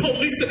I bust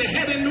police in the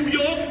head in New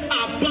York,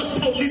 I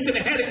bust police in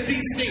the head in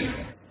D.C.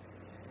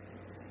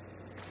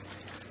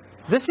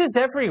 This is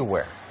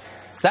everywhere.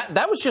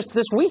 That was just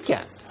this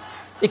weekend.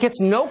 It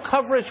gets no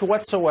coverage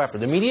whatsoever.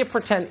 The media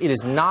pretend it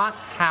is not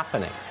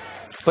happening.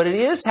 But it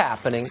is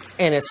happening,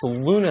 and it's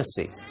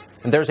lunacy.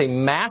 And there's a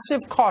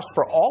massive cost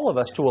for all of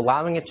us to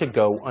allowing it to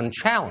go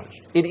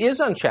unchallenged. It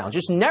is unchallenged.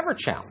 It's never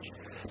challenged.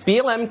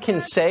 BLM can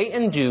say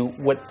and do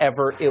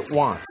whatever it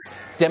wants.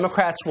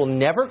 Democrats will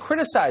never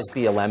criticize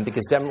BLM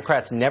because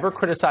Democrats never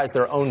criticize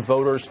their own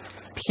voters,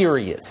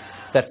 period.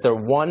 That's their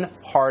one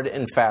hard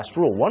and fast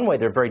rule. One way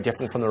they're very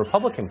different from the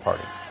Republican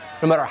Party.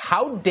 No matter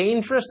how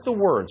dangerous the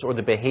words or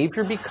the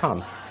behavior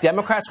become,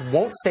 Democrats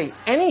won't say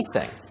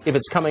anything if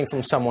it's coming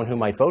from someone who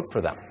might vote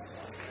for them.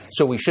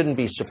 So we shouldn't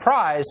be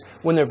surprised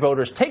when their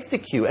voters take the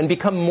cue and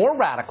become more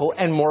radical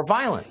and more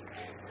violent.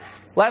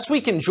 Last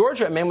week in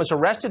Georgia, a man was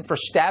arrested for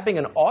stabbing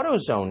an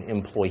AutoZone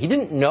employee. He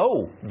didn't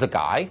know the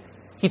guy.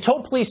 He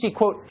told police he,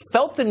 quote,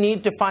 felt the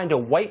need to find a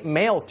white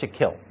male to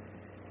kill.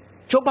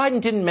 Joe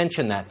Biden didn't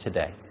mention that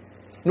today.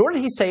 Nor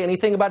did he say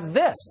anything about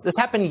this. This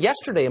happened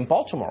yesterday in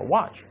Baltimore.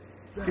 Watch.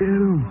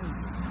 Ew.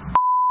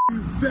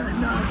 Better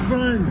not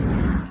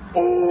run.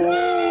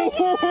 Oh!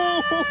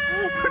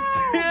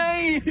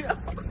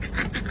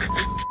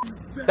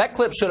 That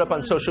clip showed up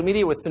on social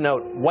media with the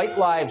note, "White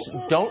lives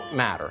don't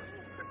matter."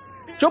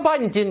 Joe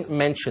Biden didn't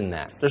mention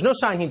that. There's no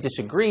sign he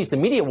disagrees. The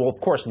media will, of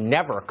course,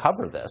 never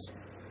cover this.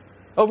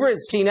 Over at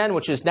CNN,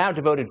 which is now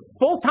devoted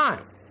full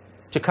time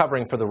to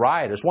covering for the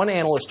rioters, one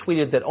analyst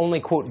tweeted that only,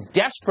 quote,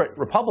 desperate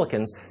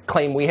Republicans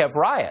claim we have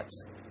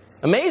riots.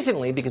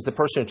 Amazingly, because the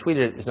person who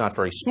tweeted it is not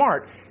very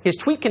smart, his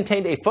tweet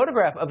contained a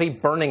photograph of a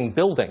burning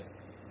building.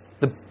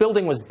 The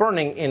building was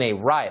burning in a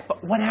riot.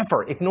 But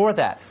whatever, ignore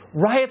that.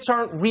 Riots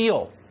aren't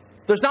real.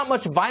 There's not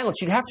much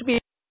violence. You'd have to be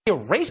a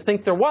race to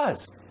think there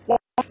was.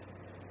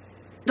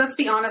 Let's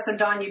be honest, and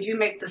Don, you do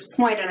make this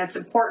point, and it's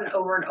important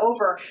over and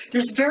over.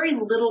 There's very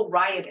little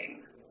rioting.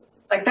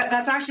 Like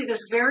that's actually,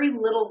 there's very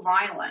little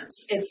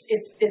violence. It's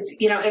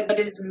but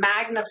it's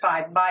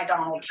magnified by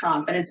Donald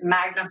Trump, and it's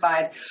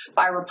magnified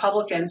by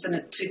Republicans, and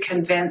it's to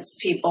convince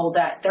people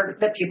that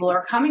people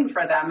are coming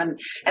for them,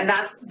 and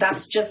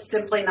that's just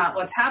simply not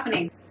what's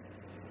happening.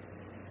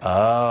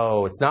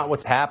 Oh, it's not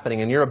what's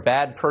happening, and you're a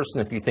bad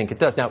person if you think it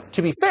does. Now,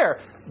 to be fair,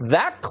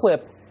 that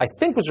clip I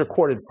think was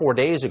recorded 4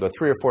 days ago,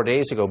 3 or 4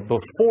 days ago,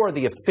 before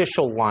the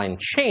official line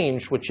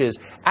changed, which is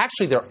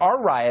actually there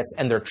are riots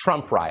and they're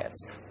Trump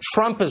riots.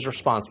 Trump is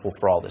responsible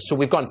for all this. So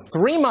we've gone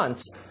 3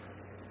 months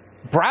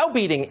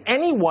browbeating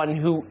anyone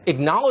who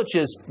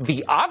acknowledges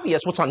the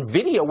obvious, what's on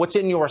video, what's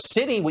in your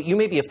city, what you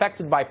may be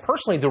affected by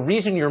personally, the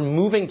reason you're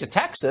moving to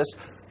Texas,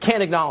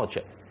 can't acknowledge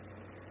it.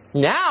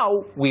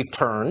 Now we've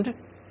turned and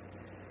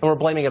we're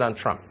blaming it on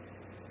Trump.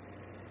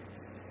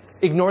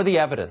 Ignore the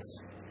evidence.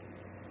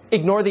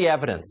 Ignore the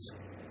evidence.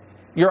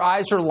 Your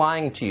eyes are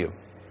lying to you.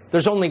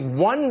 There's only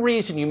one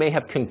reason you may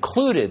have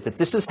concluded that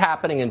this is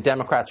happening and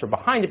Democrats are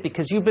behind it,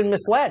 because you've been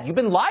misled. You've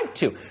been lied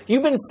to.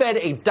 You've been fed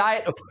a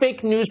diet of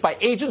fake news by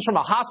agents from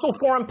a hostile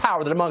foreign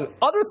power that, among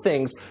other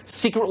things,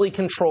 secretly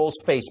controls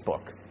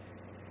Facebook.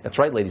 That's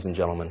right, ladies and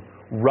gentlemen.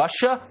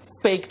 Russia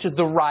faked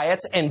the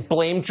riots and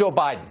blamed Joe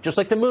Biden, just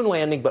like the moon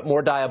landing, but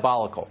more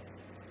diabolical.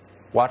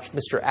 Watch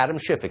Mr. Adam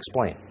Schiff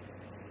explain.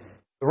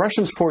 The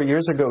Russians 4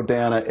 years ago,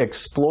 Dana,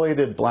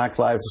 exploited Black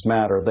Lives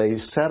Matter. They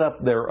set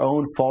up their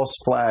own false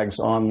flags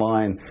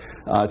online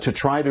to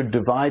try to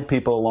divide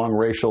people along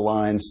racial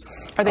lines.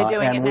 Are they doing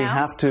it now? And we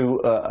have to,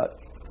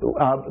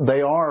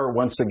 they are,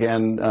 once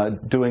again,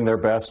 doing their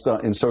best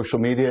in social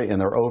media, in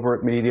their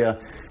overt media,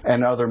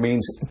 and other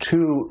means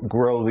to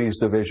grow these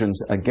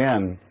divisions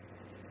again.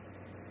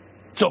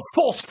 It's a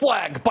false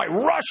flag by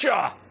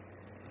Russia!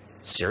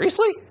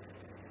 Seriously?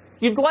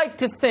 You'd like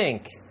to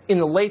think in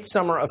the late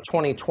summer of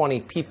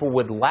 2020, people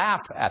would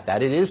laugh at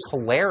that. It is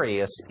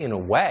hilarious in a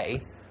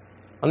way.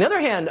 On the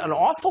other hand, an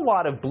awful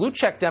lot of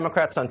blue-check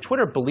Democrats on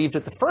Twitter believed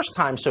it the first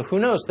time, so who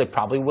knows, they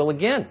probably will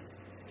again.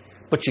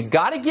 But you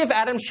got to give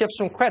Adam Schiff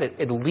some credit.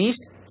 At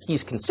least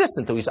he's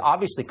consistent, though he's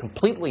obviously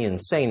completely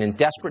insane, in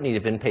desperate need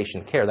of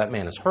inpatient care. That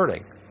man is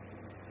hurting.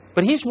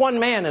 But he's one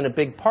man in a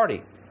big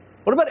party.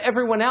 What about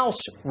everyone else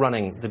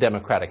running the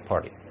Democratic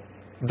Party?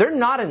 They're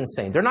not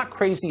insane. They're not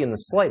crazy in the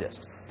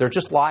slightest. They're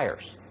just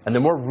liars. And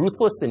they're more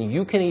ruthless than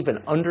you can even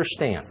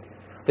understand.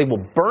 They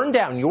will burn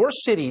down your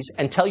cities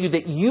and tell you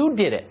that you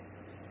did it.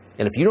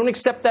 And if you don't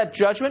accept that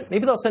judgment,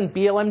 maybe they'll send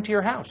BLM to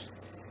your house.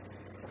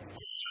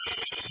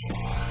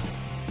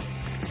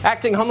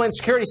 Acting Homeland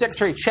Security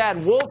Secretary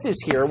Chad Wolf is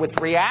here with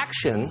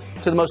reaction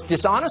to the most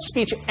dishonest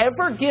speech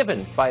ever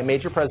given by a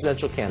major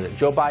presidential candidate,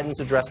 Joe Biden's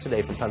address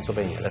today from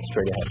Pennsylvania. That's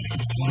straight ahead.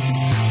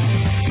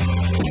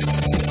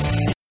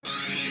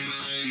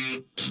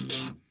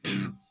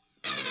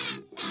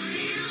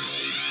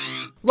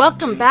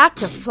 Welcome back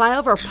to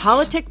Flyover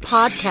Politic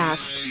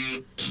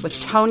Podcast with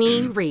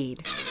Tony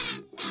Reed.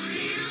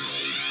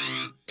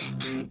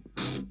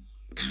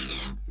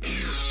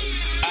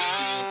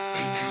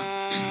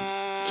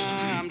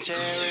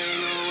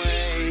 Tearing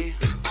away.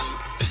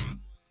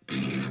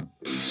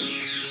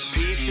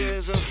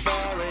 Pieces are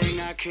falling,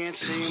 I can't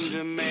seem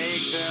to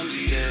make them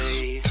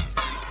stay.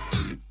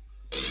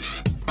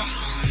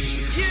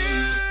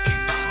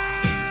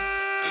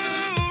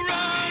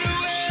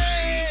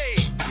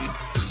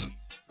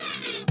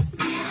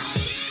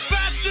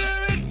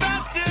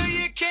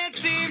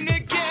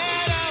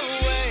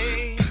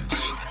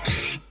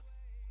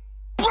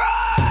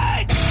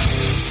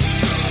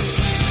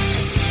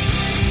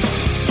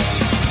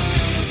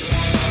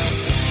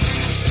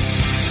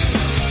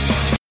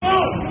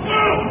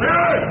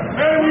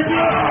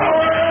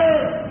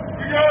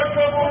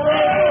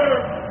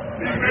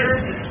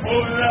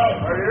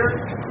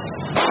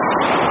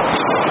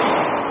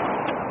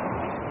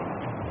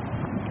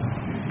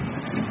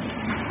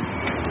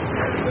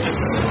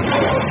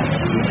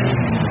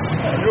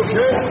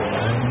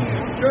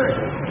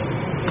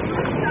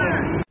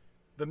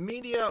 The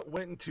media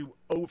went into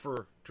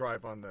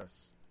overdrive on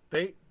this.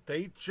 They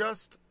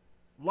just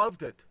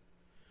loved it.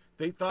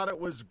 They thought it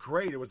was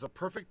great. It was a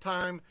perfect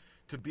time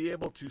to be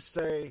able to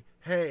say,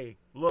 hey,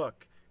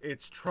 look,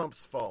 it's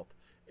Trump's fault.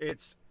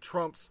 It's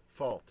Trump's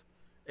fault.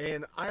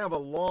 And I have a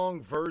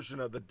long version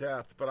of the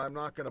death, but I'm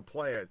not going to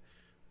play it.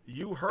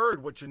 You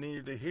heard what you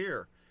needed to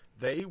hear.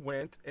 They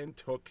went and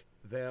took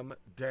them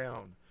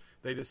down.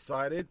 They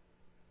decided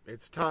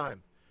it's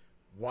time.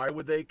 Why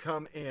would they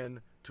come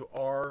in to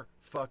our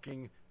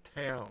fucking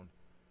town?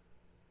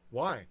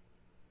 Why?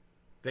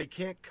 They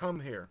can't come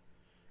here.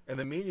 And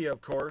the media,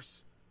 of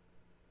course,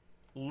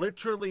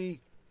 literally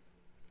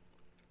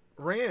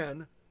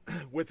ran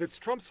with it's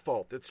Trump's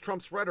fault. It's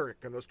Trump's rhetoric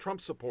and those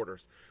Trump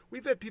supporters.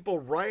 We've had people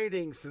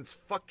rioting since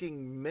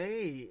fucking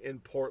May in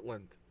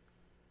Portland.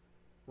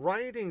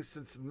 Rioting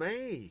since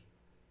May.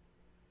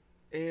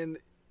 And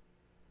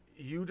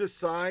you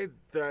decide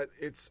that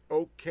it's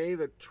okay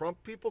that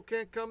Trump people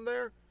can't come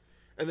there?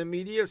 And the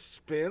media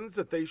spins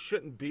that they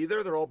shouldn't be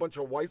there. They're all a bunch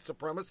of white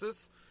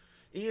supremacists.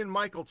 Ian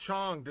Michael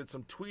Chong did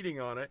some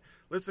tweeting on it.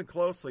 Listen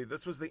closely.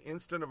 This was the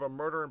instant of a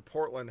murder in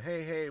Portland.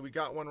 Hey, we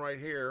got one right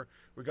here.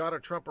 We got a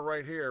Trumper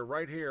right here.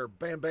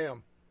 Bam,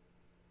 bam.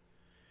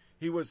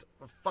 He was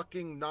a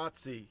fucking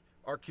Nazi.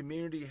 Our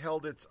community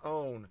held its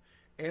own.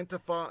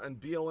 Antifa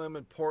and BLM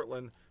in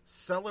Portland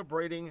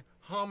celebrating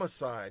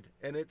homicide.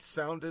 And it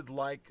sounded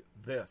like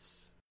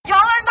this. Y'all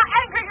are not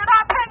angry, you're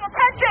not paying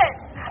attention.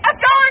 If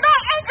y'all are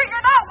not angry,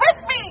 you're not with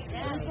me.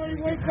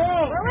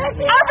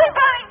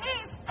 Everybody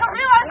needs to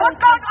realize what's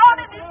going on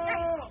in these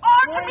streets.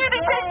 Our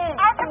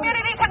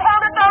community can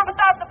hold its own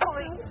without the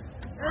police.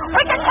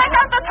 We can take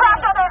out the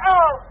trash on our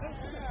own.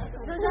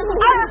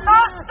 I am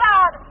not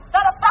sad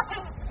that a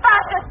fucking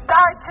fascist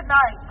died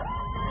tonight.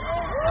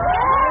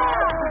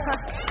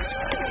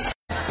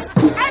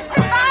 And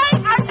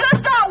tonight, I just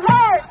got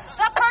word.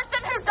 The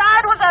person who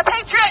died was a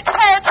Patriot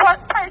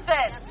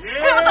person.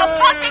 He was a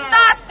fucking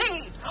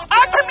Nazi.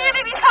 Our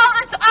community held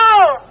its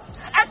own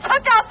and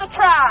took out the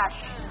trash.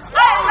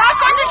 I am not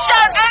going to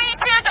shed any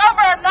tears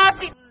over a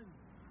Nazi.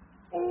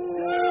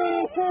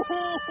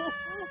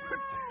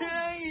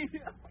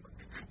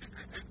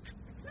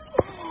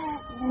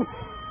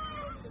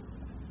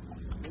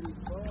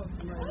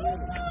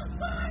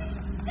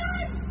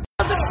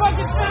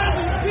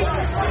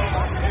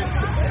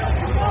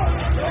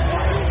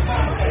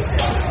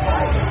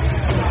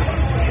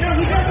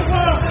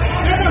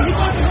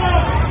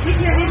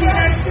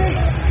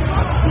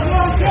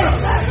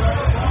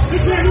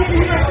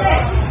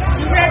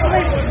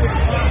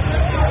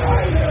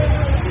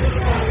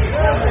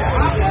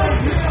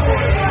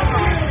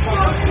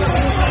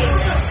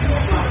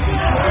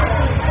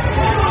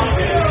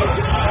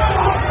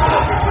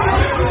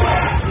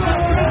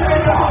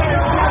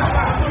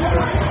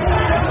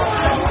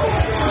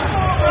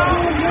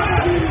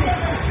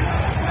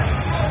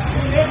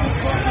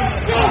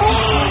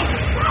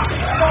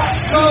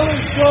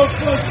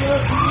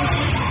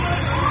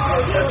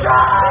 You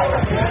tried!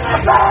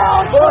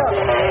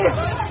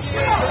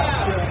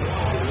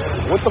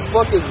 What the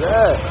fuck is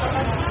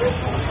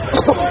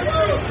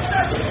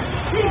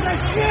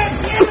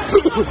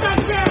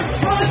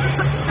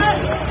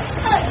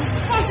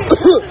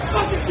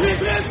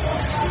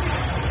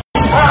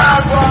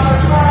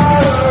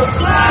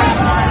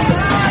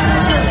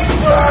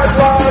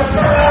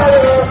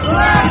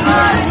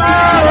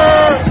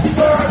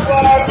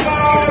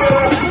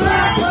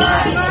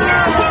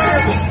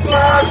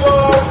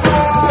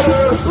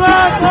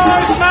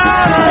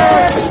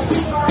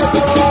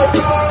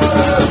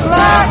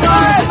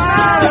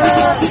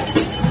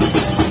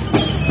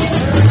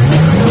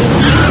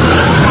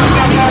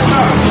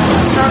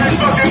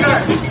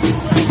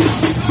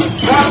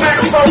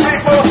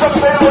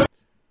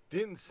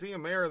Didn't see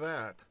him air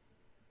that.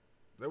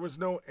 There was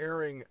no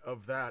airing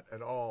of that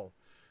at all.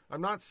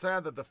 I'm not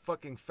sad that the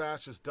fucking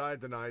fascist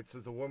died tonight,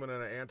 says a woman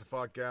at an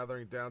Antifa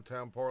gathering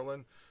downtown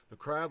Portland. The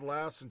crowd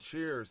laughs and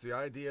cheers. The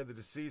idea of the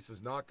deceased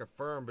is not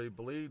confirmed, but he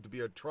believed to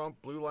be a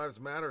Trump Blue Lives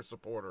Matter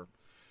supporter.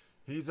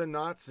 He's a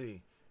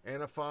Nazi.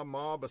 Antifa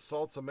mob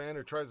assaults a man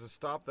who tries to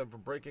stop them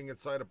from breaking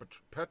inside a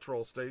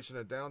petrol station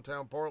in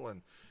downtown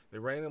Portland. They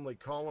randomly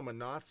call him a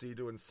Nazi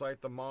to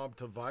incite the mob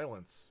to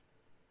violence.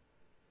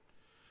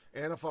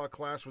 Antifa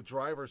clashed with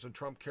drivers in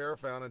Trump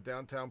Caravan in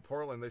downtown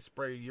Portland. They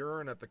spray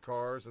urine at the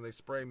cars and they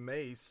spray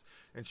mace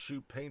and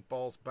shoot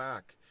paintballs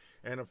back.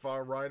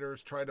 Antifa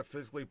riders try to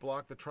physically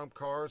block the Trump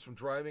cars from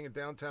driving in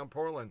downtown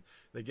Portland.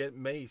 They get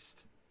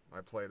maced. I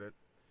played it.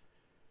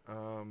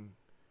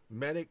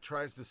 Medic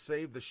tries to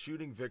save the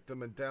shooting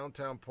victim in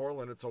downtown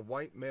Portland. It's a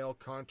white male,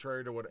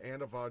 contrary to what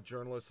Antifa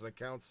journalists and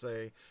accounts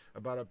say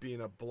about it being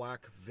a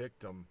black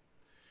victim.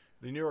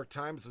 The New York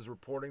Times is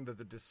reporting that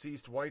the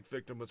deceased white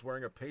victim was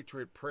wearing a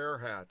Patriot Prayer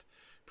hat.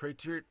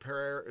 Patriot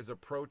Prayer is a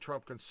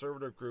pro-Trump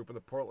conservative group in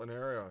the Portland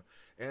area.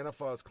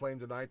 Antifa has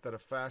claimed tonight that a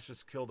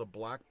fascist killed a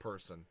black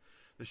person.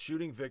 The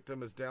shooting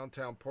victim is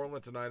downtown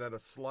Portland tonight at a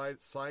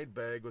side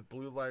bag with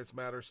Blue Lives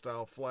Matter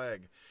style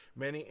flag.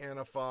 Many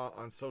Antifa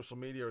on social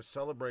media are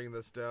celebrating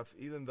this death,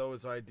 even though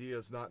his idea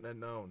is not yet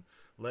known.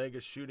 Leg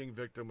a shooting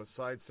victim with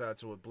side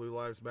satchel with Blue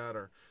Lives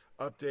Matter.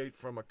 Update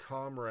from a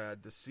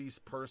comrade.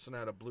 Deceased person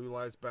had a Blue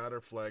Lives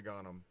Matter flag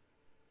on him.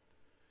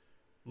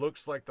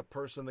 Looks like the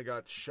person that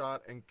got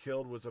shot and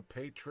killed was a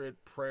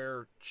Patriot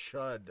Prayer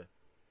chud.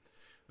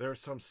 There are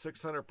some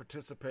 600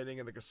 participating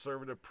in the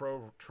conservative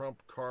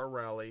pro-Trump car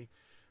rally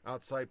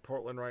outside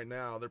Portland right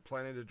now. They're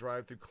planning to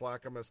drive through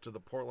Clackamas to the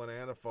Portland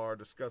Antifa,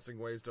 discussing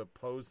ways to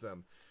oppose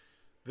them.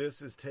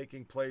 This is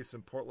taking place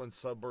in Portland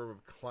suburb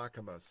of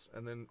Clackamas.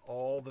 And then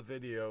all the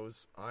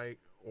videos I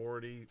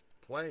already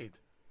played.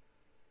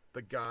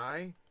 The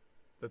guy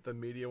that the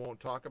media won't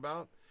talk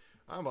about,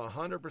 I'm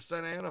 100%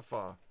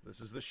 Antifa.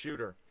 This is the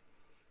shooter.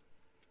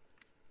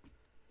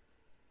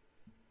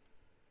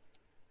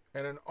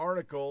 And an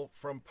article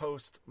from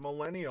Post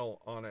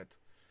Millennial on it.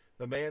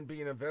 The man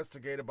being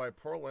investigated by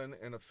Portland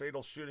in a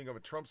fatal shooting of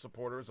a Trump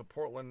supporter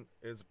Portland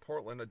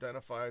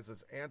identifies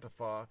as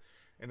Antifa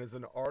and is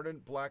an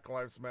ardent Black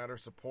Lives Matter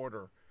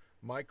supporter.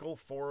 Michael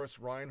Forrest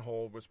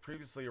Reinhold was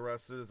previously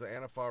arrested as an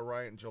Antifa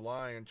riot in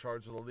July and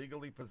charged with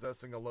illegally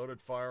possessing a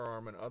loaded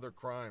firearm and other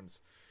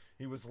crimes.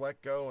 He was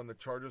let go and the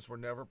charges were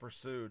never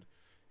pursued.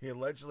 He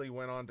allegedly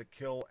went on to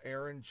kill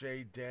Aaron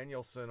J.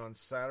 Danielson on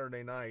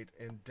Saturday night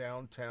in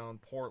downtown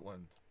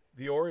Portland.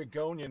 The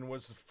Oregonian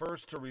was the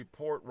first to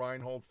report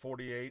Reinhold,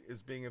 48,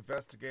 is being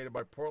investigated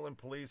by Portland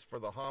police for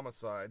the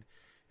homicide.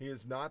 He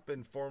has not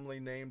been formally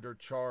named or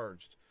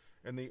charged.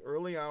 In the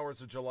early hours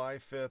of July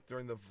 5th,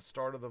 during the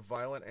start of the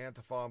violent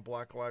Antifa and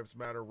Black Lives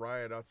Matter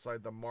riot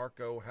outside the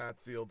Marco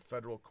Hatfield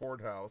Federal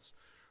Courthouse,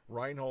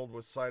 Reinhold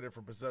was cited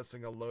for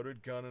possessing a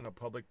loaded gun in a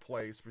public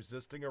place,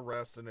 resisting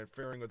arrest, and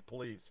interfering with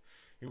police.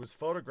 He was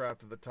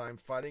photographed at the time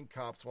fighting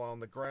cops while on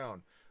the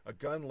ground. A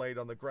gun laid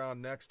on the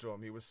ground next to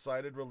him. He was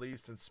cited,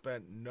 released, and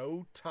spent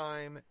no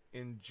time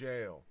in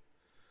jail.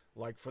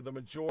 Like for the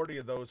majority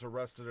of those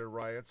arrested at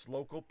riots,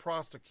 local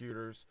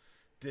prosecutors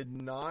did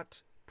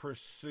not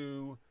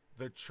pursue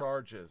the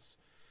charges.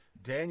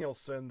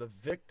 Danielson, the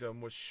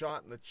victim, was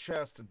shot in the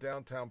chest in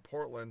downtown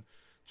Portland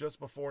just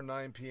before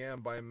 9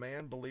 p.m. by a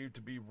man believed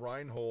to be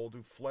Reinhold,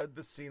 who fled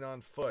the scene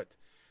on foot.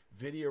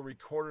 Video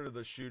recorded of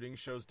the shooting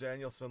shows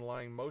Danielson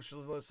lying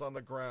motionless on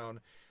the ground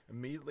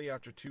immediately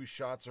after 2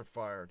 shots are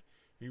fired.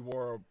 He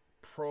wore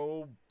a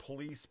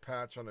pro-police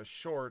patch on his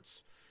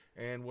shorts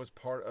and was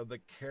part of the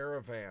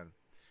caravan.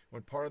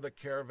 When part of the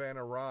caravan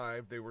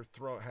arrived, they were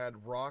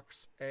had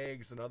rocks,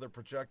 eggs, and other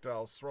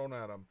projectiles thrown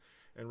at them.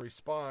 In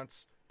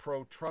response,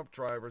 pro-Trump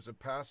drivers and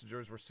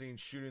passengers were seen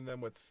shooting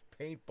them with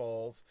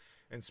paintballs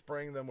and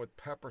spraying them with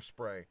pepper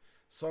spray.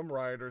 Some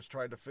rioters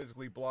tried to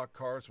physically block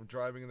cars from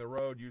driving in the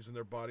road using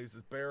their bodies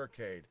as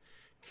barricade.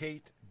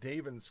 Kate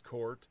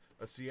Davenport,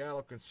 a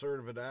Seattle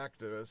conservative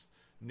activist,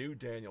 knew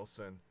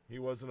Danielson. He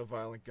wasn't a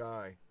violent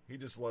guy. He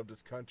just loved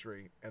his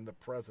country and the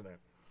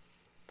president.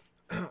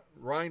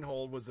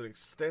 Reinhold was an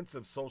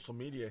extensive social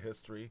media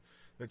history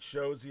that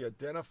shows he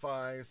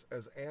identifies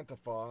as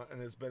Antifa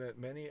and has been at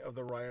many of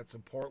the riots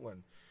in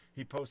Portland.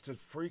 He posted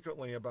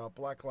frequently about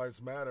Black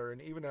Lives Matter and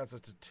even has a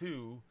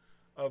tattoo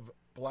of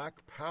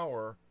Black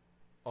Power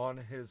on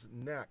his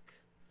neck.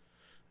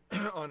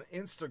 On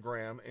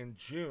Instagram in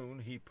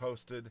June, he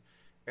posted,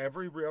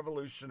 every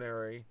revolution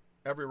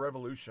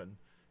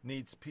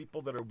needs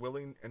people that are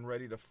willing and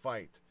ready to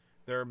fight.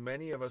 There are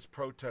many of us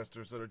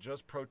protesters that are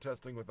just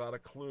protesting without a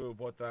clue of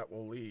what that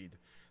will lead.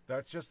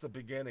 That's just the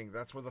beginning.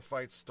 That's where the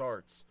fight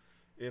starts.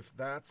 If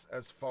that's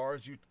as far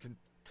as you can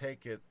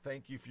take it,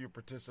 thank you for your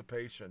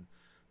participation.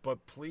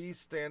 But please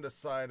stand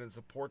aside and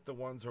support the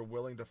ones who are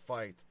willing to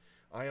fight.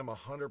 I am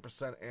 100%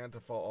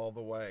 Antifa all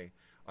the way.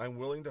 I'm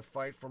willing to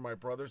fight for my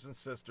brothers and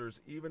sisters,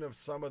 even if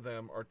some of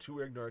them are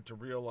too ignorant to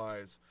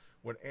realize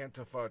what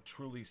Antifa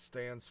truly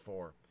stands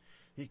for.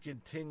 He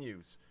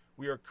continues,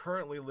 we are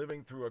currently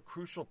living through a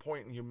crucial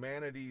point in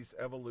humanity's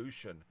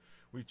evolution.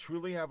 We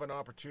truly have an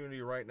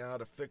opportunity right now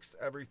to fix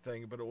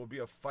everything, but it will be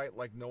a fight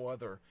like no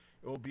other.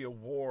 It will be a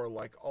war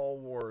like all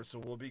wars, so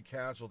will be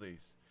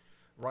casualties.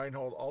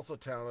 Reinhold also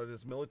touted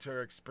his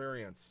military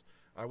experience.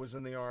 I was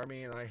in the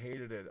Army and I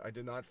hated it. I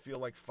did not feel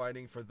like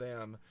fighting for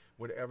them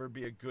would ever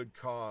be a good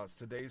cause.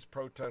 Today's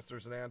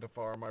protesters in Antifa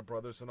are my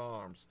brothers in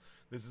arms.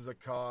 This is a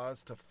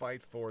cause to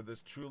fight for.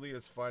 This truly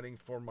is fighting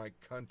for my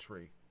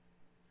country.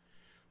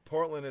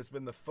 Portland has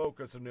been the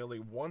focus of nearly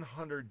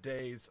 100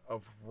 days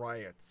of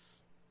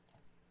riots.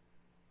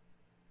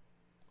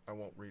 I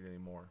won't read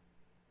anymore.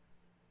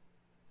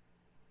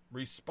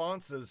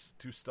 Responses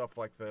to stuff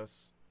like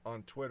this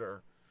on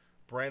Twitter.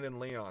 Brandon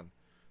Leon.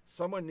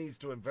 Someone needs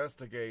to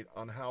investigate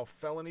on how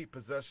felony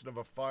possession of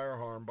a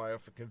firearm by a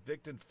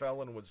convicted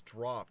felon was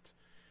dropped.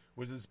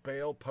 Was his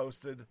bail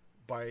posted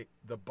by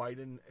the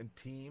Biden and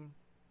team?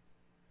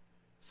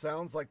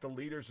 Sounds like the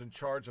leaders in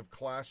charge of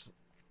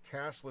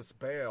cashless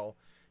bail,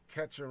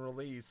 catch and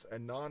release,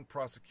 and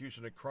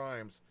non-prosecution of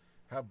crimes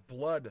have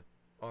blood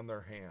on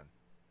their hand.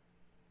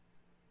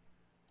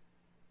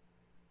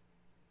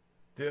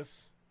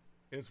 This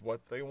is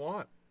what they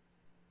want.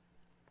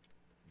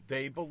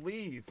 They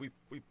believe.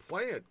 We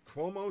play it.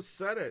 Cuomo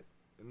said it.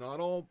 Not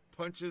all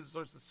punches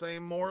are the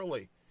same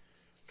morally.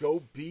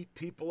 Go beat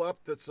people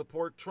up that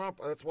support Trump.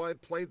 That's why I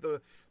played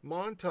the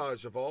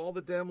montage of all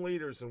the Dem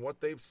leaders and what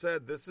they've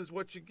said. This is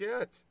what you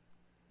get.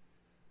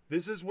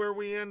 This is where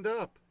we end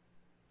up.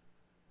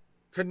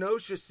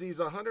 Kenosha sees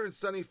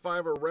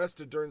 175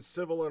 arrested during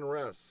civil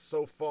unrest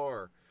so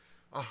far.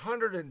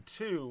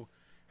 102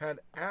 had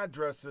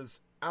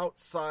addresses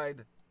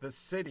outside the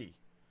city.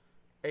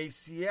 A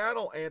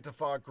Seattle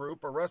Antifa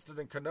group arrested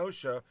in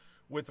Kenosha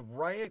with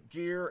riot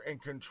gear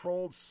and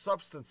controlled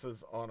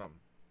substances on them.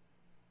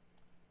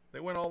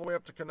 They went all the way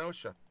up to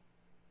Kenosha.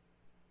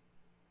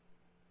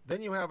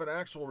 Then you have an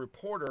actual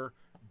reporter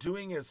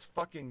doing his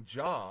fucking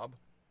job,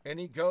 and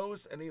he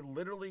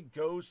literally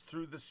goes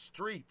through the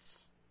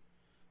streets.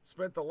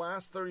 Spent the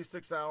last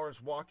 36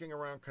 hours walking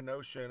around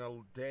Kenosha in a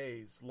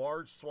daze.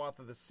 Large swath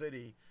of the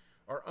city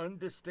are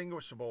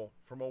undistinguishable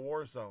from a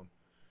war zone.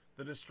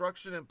 The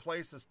destruction in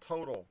place is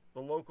total.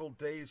 The local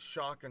dazed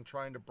shock and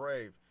trying to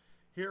brave.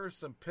 Here are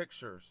some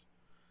pictures.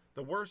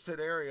 The worst hit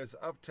area is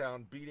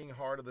Uptown, beating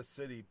heart of the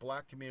city,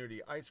 black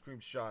community, ice cream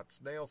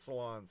shops, nail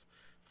salons,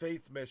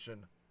 faith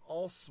mission,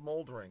 all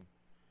smoldering.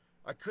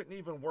 I couldn't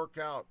even work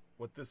out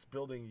what this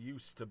building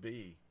used to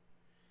be.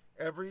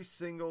 Every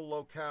single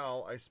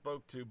locale I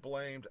spoke to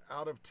blamed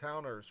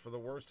out-of-towners for the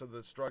worst of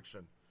the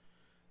destruction.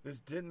 This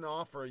didn't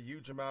offer a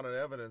huge amount of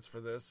evidence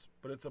for this,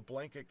 but it's a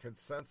blanket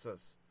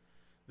consensus.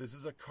 This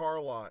is a car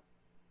lot.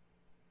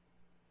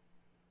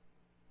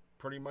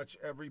 Pretty much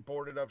every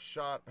boarded up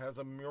shop has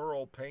a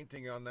mural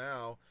painting on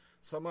now.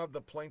 Some have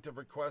the plaintiff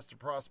request to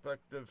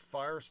prospective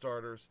fire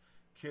starters.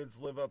 Kids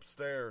live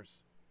upstairs.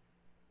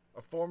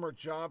 A former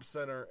job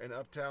center in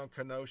Uptown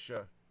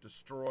Kenosha,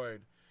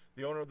 destroyed.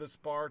 The owner of this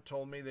bar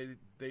told me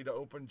they'd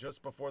opened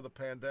just before the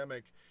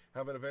pandemic,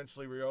 haven't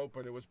eventually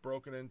reopened. It was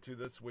broken into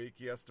this week.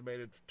 He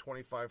estimated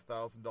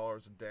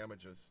 $25,000 in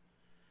damages.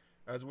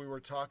 As we were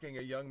talking,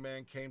 a young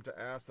man came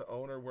to ask the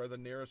owner where the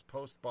nearest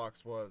post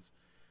box was.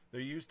 There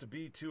used to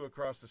be two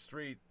across the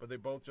street, but they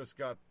both just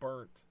got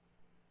burnt.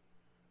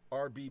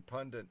 RB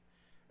Pundit.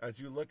 As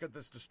you look at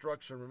this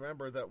destruction,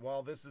 remember that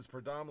while this is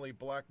predominantly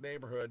black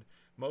neighborhood,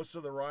 most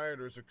of the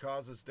rioters who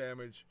caused this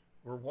damage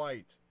were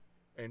white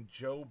and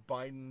Joe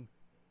Biden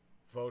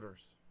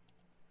voters.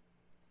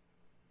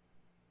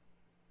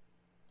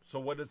 So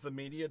what does the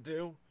media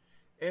do?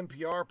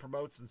 NPR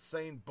promotes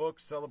insane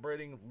books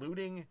celebrating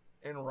looting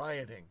and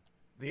rioting.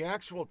 The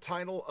actual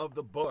title of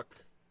the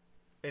book,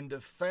 In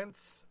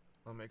Defense,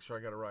 I'll make sure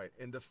I got it right,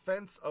 In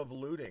Defense of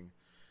Looting.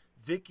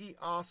 Vicky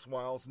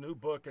Oswald's new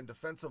book, In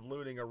Defense of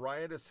Looting, A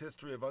Riotous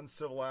History of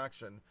Uncivil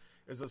Action,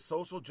 is a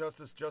social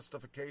justice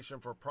justification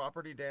for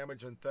property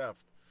damage and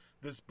theft.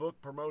 This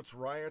book promotes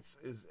riots,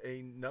 is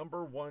a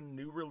 #1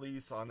 new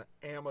release on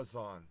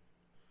Amazon.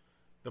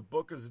 The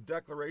book is a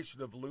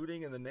declaration of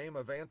looting in the name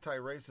of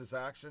anti-racist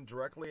action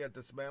directly at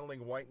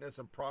dismantling whiteness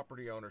and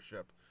property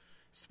ownership.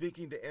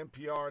 Speaking to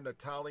NPR,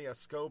 Natalia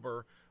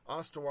Scober,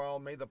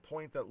 Osterwald made the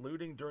point that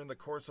looting during the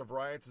course of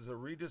riots is a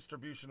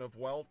redistribution of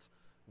wealth,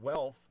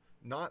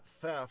 not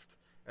theft,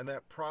 and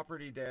that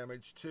property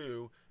damage,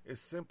 too,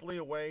 is simply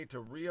a way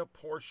to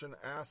reapportion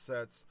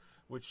assets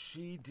which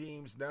she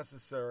deems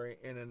necessary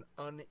in an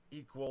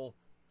unequal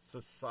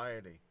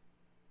society.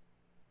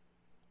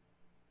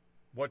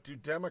 What do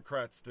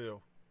Democrats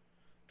do?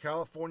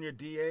 California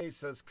DA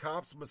says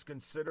cops must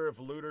consider if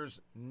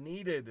looters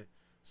needed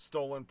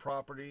stolen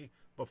property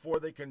before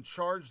they can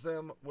charge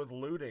them with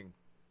looting.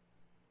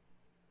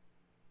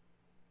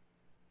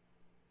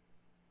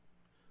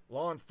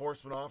 Law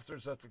enforcement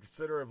officers have to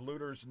consider if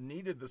looters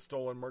needed the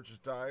stolen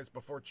merchandise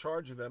before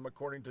charging them,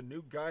 according to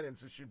new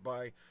guidance issued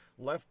by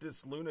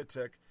leftist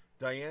lunatic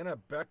Diana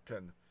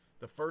Becton,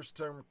 the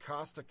first-term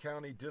Costa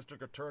County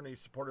District Attorney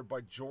supported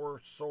by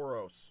George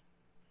Soros.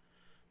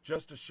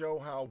 Just to show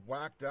how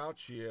whacked out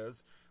she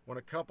is, when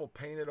a couple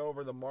painted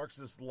over the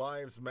Marxist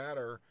Lives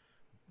Matter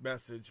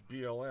message,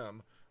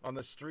 BLM, on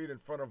the street in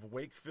front of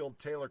Wakefield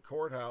Taylor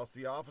Courthouse,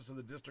 the office of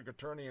the District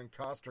Attorney in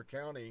Costa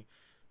County,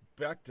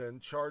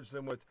 Becton, charged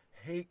them with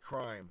hate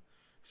crime.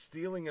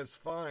 Stealing is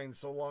fine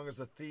so long as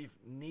a thief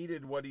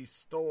needed what he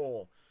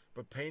stole,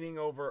 but painting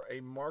over a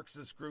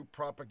Marxist group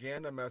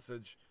propaganda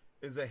message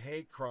is a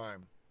hate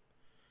crime.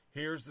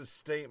 Here's the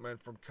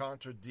statement from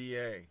Contra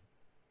DA.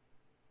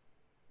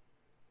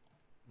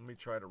 Let me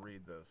try to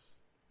read this,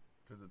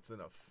 because it's in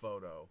a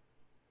photo.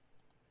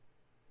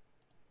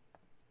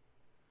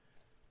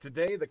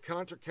 Today, the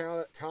Contra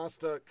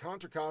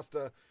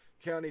Costa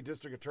County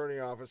District Attorney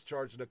Office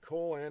charged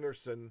Nicole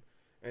Anderson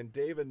and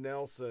David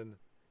Nelson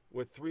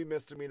with 3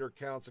 misdemeanor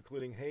counts,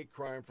 including hate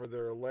crime, for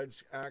their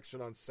alleged action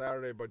on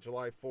Saturday by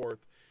July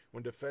 4th,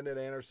 when defendant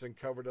Anderson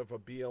covered up a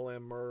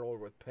BLM mural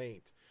with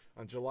paint.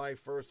 On July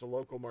 1st, a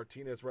local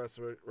Martinez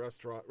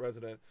restaurant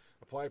resident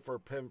applied for a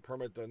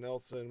permit to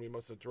Nelson. We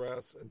must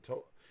address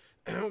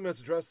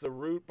the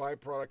root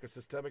byproduct of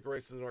systemic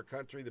racism in our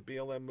country. The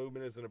BLM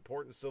movement is an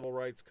important civil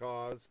rights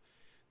cause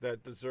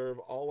that deserve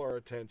all our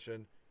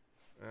attention.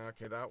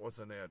 Okay, that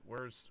wasn't it.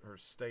 Where's her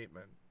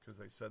statement? Because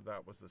they said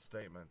that was the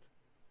statement.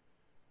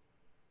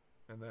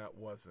 And that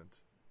wasn't.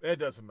 It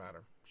doesn't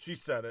matter. She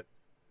said it.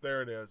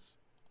 There it is.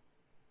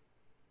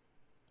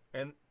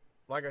 And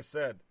like I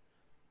said,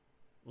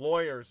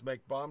 lawyers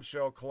make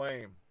bombshell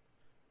claim.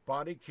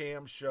 Body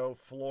cams show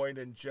Floyd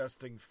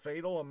ingesting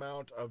fatal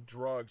amount of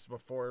drugs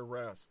before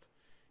arrest.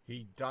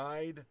 He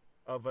died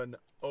of an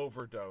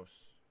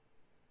overdose.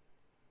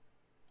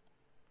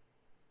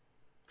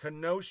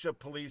 Kenosha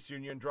Police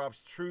Union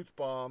drops truth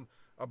bomb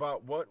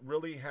about what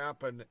really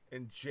happened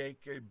in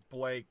Jacob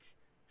Blake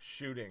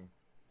shooting.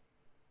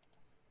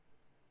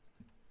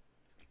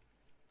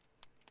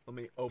 Let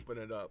me open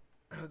it up.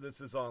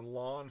 This is on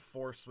Law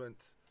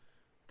Enforcement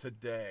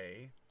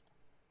Today.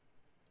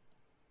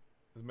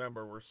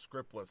 Remember, we're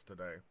scriptless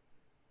today.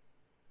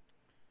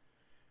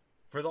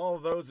 For all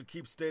of those who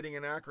keep stating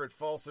inaccurate,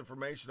 false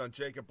information on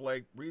Jacob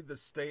Blake, read the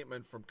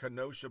statement from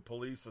Kenosha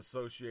Police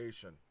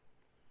Association.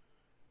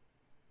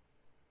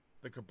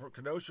 The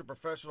Kenosha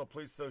Professional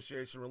Police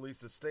Association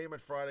released a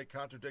statement Friday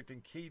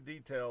contradicting key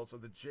details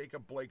of the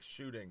Jacob Blake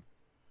shooting.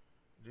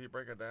 Did you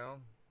break it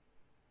down?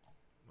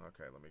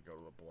 Okay, let me go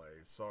to the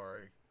Blaze.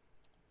 Sorry.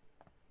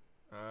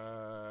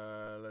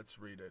 Let's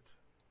read it.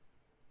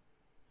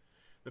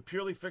 The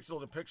purely fictional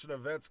depiction of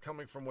events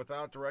coming from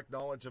without direct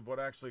knowledge of what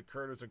actually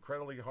occurred is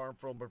incredibly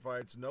harmful and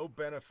provides no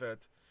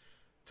benefit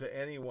to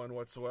anyone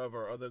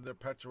whatsoever other than to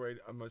perpetuate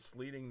a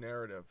misleading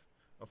narrative.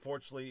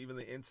 Unfortunately, even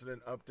the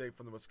incident update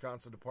from the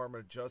Wisconsin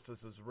Department of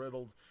Justice is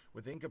riddled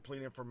with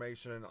incomplete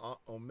information and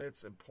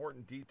omits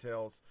important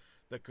details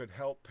that could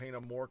help paint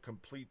a more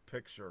complete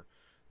picture.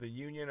 The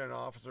union and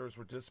officers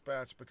were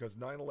dispatched because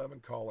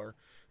 9/11 caller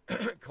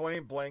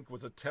claimed Blank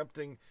was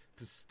attempting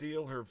to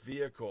steal her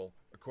vehicle,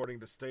 according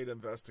to state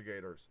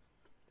investigators.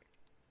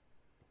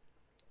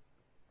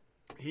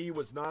 He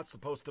was not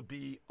supposed to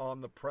be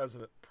on the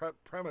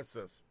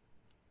premises.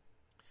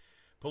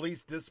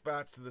 Police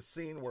dispatched to the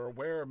scene were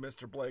aware of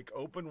Mr. Blake.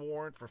 Open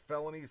warrant for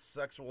felony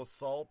sexual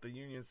assault, the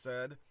union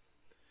said.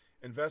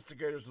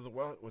 Investigators with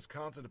the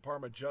Wisconsin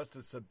Department of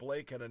Justice said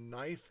Blake had a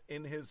knife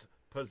in his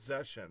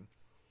possession.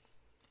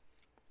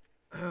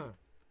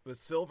 The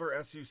silver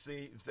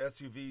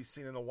SUV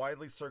seen in the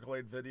widely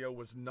circulated video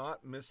was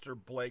not Mr.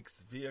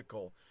 Blake's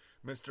vehicle.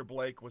 Mr.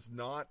 Blake was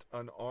not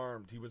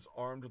unarmed. He was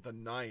armed with a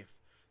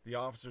knife. The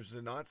officers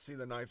did not see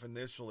the knife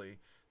initially.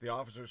 The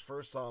officers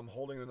first saw him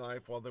holding the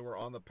knife while they were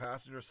on the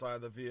passenger side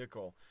of the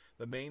vehicle.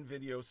 The main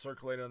video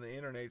circulated on the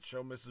internet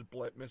showed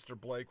Mr.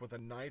 Blake with a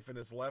knife in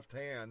his left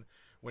hand.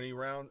 When he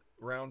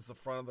rounds the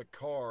front of the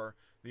car,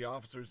 the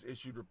officers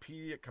issued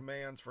repeated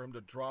commands for him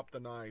to drop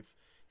the knife.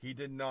 He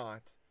did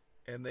not,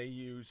 and they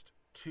used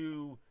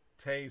 2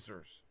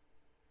 tasers.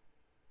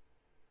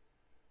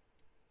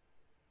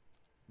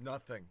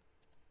 Nothing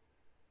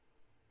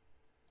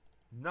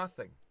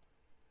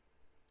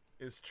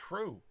is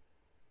true.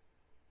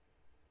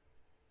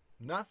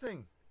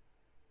 Nothing.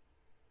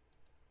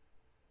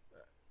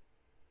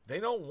 They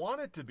don't want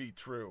it to be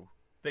true.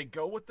 They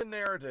go with the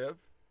narrative.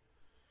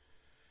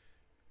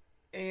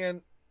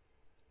 And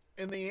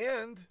in the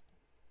end,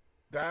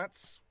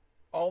 that's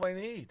all they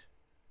need.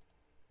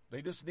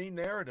 They just need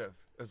narrative.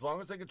 As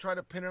long as they can try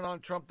to pin it on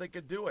Trump, they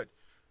could do it.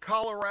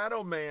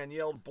 Colorado man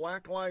yelled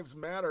Black Lives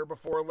Matter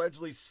before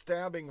allegedly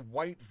stabbing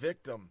white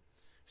victim.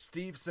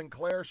 Steve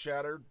Sinclair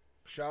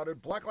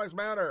shouted Black Lives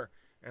Matter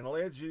and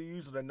allegedly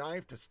used a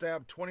knife to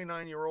stab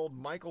 29-year-old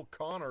Michael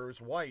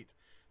Connors, white.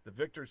 The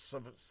victim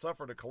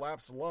suffered a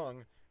collapsed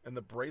lung in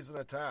the brazen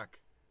attack.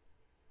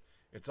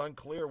 It's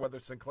unclear whether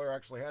Sinclair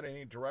actually had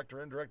any direct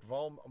or indirect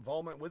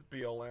involvement with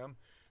BLM,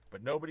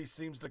 but nobody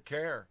seems to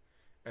care.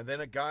 And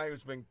then a guy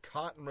who's been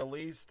caught and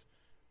released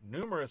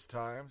numerous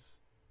times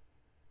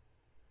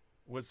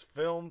was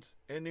filmed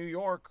in New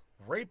York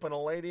raping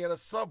a lady at a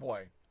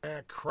Subway.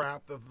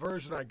 Crap, the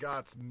version I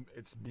got,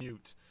 it's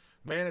mute.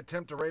 Man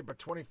attempt to rape a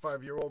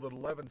 25-year-old at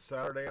 11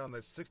 Saturday on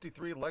the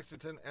 63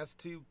 Lexington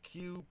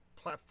S2Q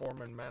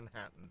platform in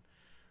Manhattan.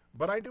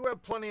 But I do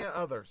have plenty of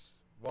others.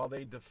 While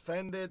they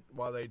defend it,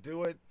 while they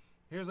do it,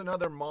 here's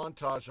another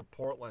montage of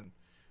Portland.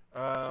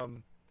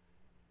 Antifa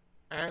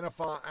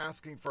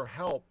asking for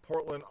help.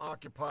 Portland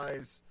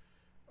occupies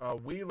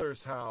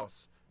Wheeler's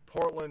house.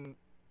 Portland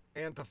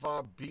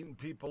Antifa beating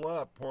people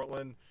up.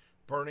 Portland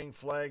burning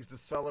flags to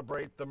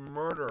celebrate the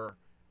murder.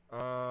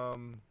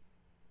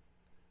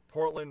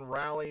 Portland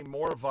rally,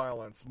 more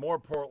violence. More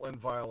Portland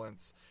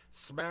violence.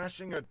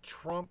 Smashing a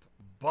Trump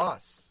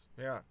bus.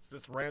 Yeah,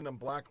 just random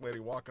black lady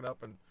walking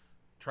up and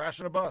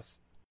trashing a bus.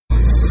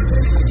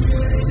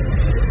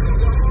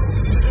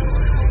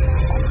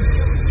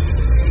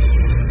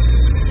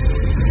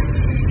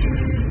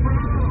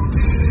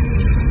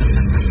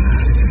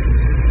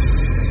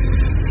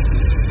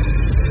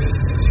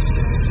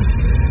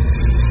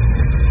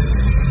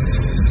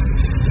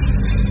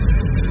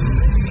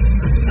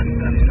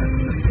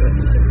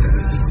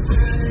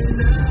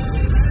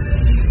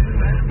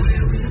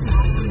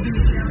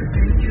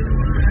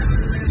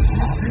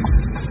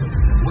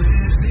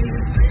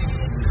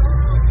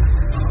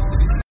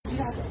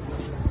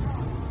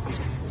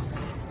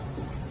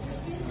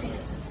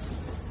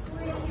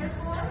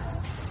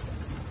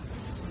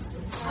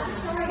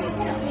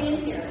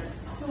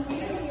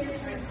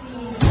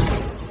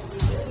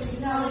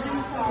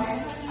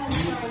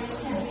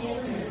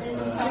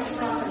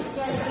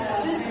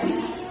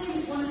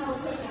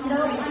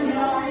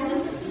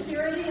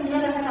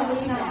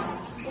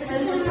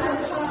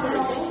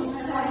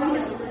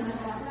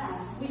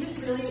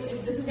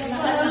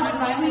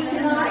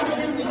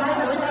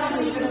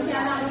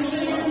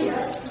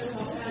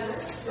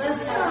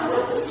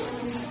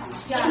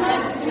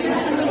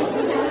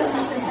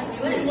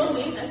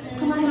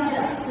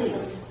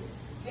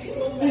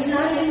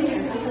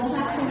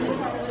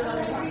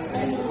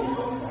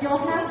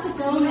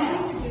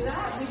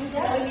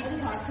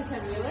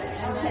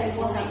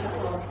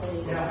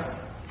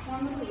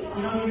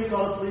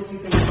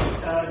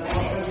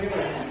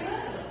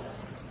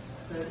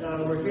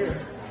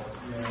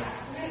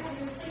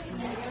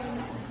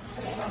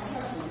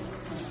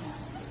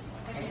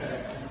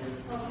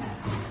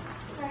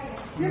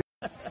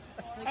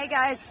 Hey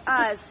guys,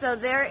 so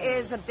there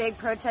is a big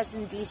protest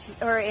in DC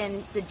or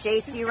in the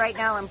JC right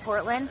now in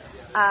Portland.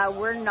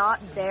 We're not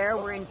there,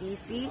 we're in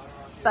DC,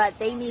 but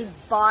they need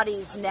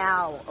bodies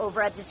now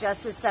over at the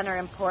Justice Center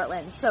in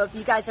Portland. So if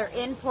you guys are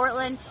in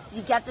Portland,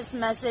 you get this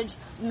message,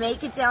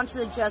 make it down to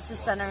the Justice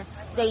Center.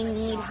 They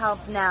need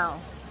help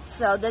now.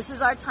 So this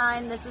is our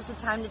time. This is the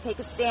time to take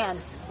a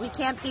stand. We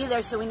can't be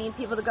there, so we need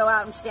people to go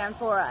out and stand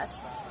for us.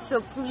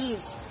 So please,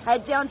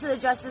 head down to the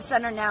Justice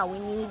Center now. We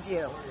need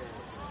you.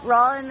 We're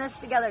all in this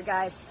together,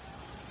 guys.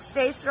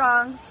 Stay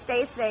strong,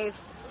 stay safe,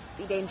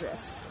 be dangerous.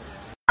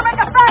 Make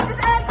a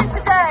fascist anthem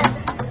today.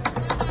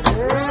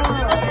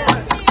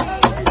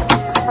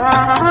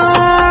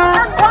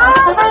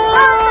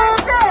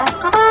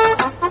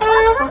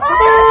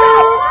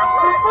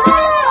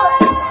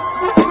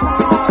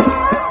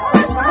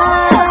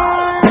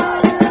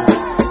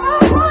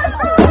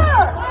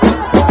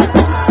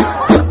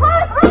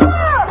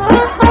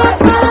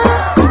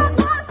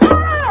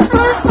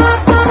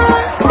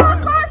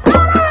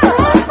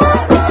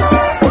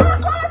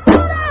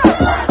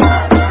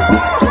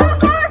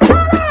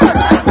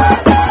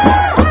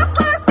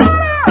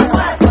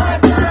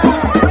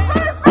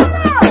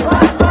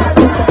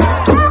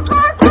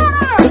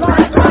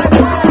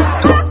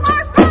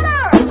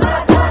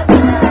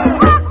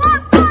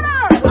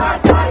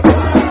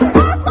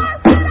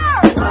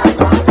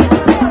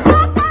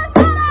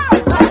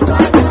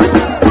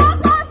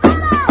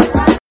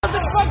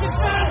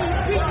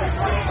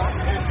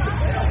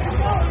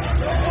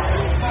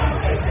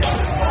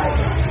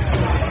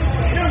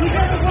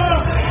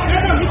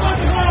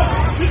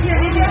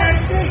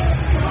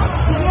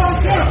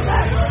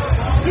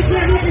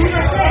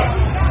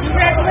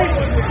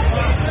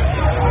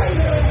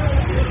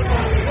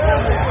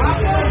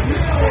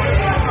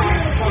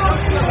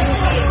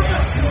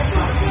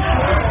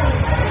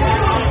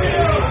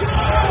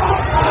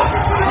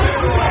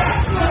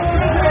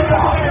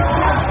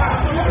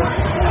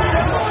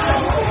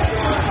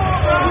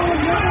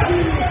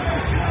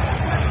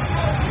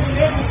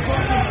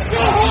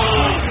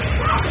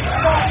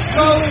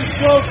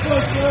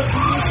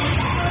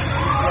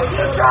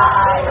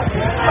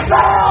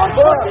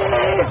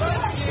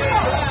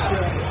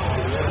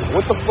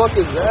 What the fuck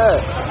is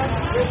that?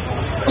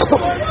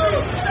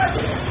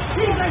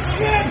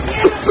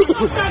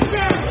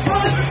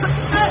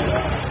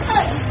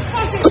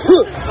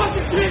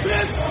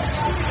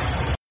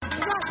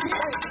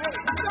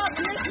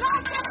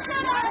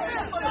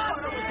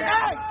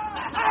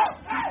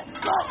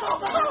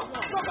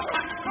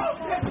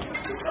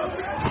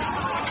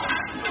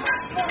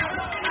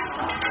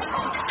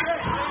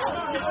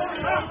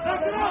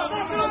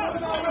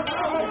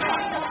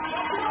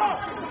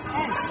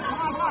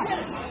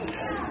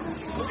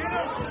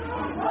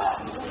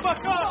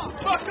 Fuck off!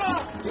 Fuck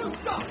off! You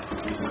stop!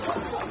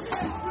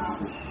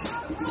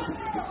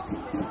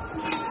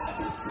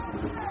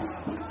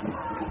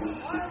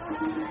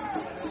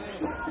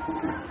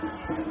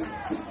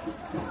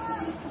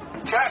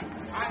 Check!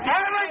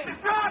 Violence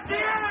is not the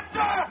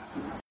answer!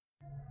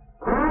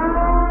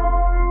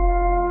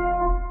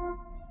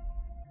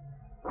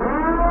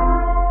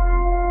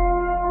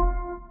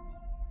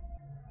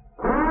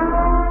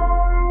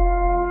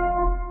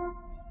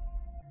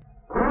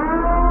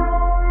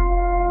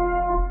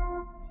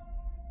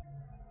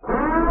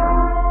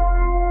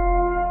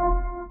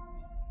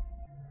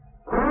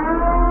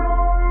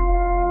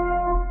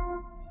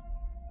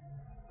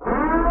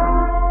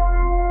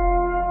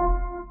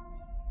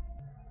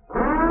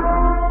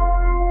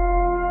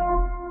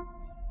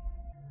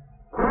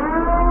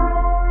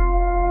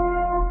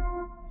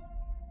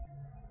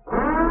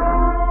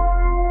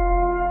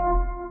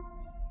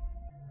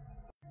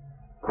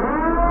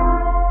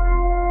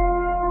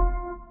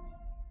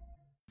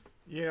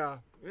 Yeah,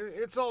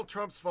 it's all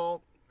Trump's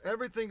fault.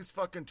 Everything's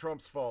fucking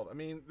Trump's fault. I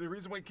mean, the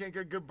reason why you can't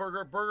get good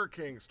burger at Burger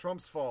King's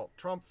Trump's fault.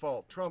 Trump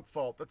fault. Trump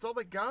fault. That's all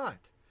they got.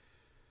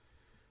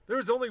 There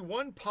was only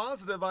one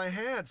positive I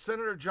had.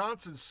 Senator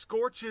Johnson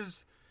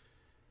scorches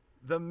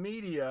the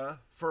media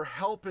for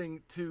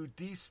helping to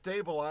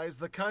destabilize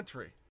the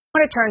country. I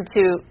want to turn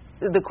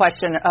to the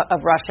question of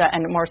Russia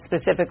and more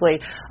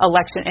specifically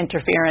election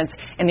interference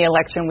in the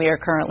election we are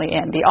currently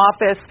in. The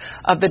Office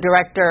of the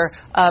Director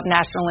of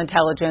National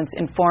Intelligence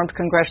informed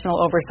congressional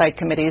oversight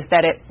committees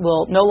that it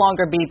will no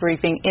longer be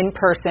briefing in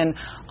person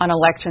on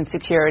election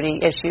security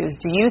issues.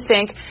 Do you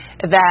think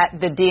that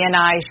the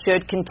DNI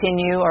should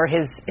continue, or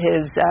his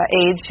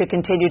aides should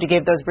continue to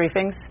give those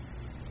briefings?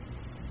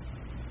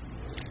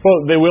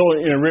 Well, they will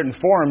in a written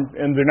form,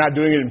 and they're not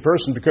doing it in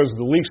person because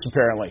of the leaks,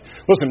 apparently.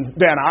 Listen,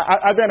 Dan,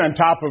 I've been on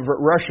top of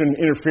Russian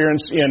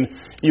interference in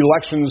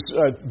elections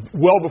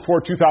well before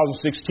 2016.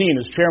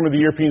 As chairman of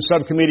the European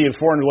Subcommittee of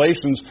Foreign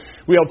Relations,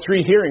 we held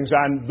 3 hearings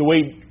on the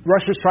way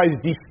Russia tries to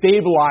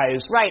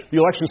destabilize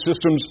the election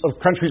systems of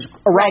countries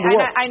around the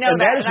world. I know and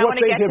that is what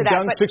they have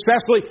done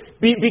successfully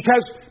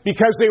because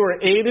they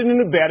were aided and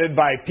abetted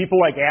by people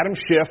like Adam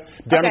Schiff,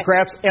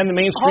 Democrats, and the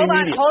mainstream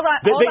media. Hold on.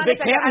 They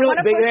can't really.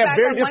 They have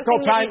very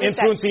difficult time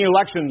influencing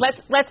elections.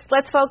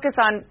 Let's focus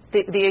on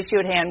the issue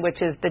at hand,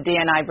 which is the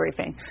DNI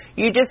briefing.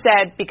 You just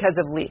said because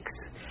of leaks.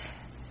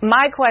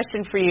 My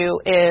question for you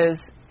is,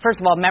 first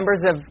of all,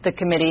 members of the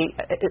committee,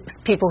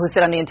 people who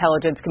sit on the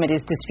intelligence committees,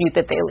 dispute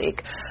that they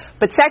leak.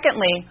 But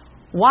secondly,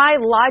 why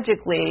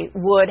logically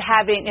would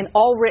having an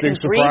all-written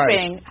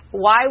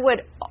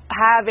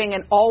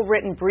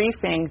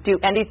briefing, do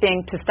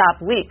anything to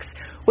stop leaks?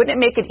 Wouldn't it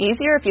make it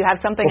easier if you have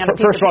something on a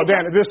piece of paper? First of all,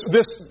 Dan,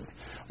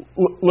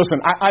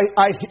 listen,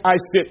 I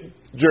sit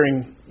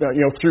during,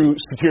 through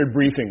secured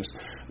briefings.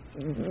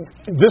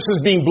 This is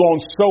being blown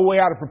so way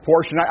out of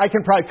proportion. I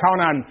can probably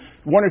count on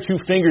 1 or 2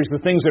 fingers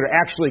the things that are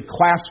actually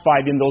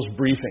classified in those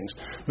briefings.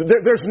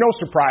 There's no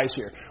surprise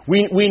here.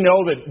 We know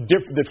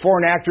that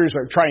foreign actors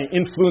are trying to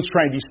influence,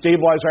 trying to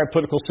destabilize our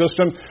political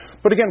system.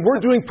 But again,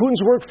 we're doing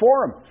Putin's work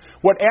for him.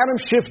 What Adam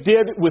Schiff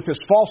did with this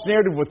false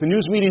narrative, what the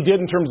news media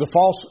did in terms of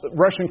false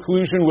Russian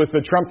collusion with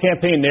the Trump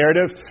campaign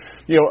narrative,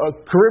 a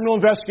criminal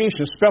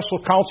investigation, a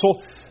special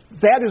counsel,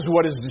 that is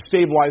what has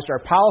destabilized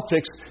our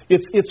politics.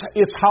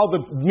 It's how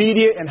the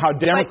media and how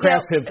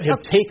Democrats have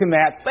taken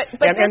that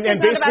and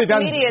basically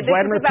done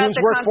Vladimir Putin's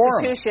work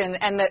for them. This is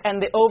about the Constitution and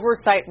the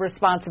oversight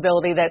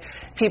responsibility that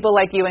people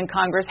like you in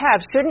Congress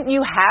have. Shouldn't you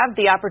have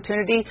the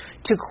opportunity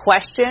to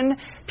question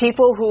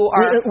people who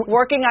are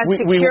working on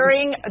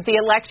securing the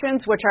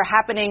elections, which are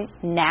happening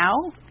now?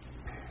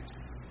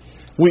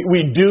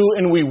 We do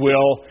and we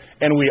will,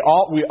 and we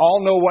all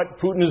know what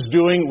Putin is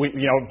doing.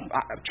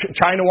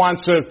 China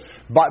wants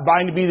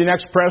Biden to be the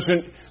next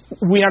president.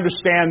 We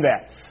understand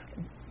that.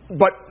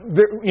 But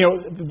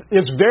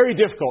it's very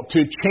difficult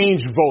to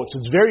change votes.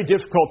 It's very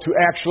difficult to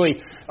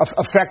actually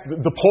affect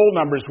the poll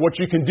numbers. What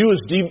you can do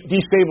is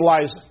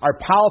destabilize our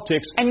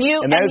politics, and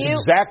that is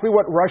exactly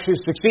what Russia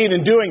has succeeded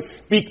in doing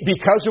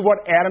because of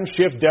what Adam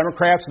Schiff,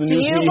 Democrats, and the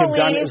news media have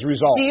done as a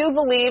result. Do you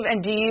believe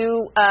and do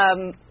you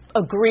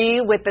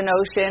agree with the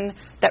notion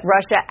that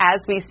Russia, as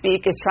we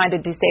speak, is trying to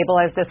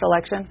destabilize this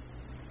election?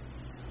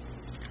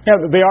 Yeah,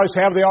 they always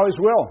have. They always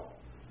will.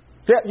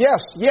 Yes.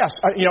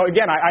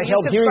 Again, I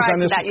held hearings on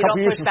this a couple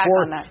years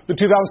before the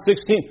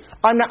 2016.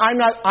 I'm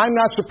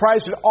not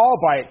surprised at all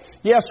by it.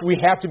 Yes, we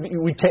have to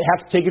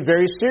take it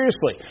very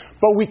seriously,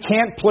 but we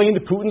can't play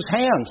into Putin's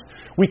hands.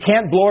 We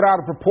can't blow it out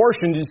of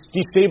proportion to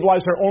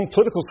destabilize our own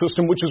political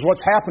system, which is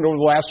what's happened over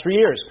the last 3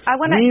 years.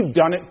 We've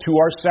done it to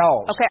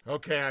ourselves.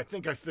 Okay, I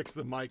think I fixed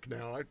the mic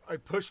now. I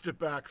pushed it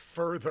back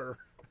further.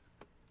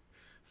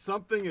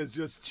 Something has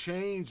just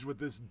changed with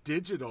this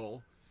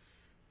digital.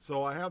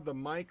 So I have the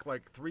mic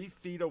like 3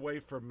 feet away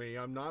from me.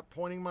 I'm not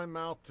pointing my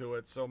mouth to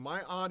it, so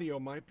my audio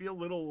might be a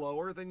little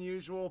lower than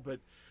usual, but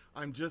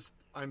I'm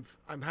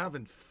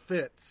having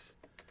fits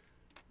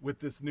with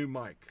this new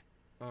mic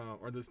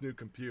or this new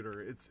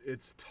computer.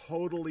 It's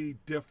totally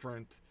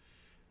different,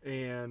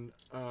 and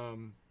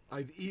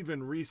I've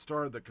even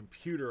restarted the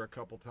computer a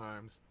couple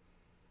times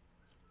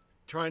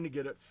trying to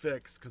get it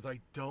fixed because I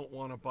don't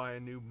want to buy a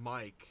new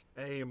mic.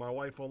 A, my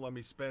wife won't let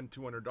me spend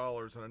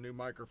 $200 on a new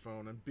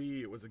microphone, and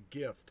B, it was a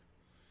gift.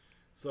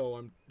 So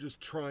I'm just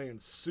trying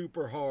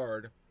super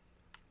hard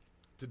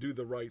to do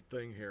the right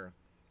thing here.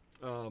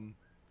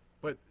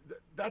 But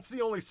that's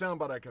the only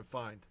soundbite I can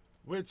find,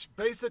 which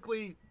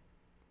basically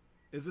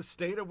is a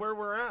state of where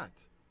we're at.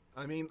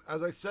 I mean,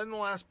 as I said in the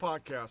last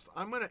podcast,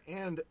 I'm going to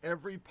end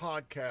every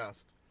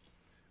podcast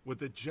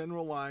with a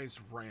generalized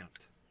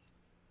rant.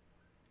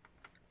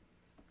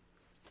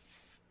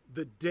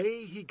 The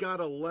day he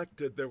got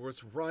elected, there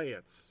was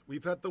riots.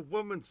 We've had the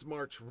Women's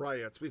March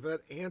riots. We've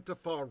had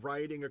Antifa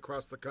rioting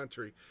across the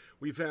country.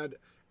 We've had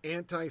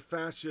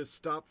anti-fascist,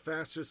 stop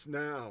fascists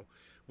now.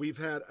 We've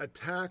had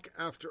attack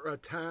after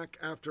attack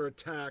after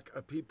attack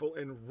of people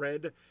in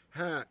red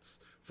hats,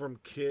 from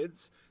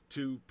kids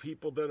to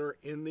people that are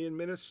in the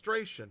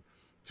administration,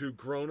 to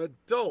grown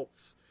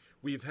adults.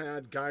 We've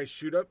had guys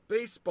shoot up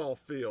baseball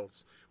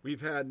fields.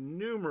 We've had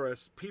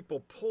numerous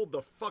people pulled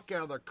the fuck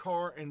out of their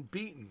car and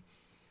beaten.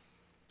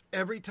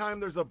 Every time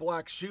there's a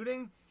black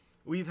shooting,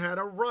 we've had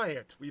a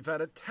riot. We've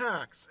had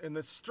attacks in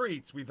the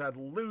streets. We've had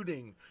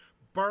looting,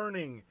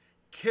 burning,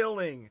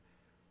 killing,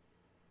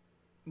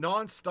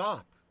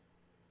 nonstop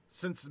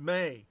since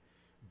May,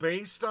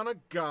 based on a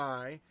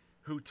guy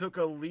who took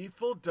a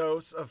lethal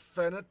dose of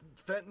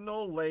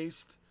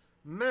fentanyl-laced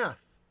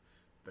meth.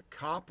 The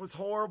cop was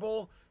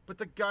horrible, but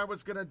the guy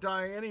was going to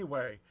die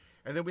anyway.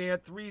 And then we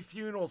had 3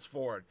 funerals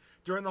for it.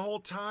 During the whole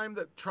time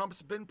that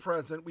Trump's been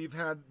president, we've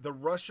had the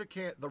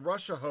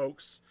Russia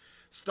hoax,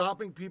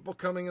 stopping people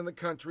coming in the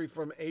country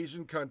from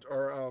Asian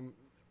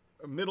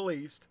Middle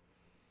East.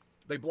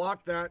 They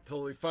blocked that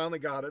till they finally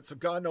got it. So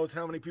God knows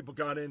how many people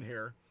got in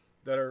here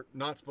that are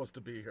not supposed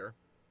to be here.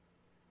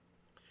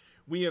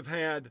 We have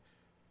had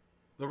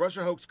the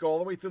Russia hoax go all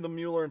the way through the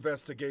Mueller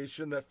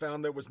investigation that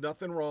found there was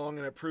nothing wrong,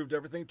 and it proved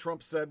everything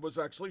Trump said was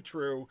actually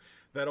true,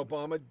 that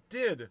Obama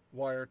did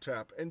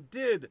wiretap and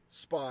did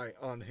spy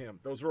on him.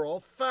 Those are all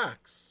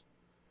facts.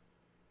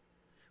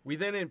 We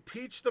then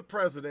impeached the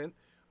president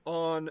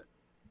on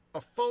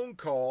a phone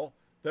call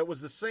that was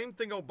the same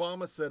thing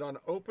Obama said on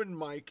open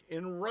mic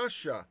in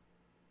Russia.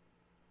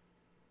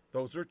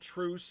 Those are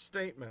true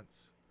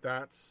statements.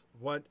 That's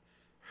what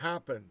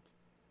happened.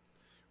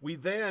 We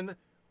then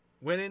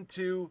went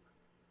into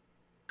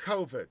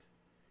COVID.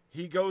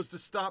 He goes to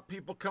stop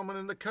people coming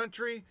in the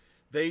country.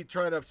 They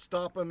try to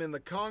stop him in the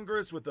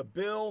Congress with a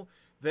bill.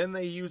 Then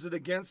they use it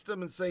against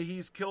him and say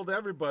he's killed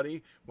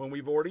everybody, when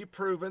we've already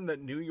proven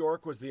that New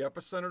York was the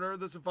epicenter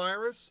of this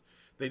virus.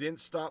 They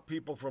didn't stop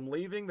people from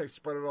leaving. They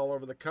spread it all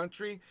over the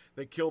country.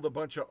 They killed a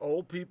bunch of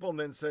old people and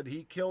then said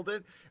he killed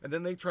it. And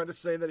then they try to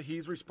say that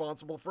he's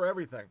responsible for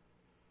everything.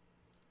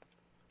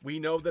 We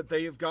know that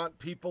they have got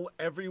people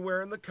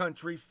everywhere in the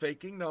country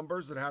faking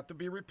numbers that have to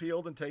be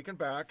repealed and taken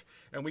back,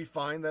 and we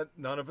find that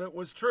none of it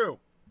was true.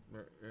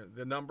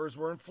 The numbers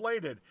were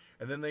inflated,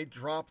 and then they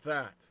dropped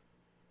that.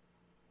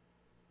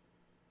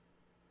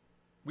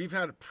 We've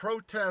had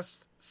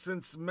protests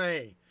since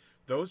May.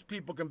 Those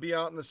people can be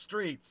out in the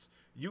streets.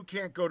 You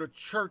can't go to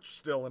church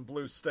still in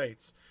blue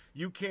states.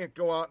 You can't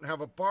go out and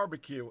have a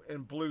barbecue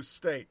in blue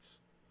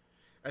states.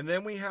 And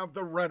then we have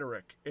the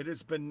rhetoric. It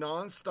has been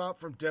nonstop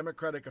from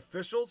Democratic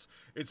officials.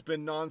 It's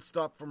been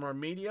nonstop from our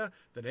media.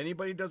 That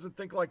anybody doesn't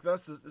think like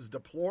this is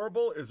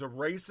deplorable, is a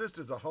racist,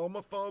 is a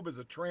homophobe, is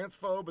a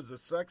transphobe, is a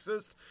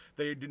sexist.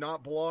 They do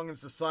not belong in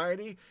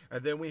society.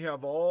 And then we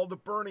have all the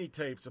Bernie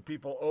tapes of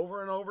people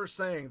over and over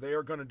saying they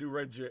are going to do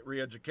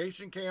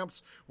re-education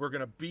camps. We're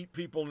going to beat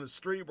people in the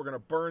street. We're going to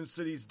burn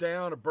cities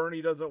down if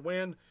Bernie doesn't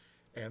win.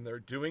 And they're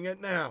doing it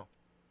now.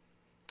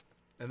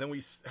 And then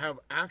we have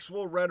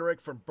actual rhetoric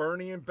from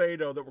Bernie and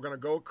Beto that we're going to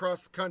go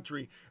across the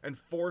country and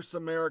force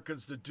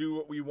Americans to do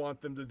what we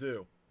want them to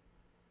do.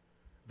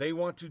 They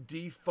want to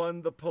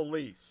defund the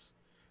police.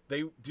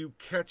 They do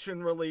catch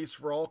and release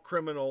for all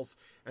criminals.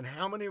 And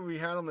how many have we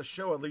had on the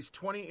show? At least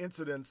 20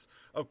 incidents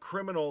of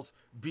criminals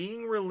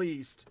being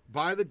released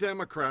by the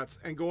Democrats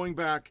and going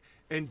back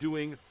and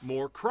doing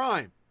more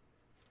crime.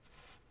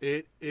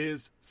 It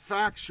is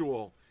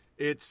factual.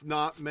 It's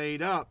not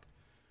made up.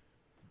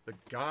 The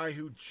guy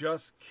who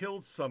just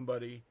killed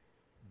somebody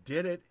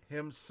did it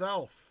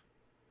himself.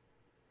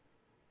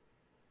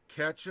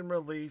 catch and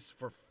release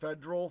for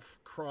federal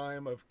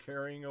crime of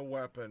carrying a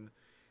weapon,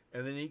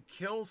 and then he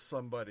kills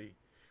somebody.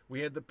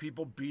 We had the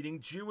people beating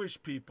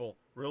Jewish people,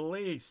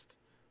 released.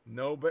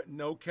 No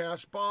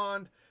cash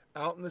bond,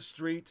 out in the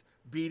street,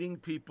 beating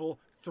people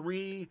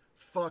 3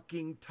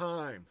 fucking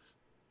times.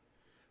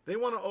 They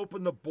want to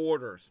open the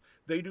borders.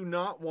 They do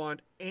not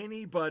want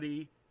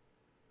anybody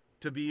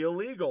to be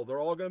illegal. They're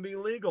all going to be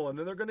legal, and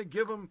then they're going to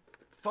give them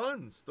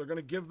funds. They're going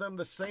to give them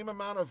the same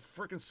amount of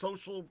freaking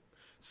social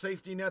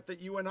safety net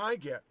that you and I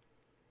get.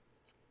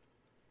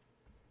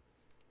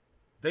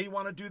 They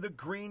want to do the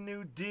Green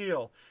New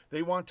Deal.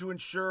 They want to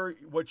ensure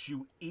what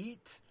you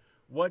eat,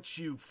 what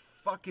you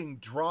fucking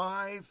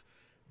drive.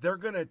 They're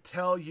going to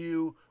tell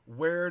you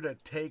where to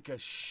take a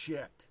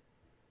shit.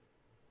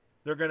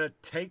 They're going to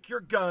take your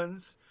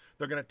guns.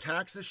 They're going to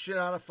tax the shit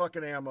out of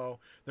fucking ammo.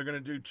 They're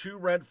going to do 2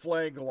 red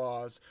flag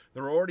laws.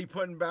 They're already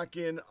putting back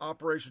in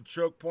Operation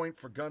Choke Point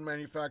for gun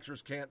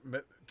manufacturers can't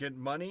get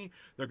money.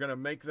 They're going to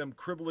make them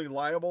criminally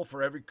liable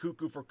for every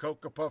cuckoo for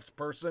Cocoa Puffs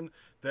person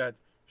that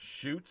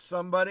shoots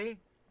somebody.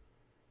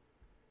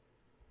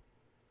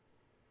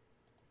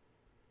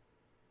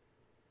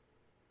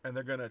 And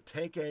they're going to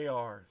take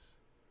ARs.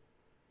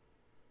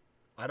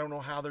 I don't know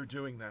how they're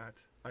doing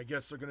that. I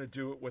guess they're going to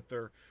do it with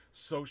their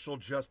social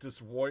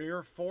justice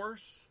warrior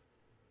force.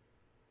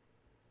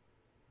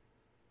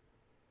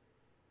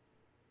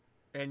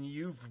 And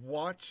you've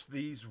watched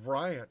these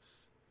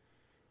riots.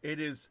 It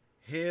is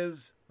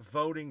his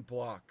voting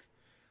bloc.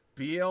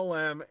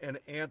 BLM and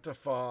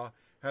Antifa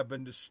have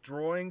been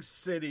destroying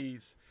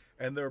cities,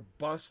 and they're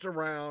bussed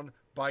around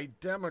by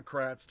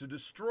Democrats to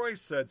destroy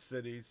said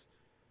cities.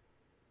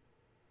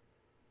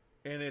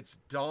 And it's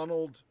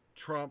Donald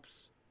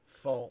Trump's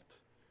fault.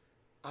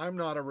 I'm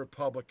not a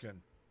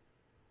Republican.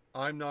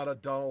 I'm not a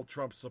Donald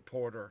Trump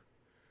supporter.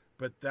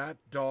 But that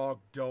dog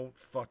don't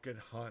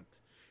fucking hunt.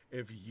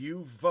 If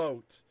you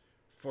vote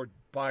for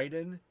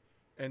Biden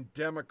and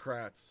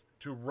Democrats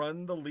to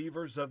run the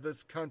levers of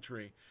this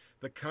country,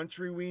 the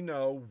country we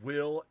know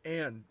will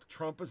end.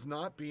 Trump is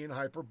not being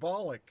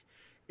hyperbolic.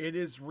 It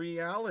is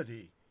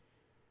reality.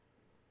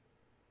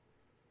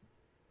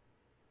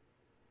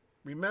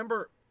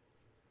 Remember,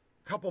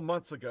 a couple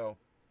months ago,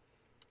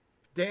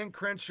 Dan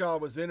Crenshaw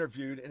was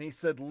interviewed, and he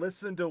said,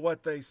 listen to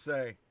what they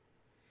say.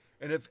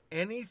 And if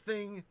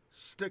anything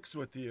sticks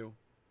with you,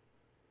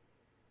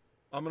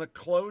 I'm going to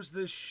close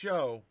this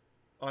show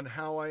on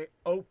how I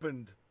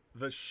opened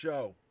the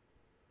show.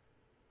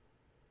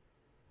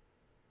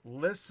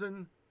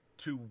 Listen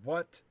to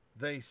what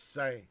they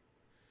say.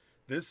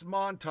 This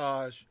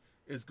montage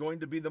is going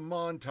to be the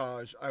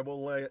montage I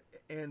will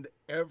end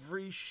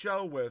every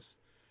show with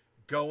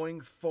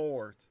going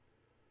forward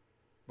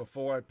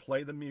before I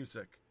play the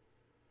music.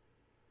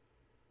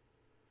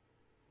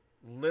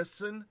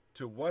 Listen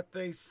to what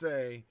they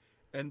say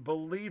and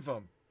believe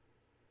them.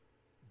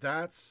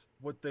 That's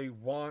what they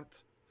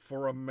want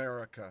for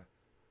America.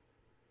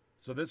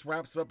 So this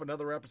wraps up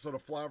another episode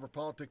of Flyover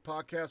Politic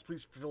Podcast.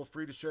 Please feel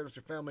free to share this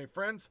with your family and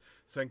friends.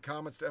 Send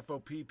comments to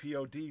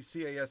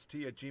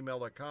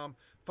foppodcast@gmail.com,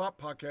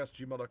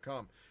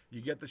 foppodcast@gmail.com.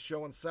 You get the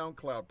show on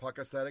SoundCloud,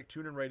 Podcast Addict,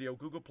 TuneIn Radio,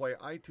 Google Play,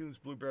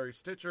 iTunes, Blueberry,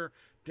 Stitcher,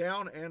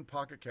 Down, and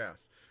Pocket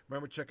Cast.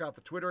 Remember, check out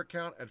the Twitter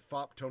account at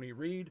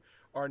FopTonyReed.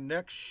 Our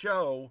next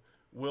show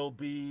will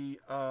be,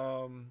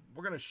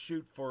 we're going to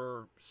shoot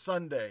for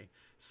Sunday,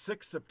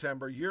 6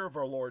 September, year of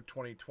our Lord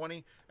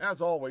 2020.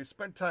 As always,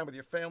 spend time with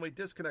your family,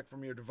 disconnect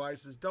from your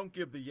devices, don't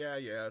give the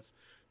yeah-yeahs.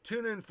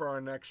 Tune in for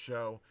our next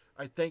show.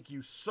 I thank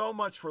you so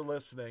much for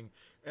listening,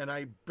 and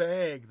I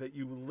beg that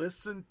you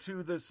listen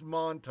to this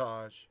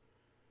montage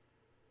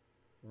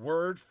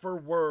word for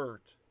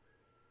word,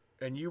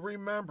 and you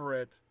remember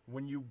it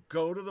when you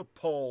go to the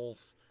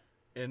polls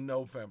in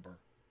November.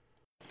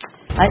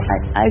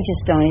 I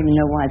just don't even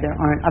know why there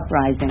aren't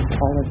uprisings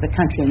all over the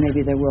country.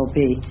 Maybe there will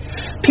be.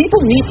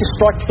 People need to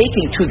start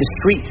taking to the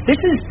streets. This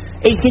is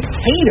a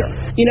dictator.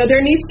 You know, there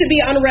needs to be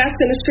unrest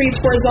in the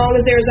streets for as long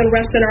as there's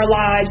unrest in our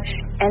lives.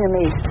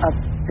 Enemies of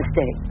the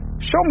state.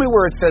 Show me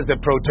where it says that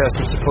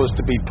protests are supposed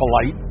to be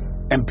polite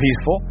and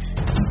peaceful.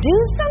 Do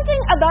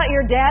something about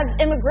your dad's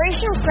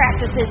immigration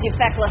practices, you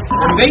feckless.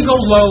 When they go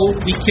low,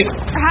 we kick.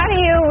 How do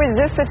you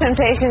resist the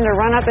temptation to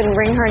run up and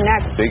wring her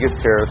neck? The biggest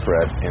terror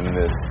threat in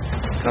this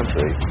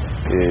country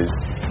is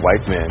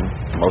white men,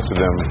 most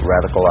of them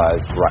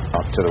radicalized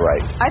to the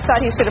right. I thought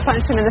he should have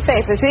punched him in the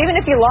face. So even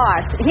if you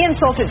lost, he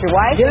insulted your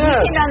wife. Yes.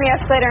 He came down the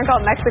escalator and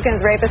called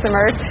Mexicans rapists and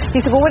murderers. He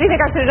said, well, what do you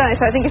think I should have done? I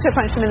said, I think you should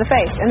have punched him in the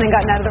face and then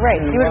gotten out of the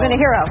race. You would have been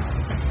a hero.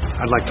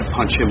 I'd like to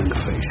punch him in the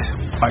face.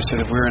 I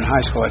said if we were in high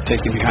school, I'd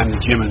take him behind the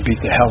gym and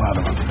beat the hell out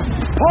of him.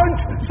 Punch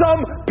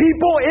some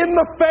people in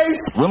the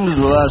face! When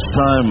was the last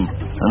time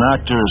an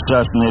actor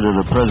assassinated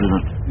a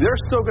president? They're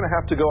still going to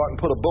have to go out and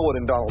put a bullet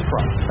in Donald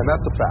Trump, and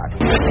that's a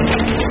fact.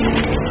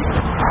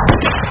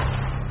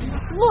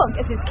 Look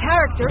at his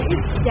character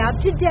is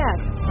stabbed to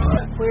death.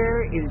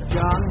 Where is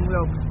John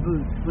Wilkes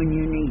Booth when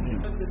you need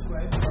him?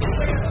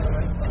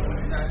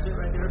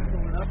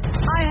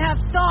 I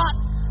have thought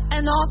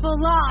an awful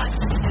lot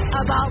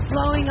about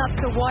blowing up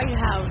the White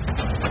House.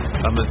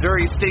 A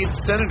Missouri state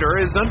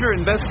senator is under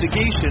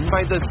investigation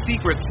by the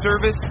Secret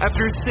Service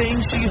after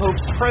saying she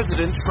hopes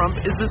President Trump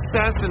is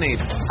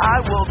assassinated. I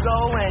will go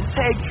and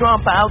take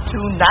Trump out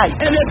tonight.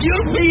 And if you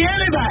see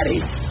anybody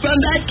from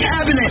that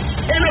cabinet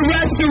in a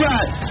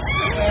restaurant,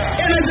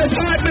 in a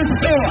department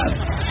store,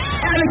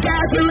 at a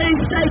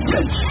gasoline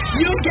station,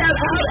 you get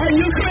out and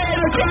you create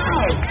a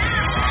crowd.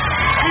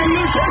 And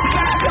you push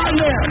back on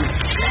them.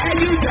 And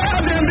you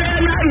tell them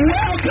they're not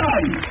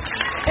welcome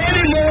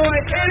anymore,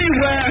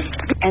 anywhere.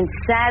 And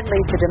sadly,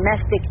 the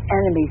domestic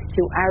enemies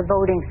to our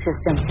voting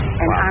system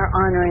and our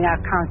honoring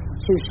our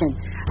Constitution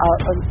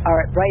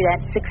are right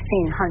at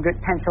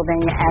 1600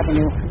 Pennsylvania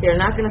Avenue.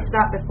 They're not going to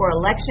stop before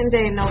Election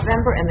Day in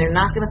November, and they're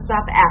not going to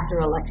stop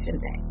after Election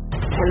Day.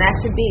 And that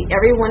should be,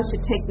 everyone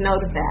should take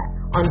note of that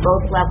on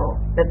both levels,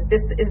 that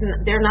this isn't,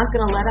 they're not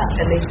going to let up,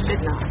 and they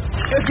should not.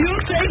 If you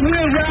think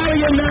we're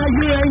rallying now,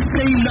 you ain't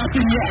seen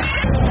nothing yet.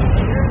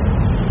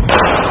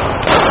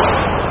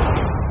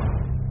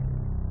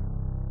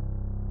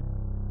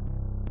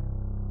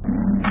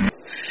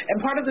 And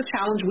part of the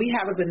challenge we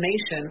have as a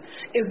nation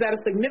is that a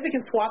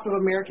significant swath of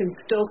Americans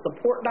still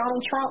support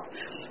Donald Trump.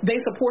 They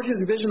support his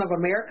vision of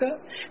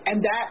America, and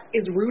that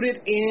is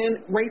rooted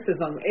in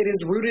racism. It is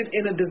rooted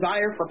in a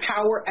desire for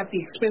power at the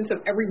expense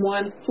of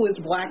everyone who is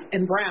black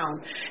and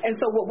brown. And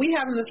so what we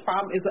have in this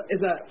problem is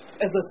a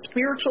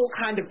spiritual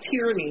kind of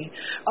tyranny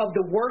of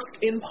the worst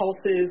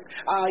impulses,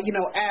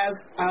 as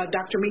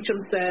Dr.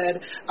 Meacham said,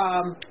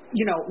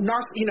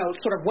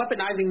 sort of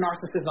weaponizing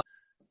narcissism.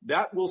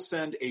 That will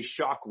send a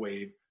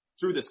shockwave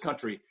through this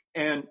country.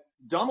 And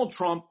Donald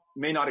Trump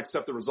may not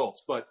accept the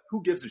results, but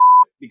who gives a shit?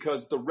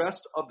 Because the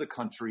rest of the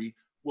country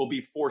will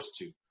be forced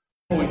to.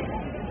 I'm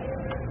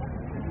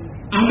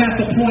at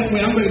the point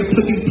where I'm ready to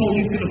put these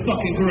police in the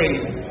fucking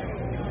grave.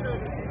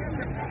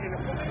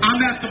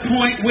 I'm at the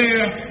point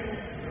where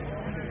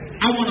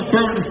I want to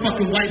burn the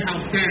fucking White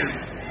House down.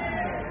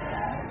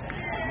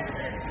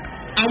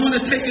 I want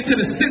to take it to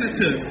the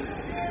senators.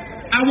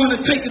 I want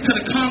to take it to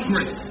the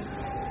Congress.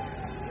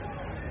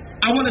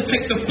 I want to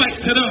take the fight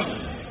to them.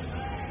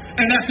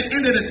 And at the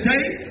end of the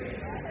day,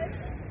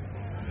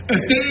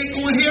 if they ain't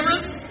going to hear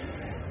us,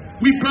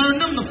 we burn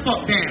them the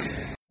fuck down.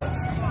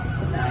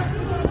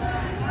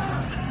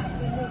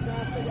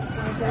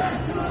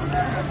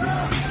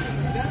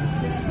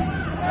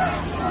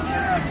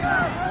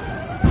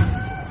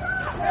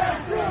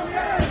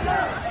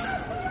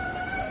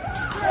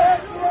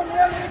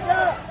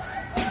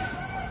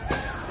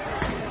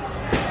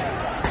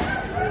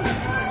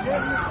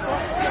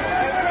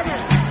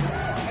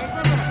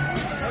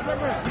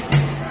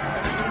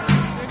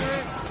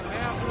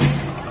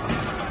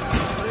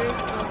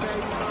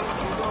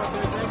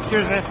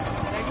 Cheers, man.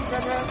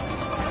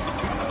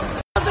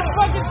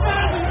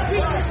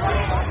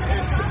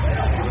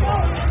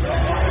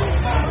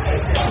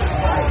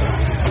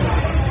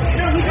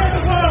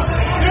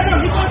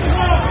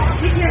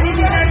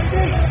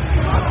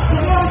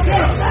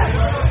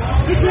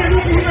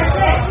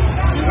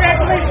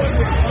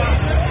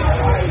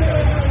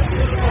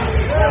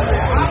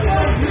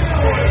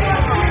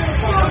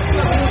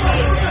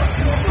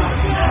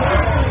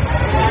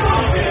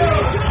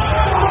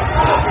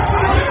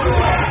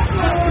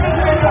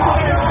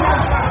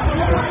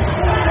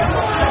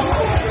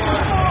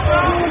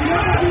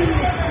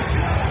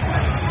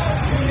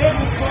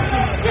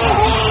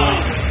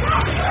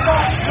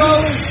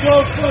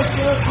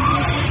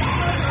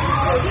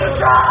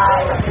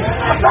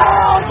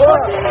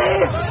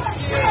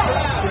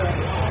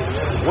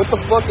 What the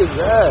fuck is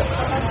that?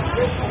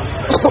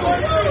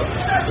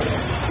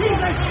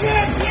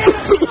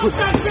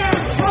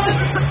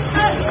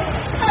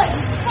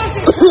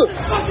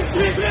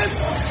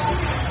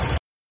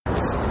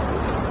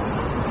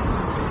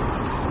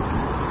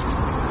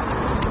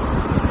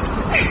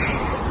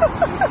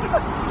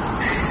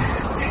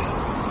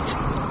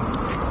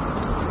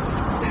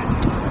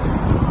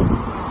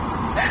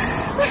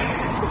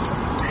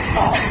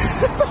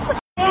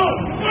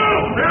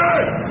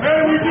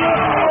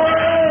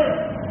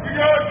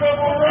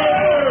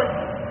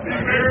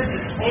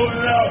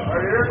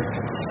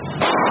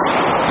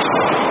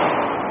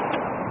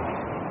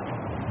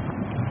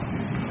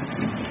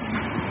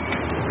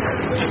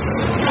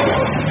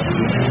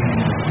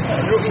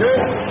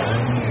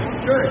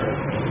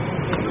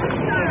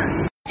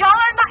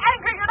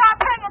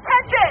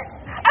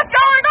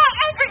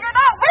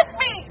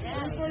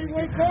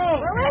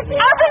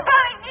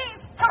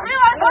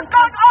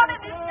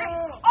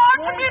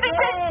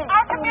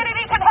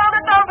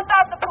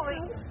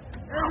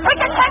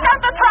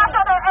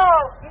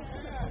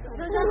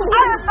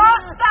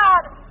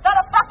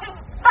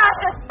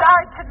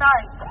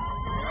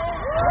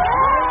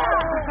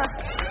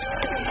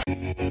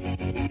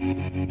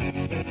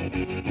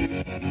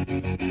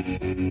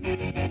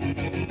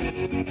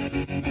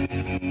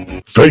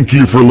 Thank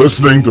you for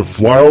listening to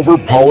Flyover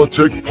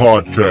Politic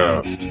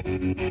Podcast.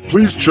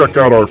 Please check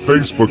out our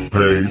Facebook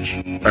page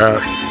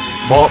at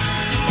FOP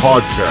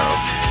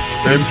Podcast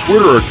and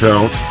Twitter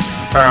account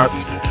at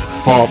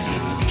fop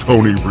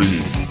Tony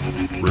Reed.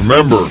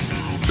 Remember,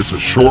 it's a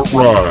short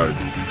ride.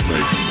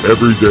 Make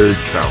every day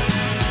count.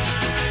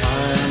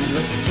 I'm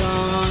the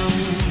sun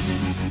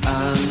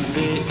and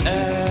the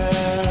air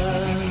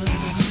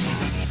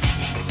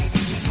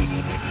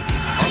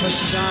of a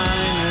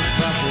shyness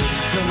that is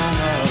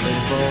criminally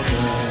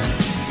vulgar.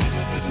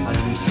 I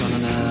am sun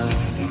and air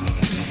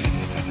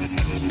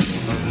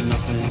of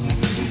nothing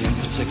in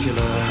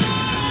particular.